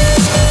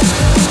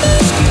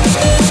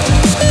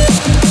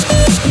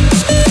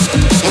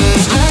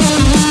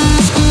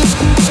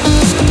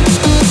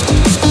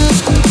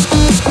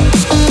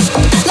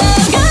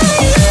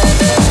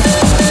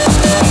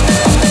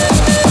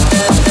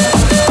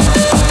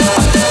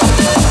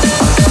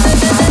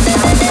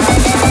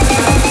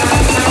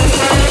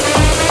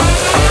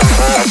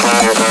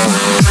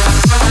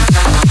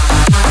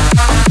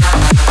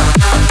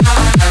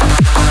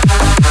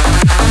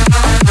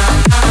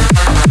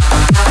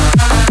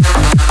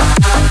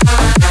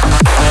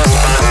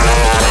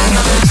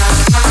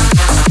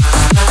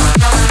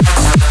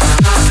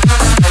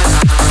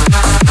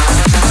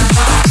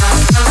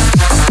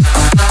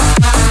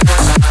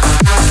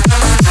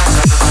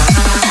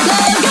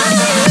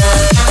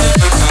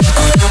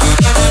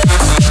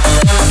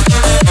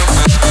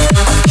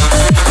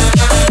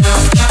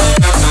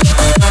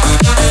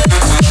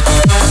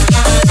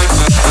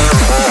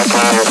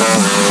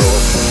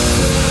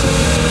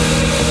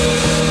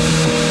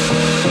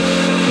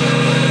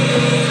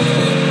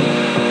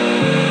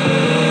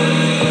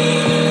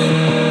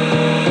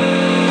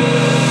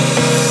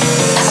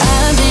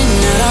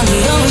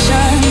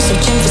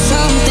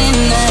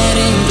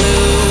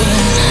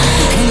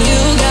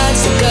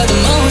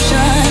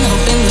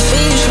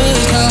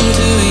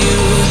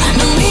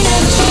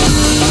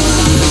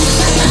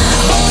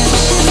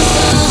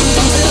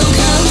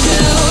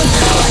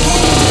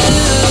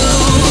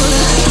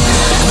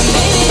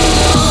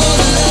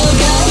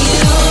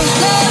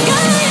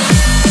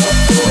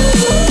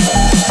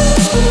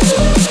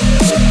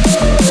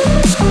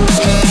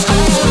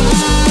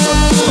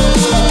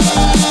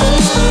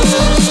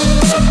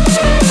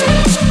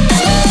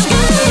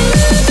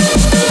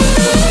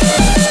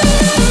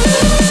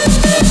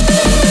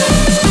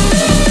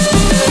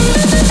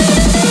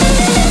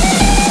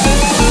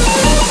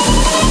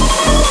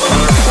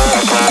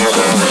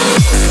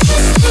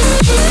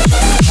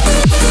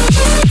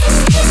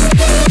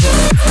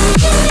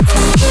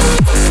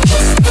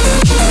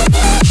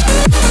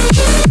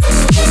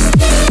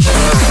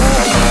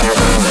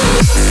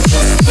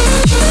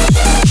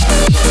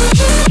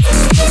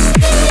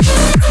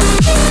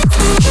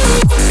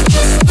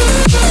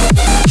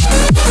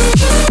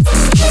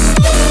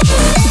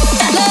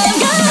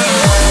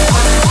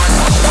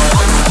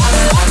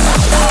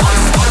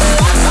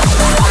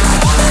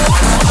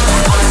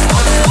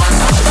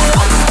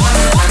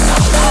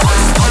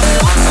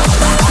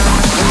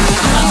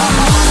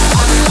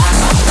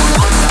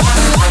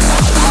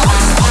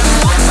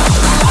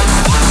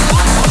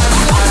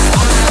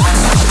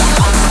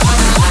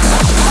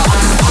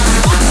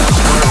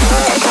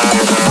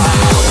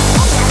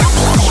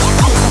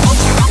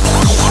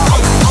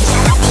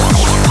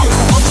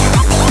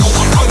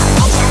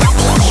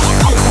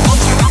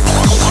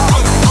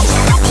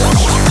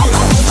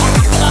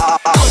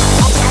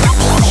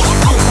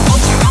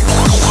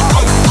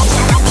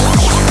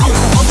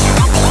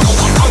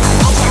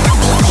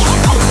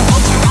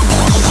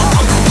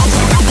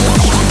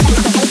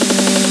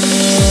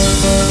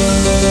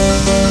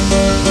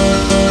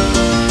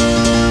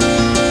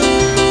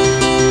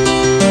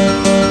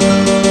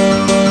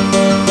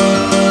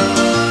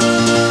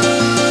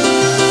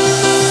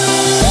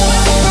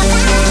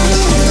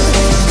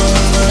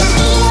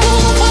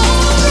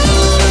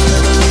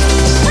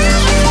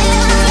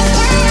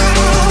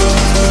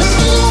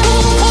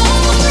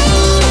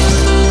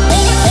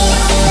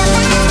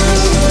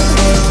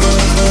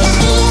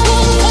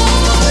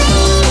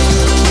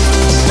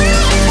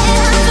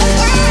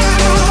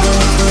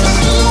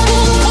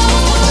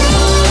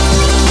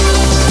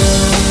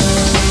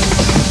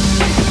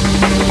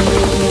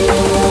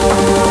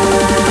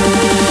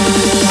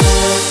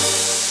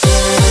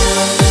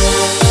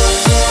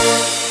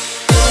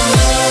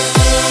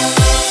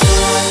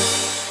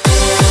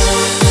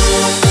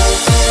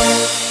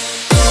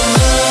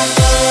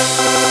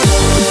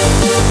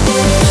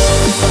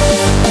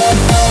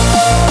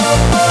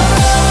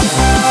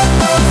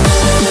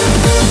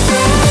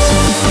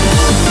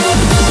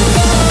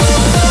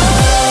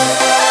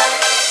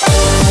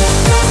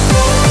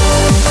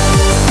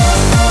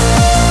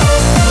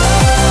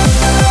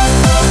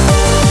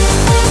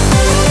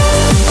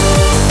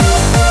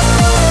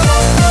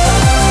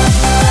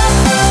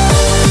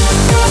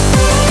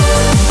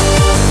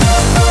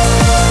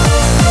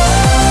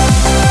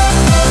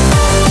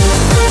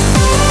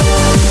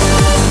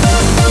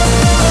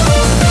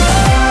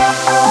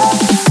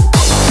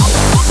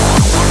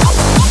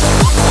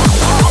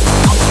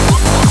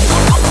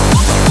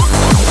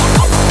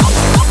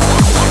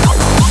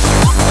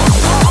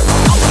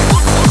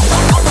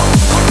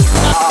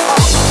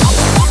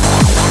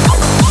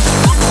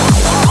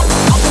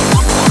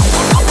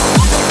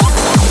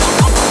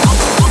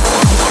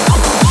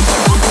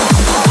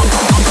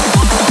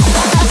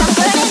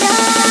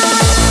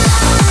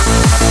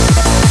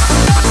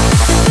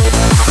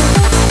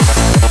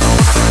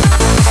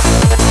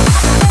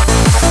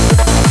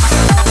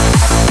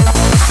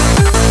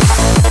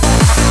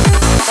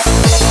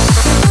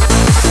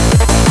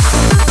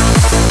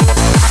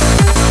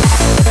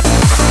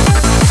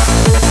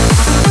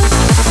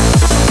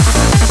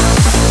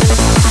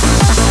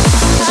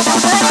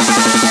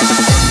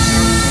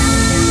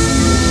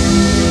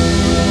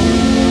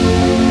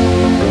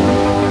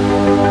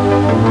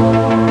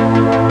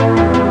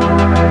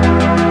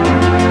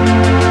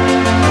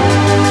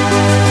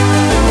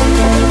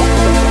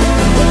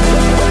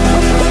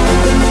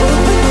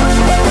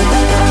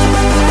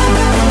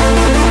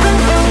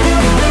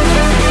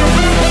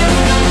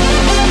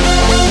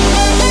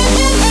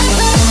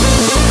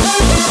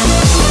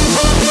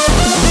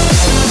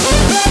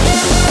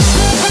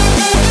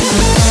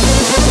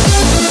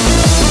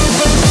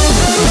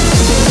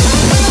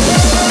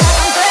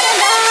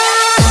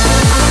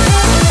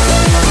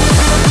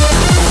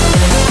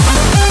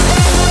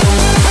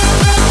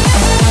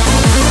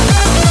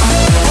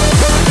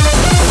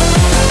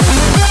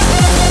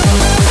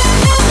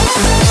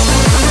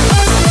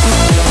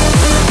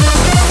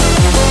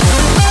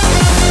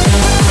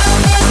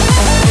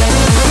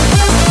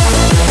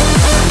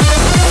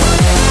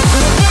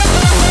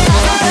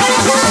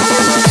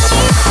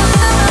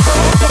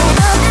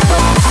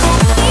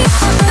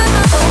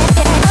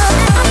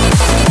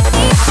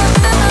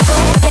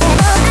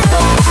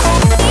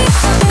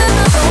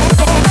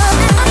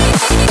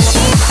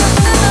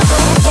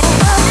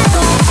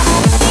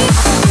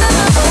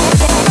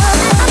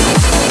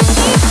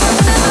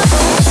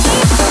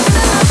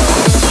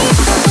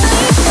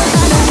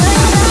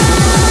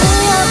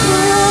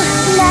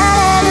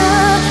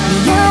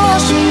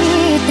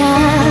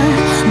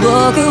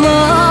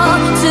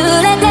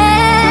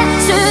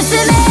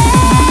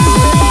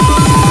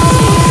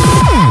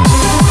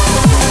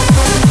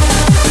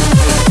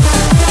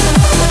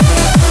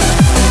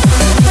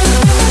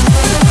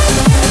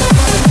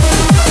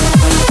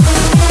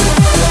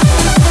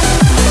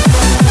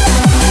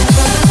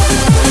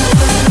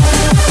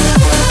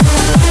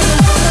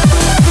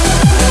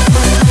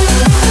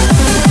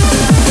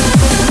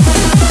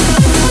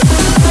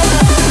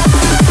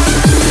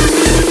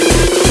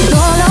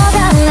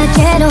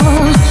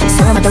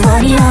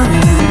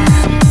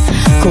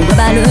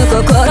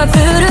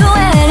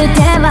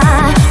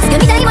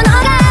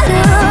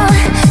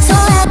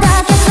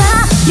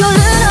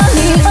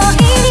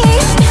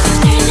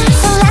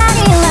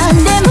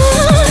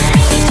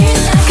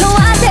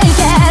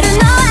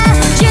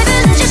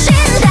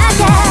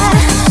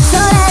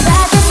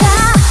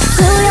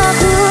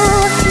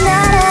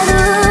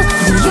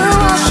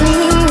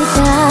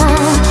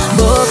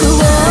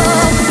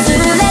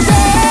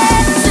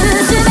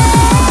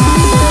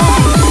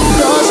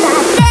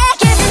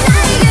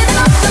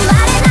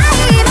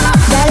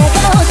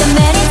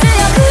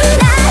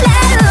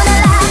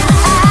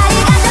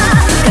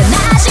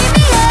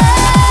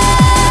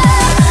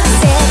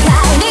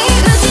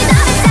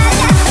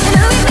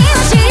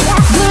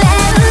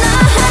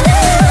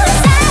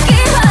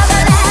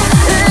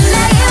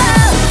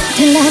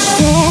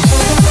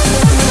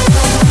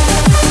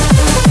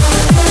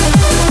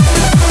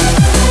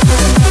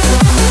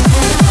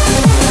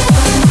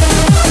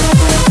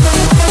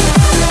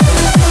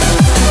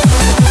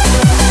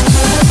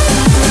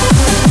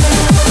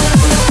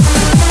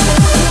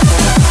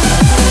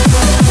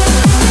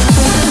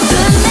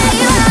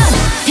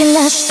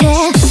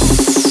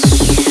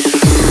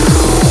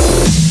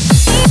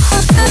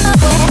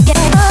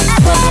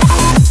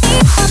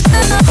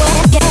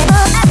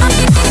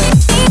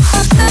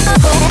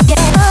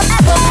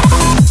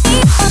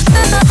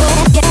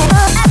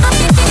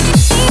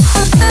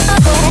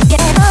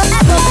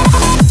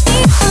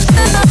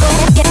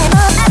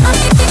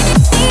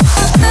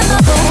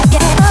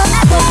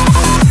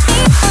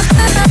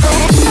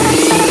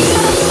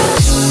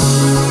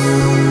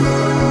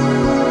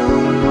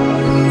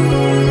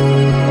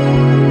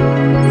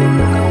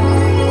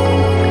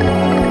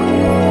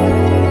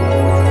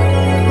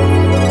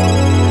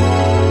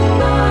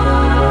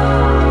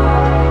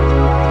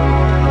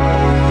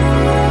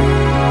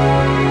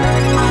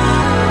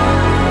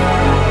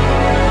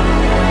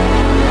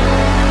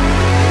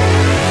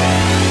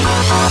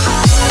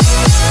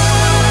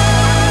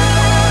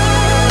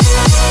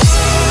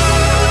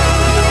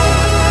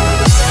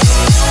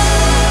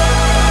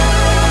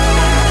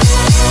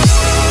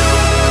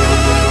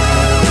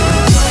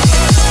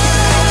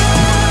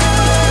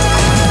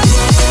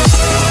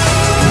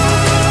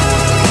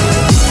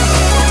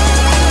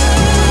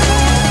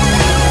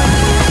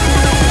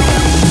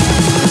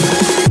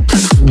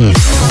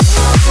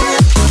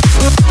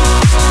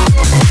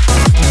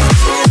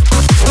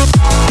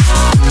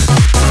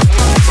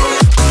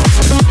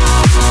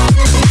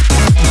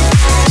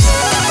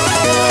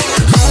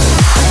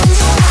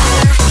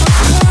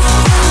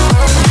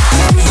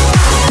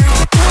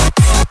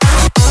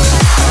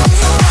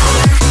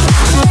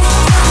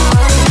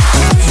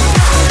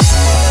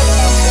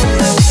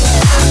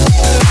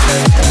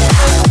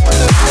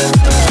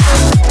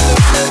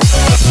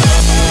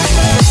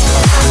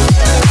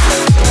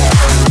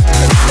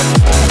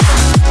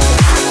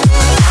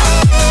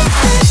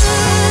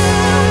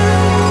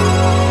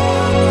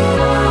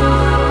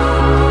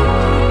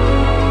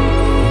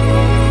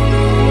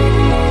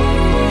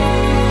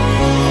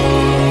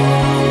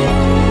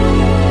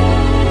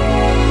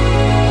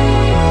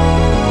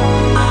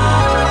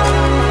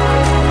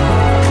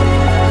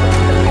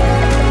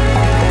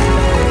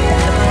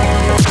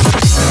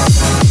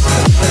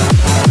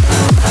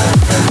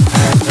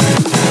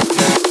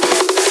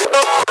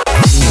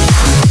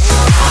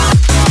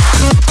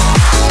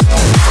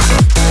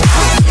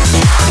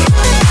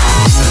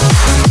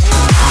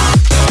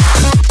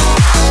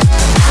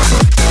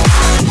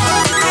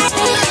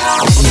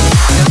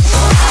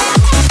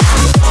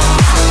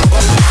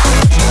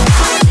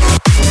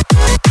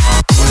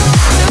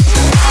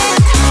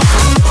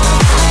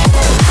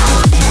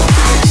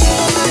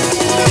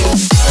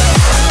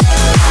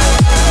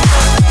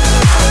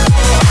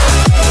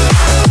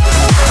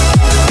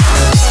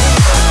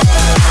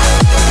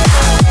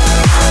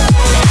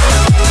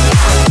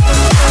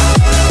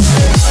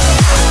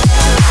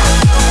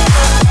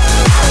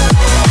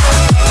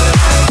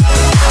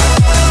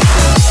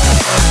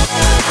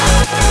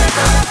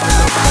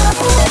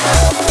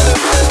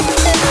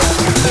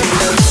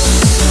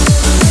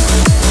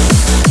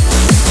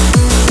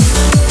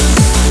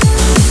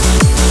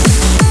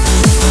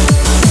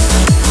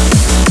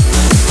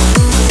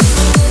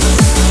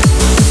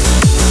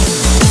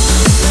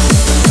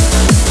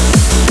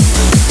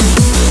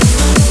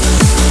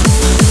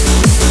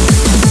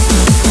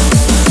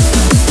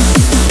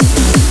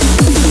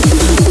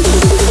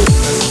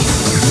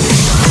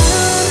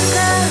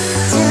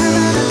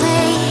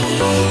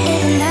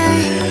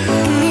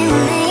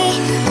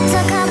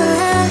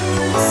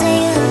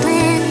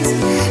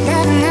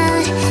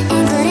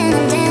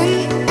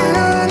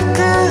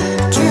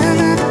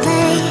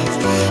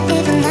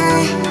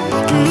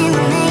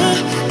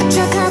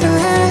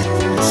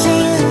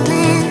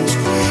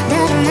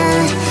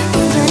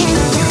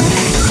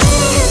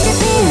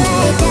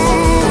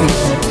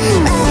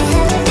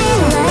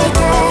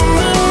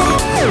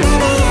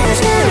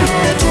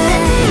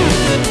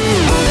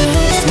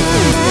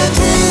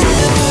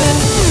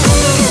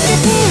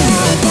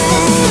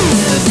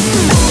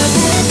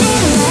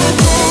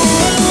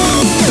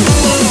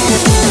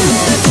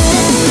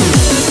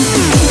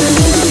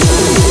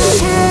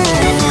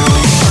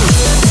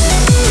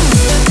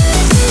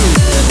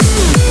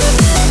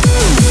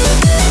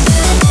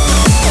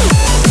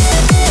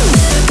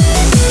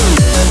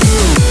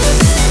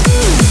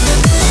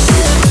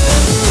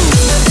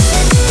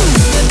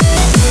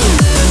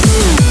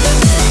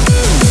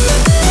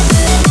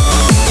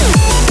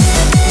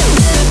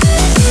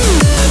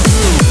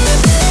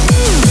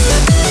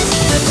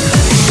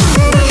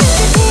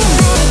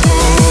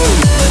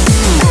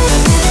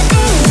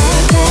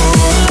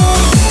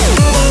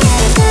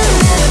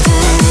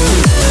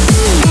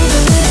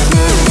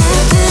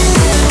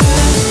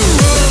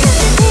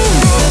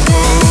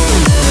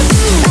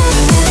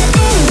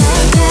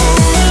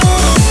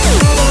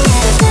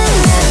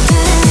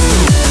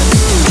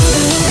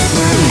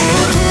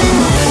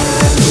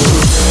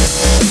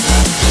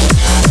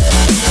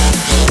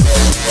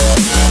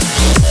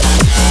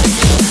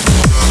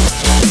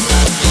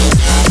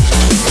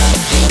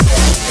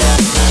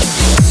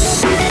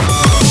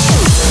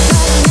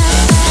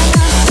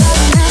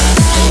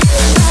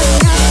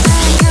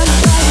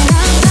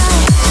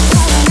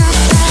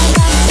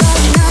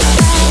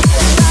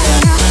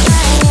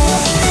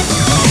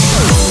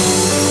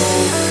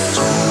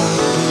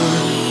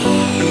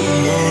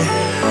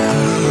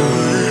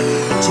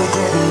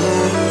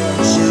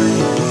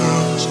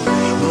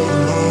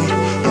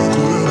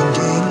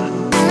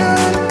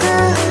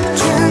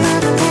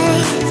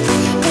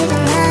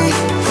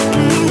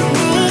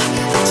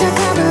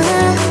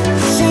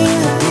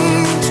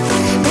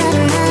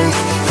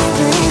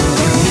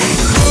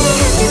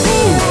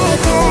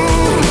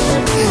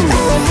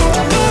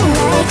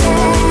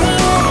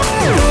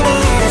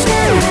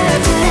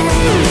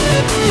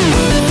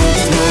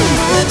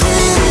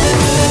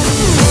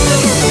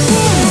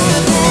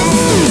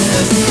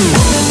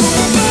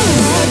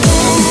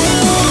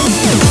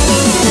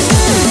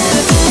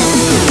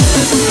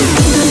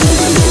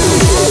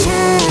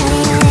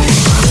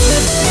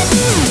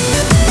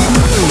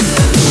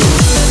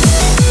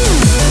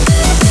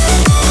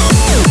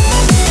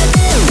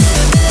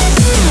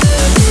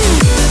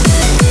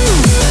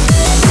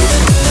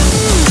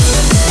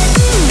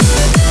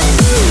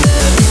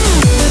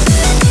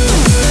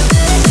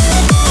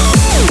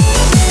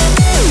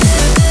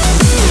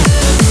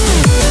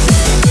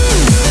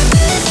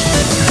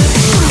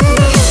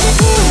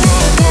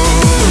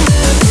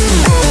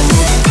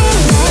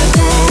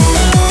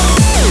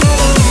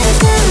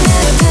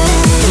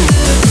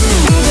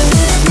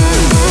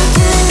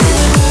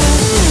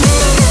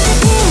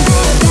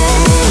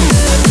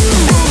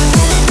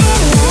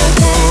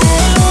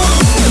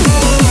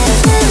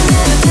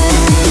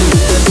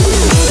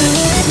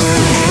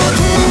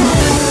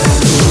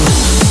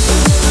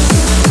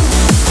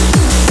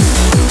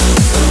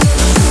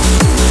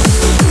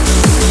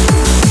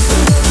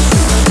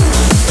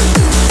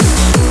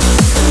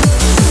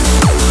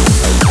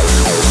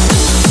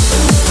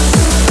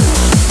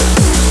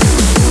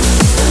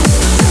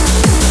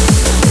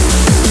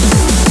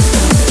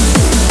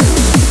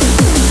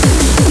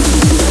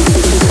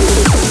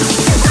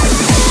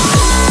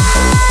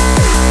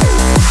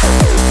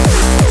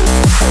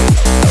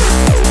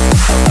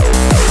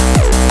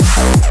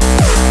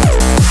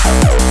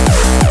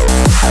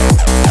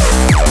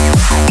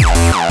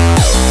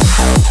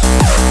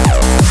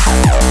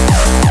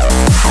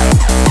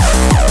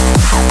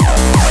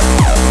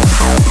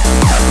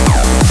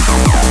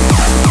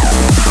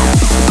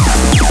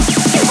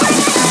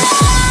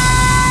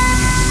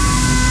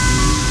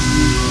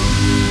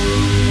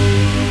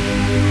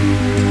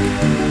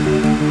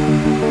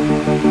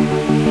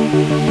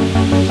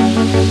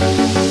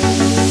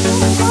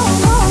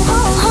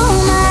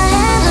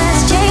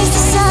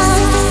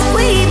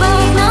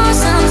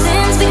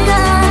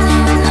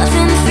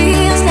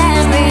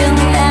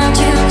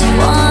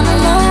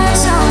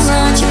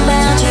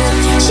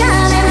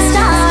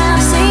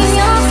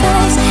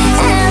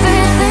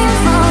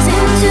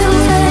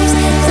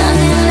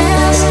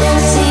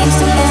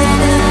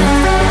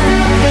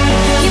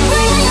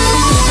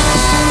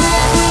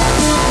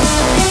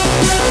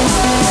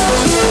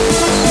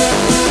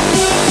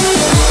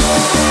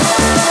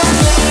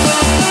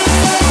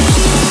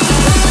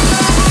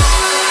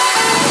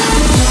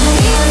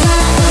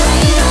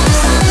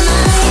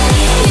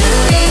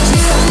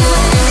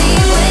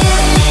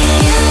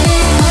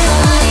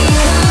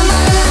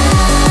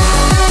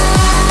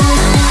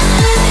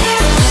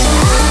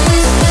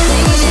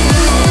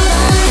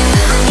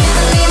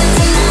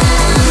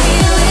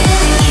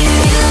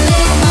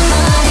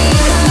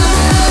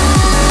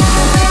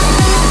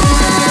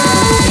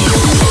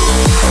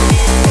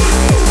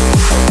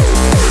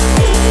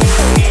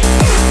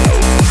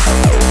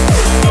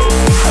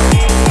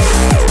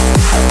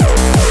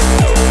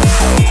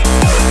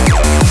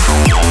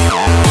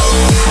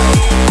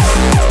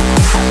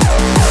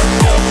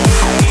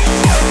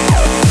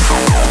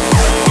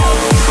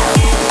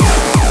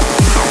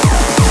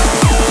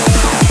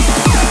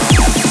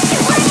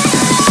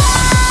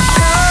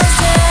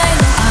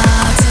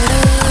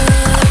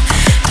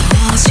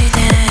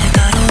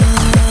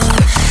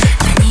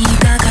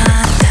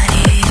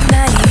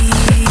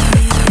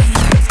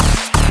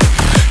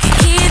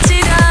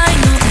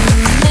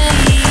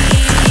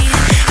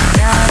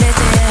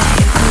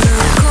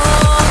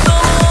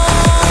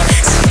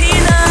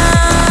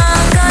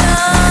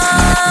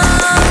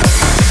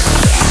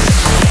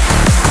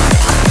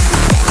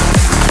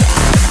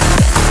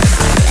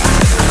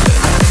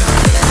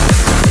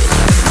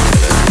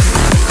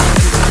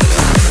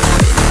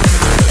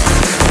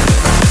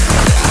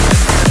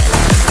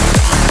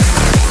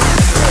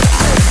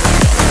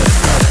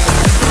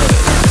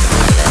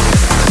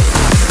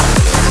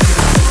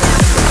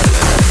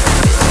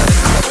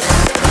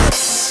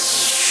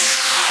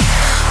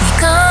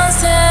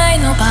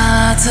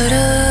る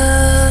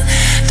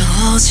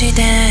どうし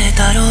て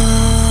だろう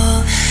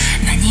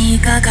何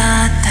か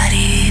が足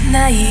り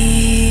ない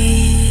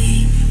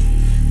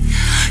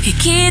行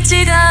き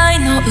違い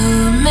の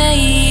運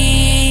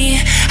命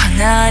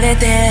離れ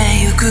て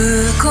ゆ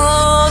くこ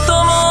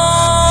とも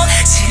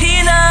知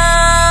りな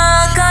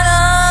がら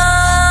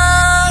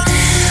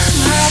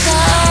また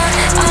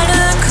歩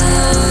く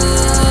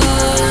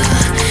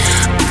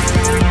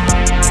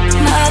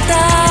また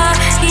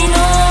祈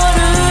る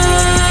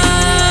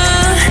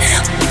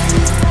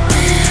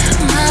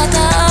また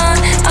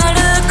歩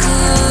く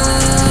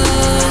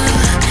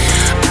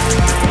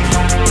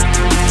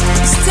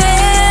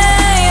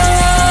Stay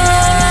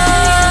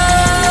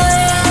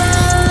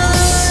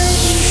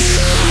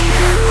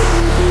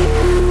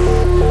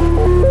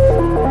alive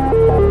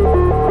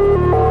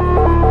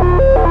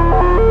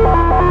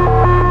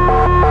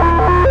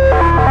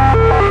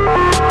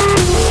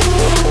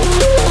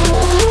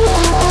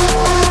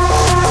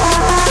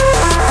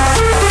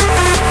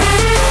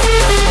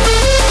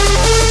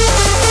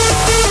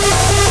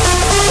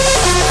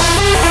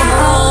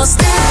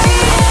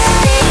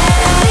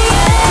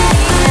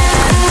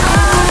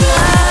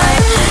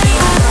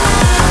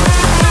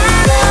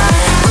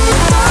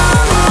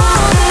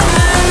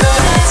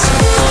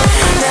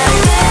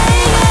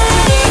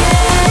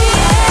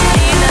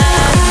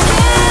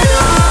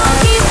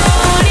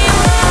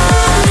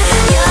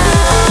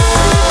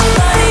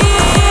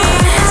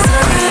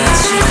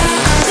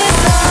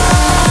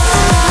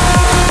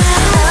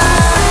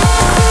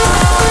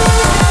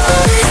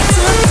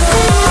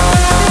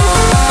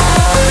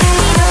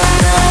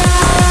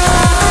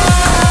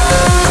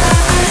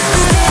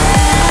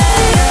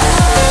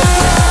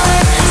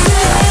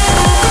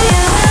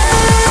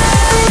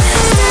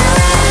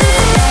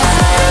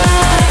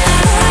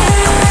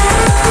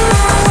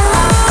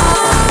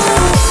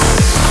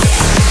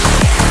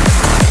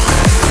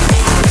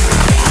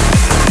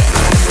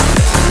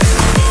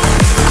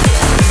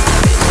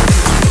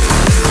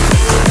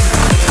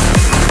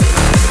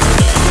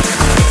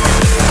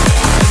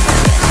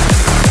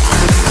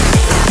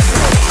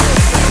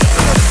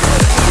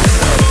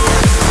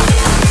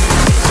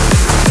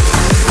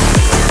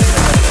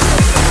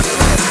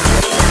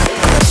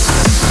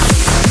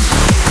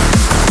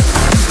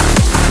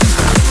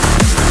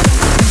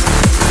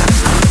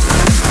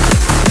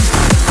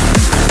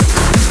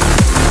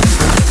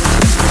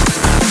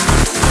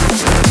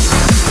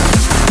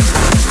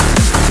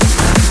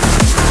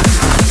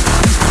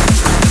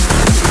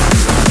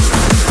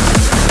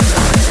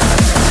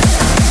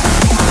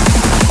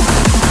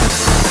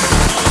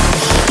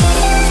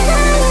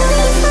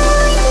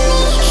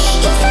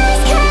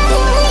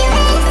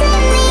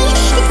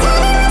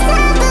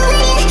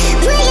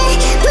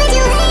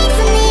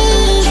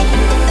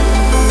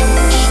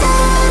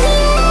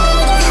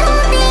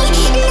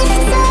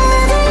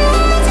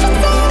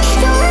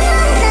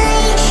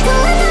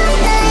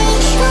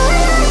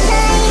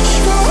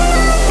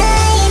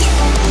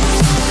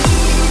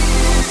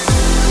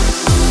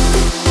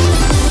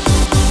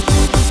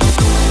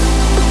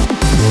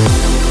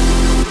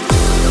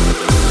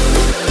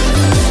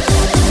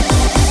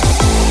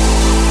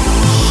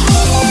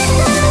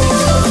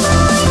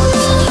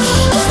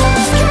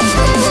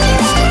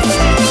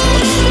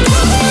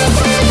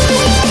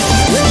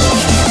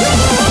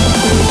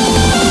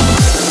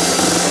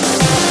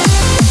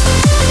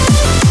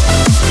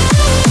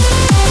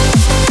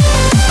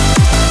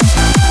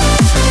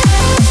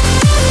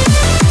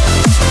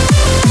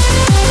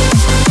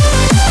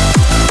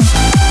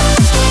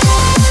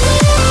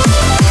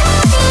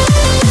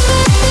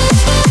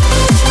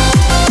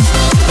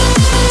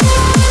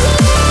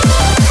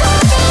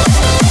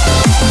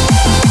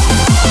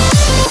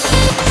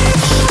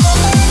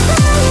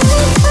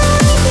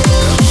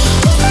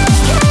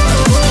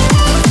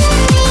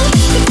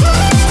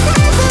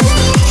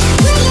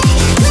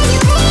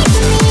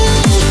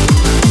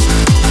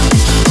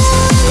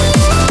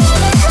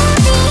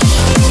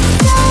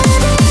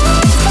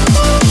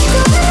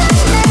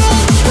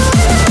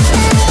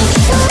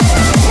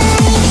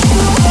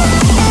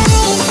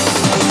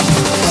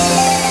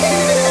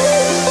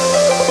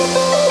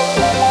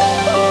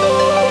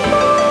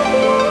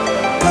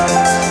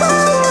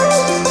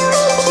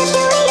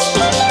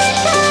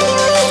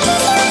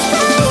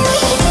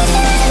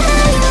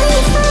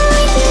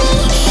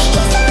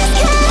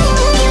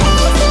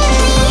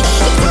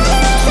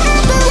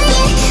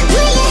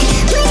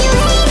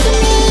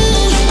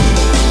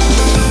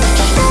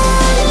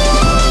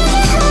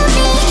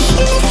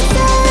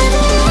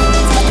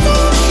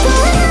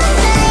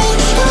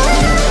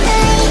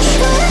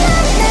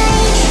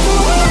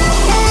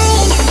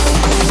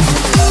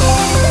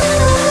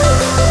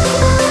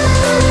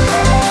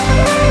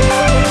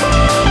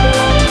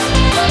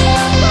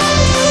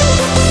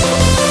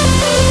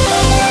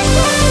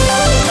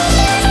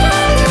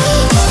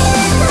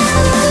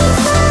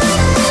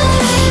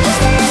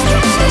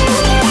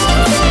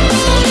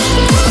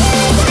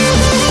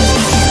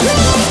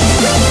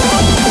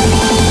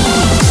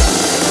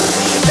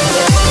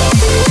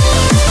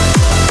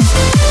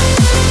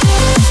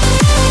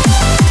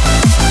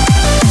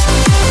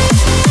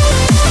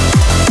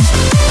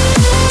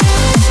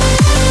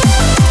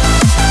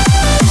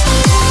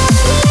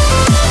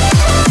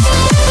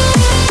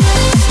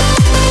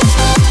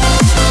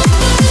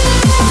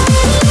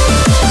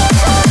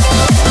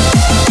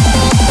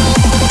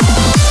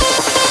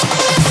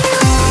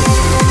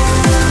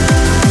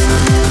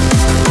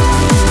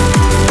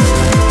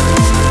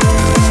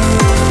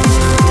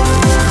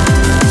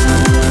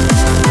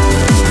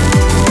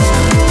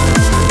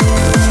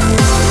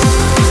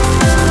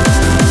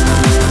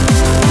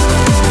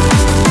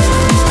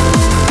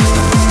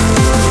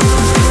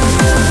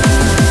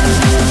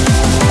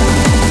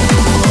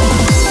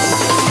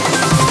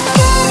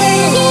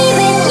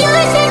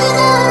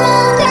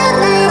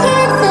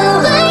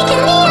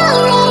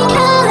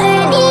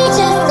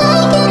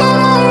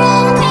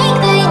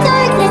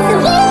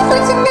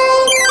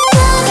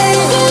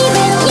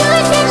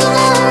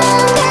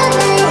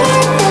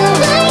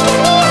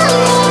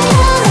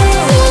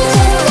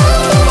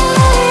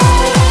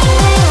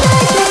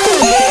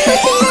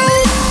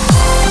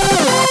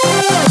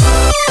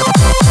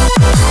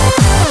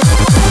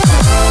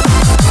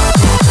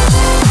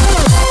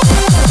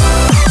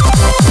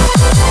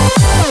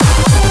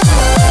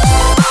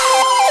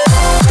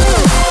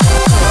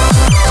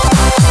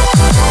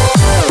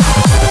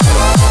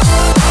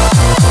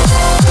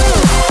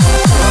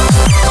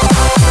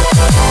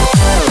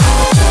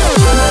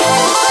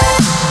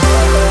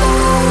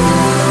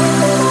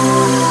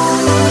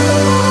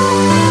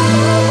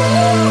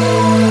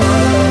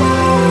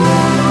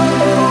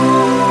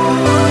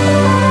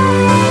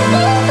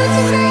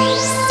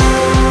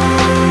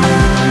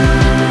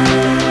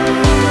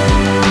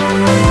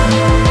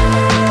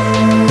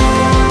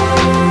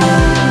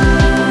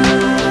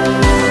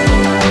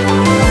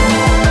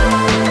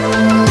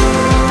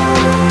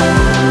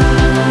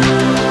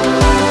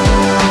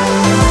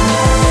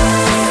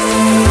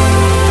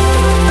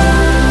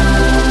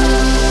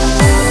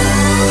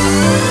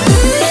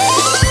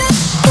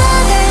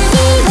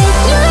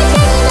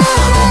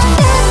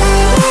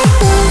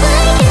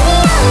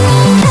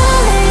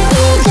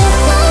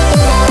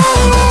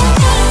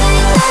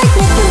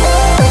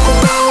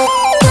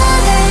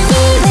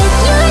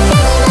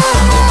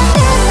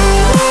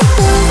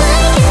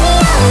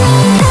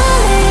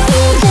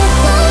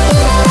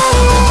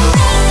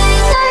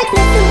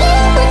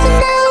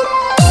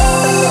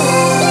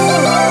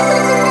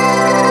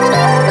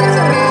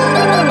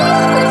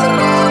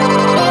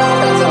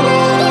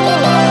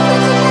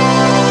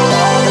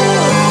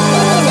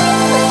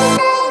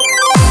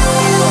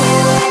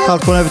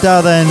Hardcore Never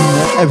Die then,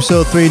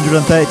 episode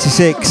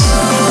 336.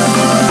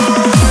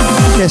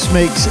 Guest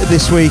mix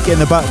this week in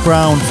the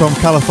background from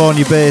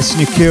California-based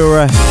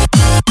Nukura.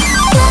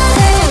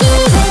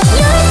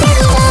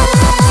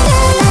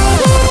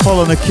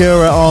 Follow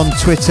Nukura on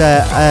Twitter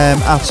at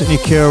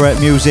Nukura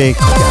Music,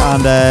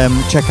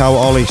 and check out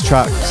all his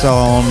tracks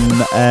on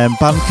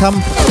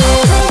Bandcamp.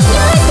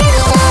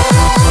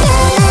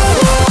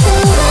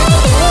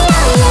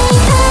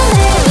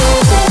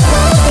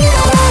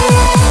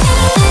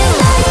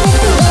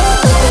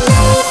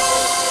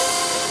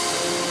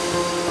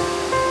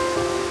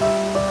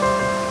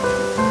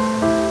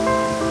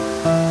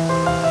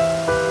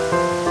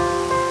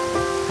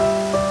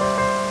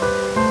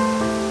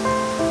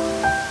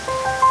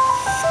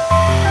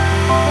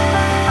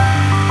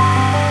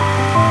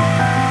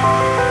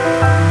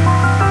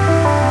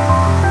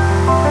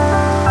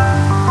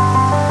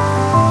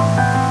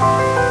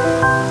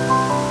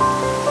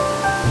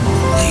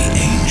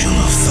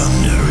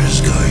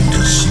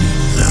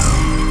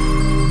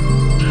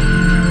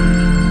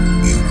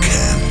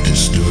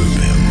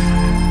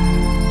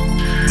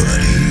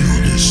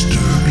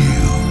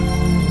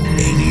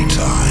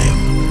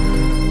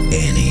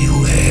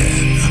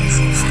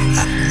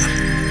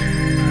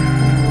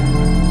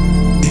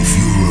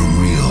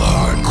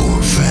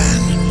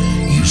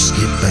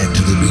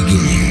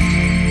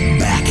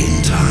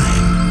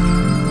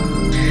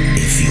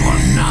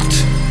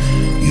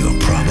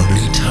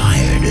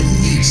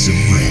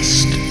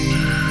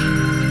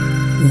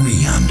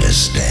 We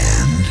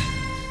understand.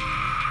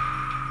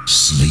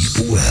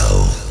 Sleep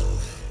well.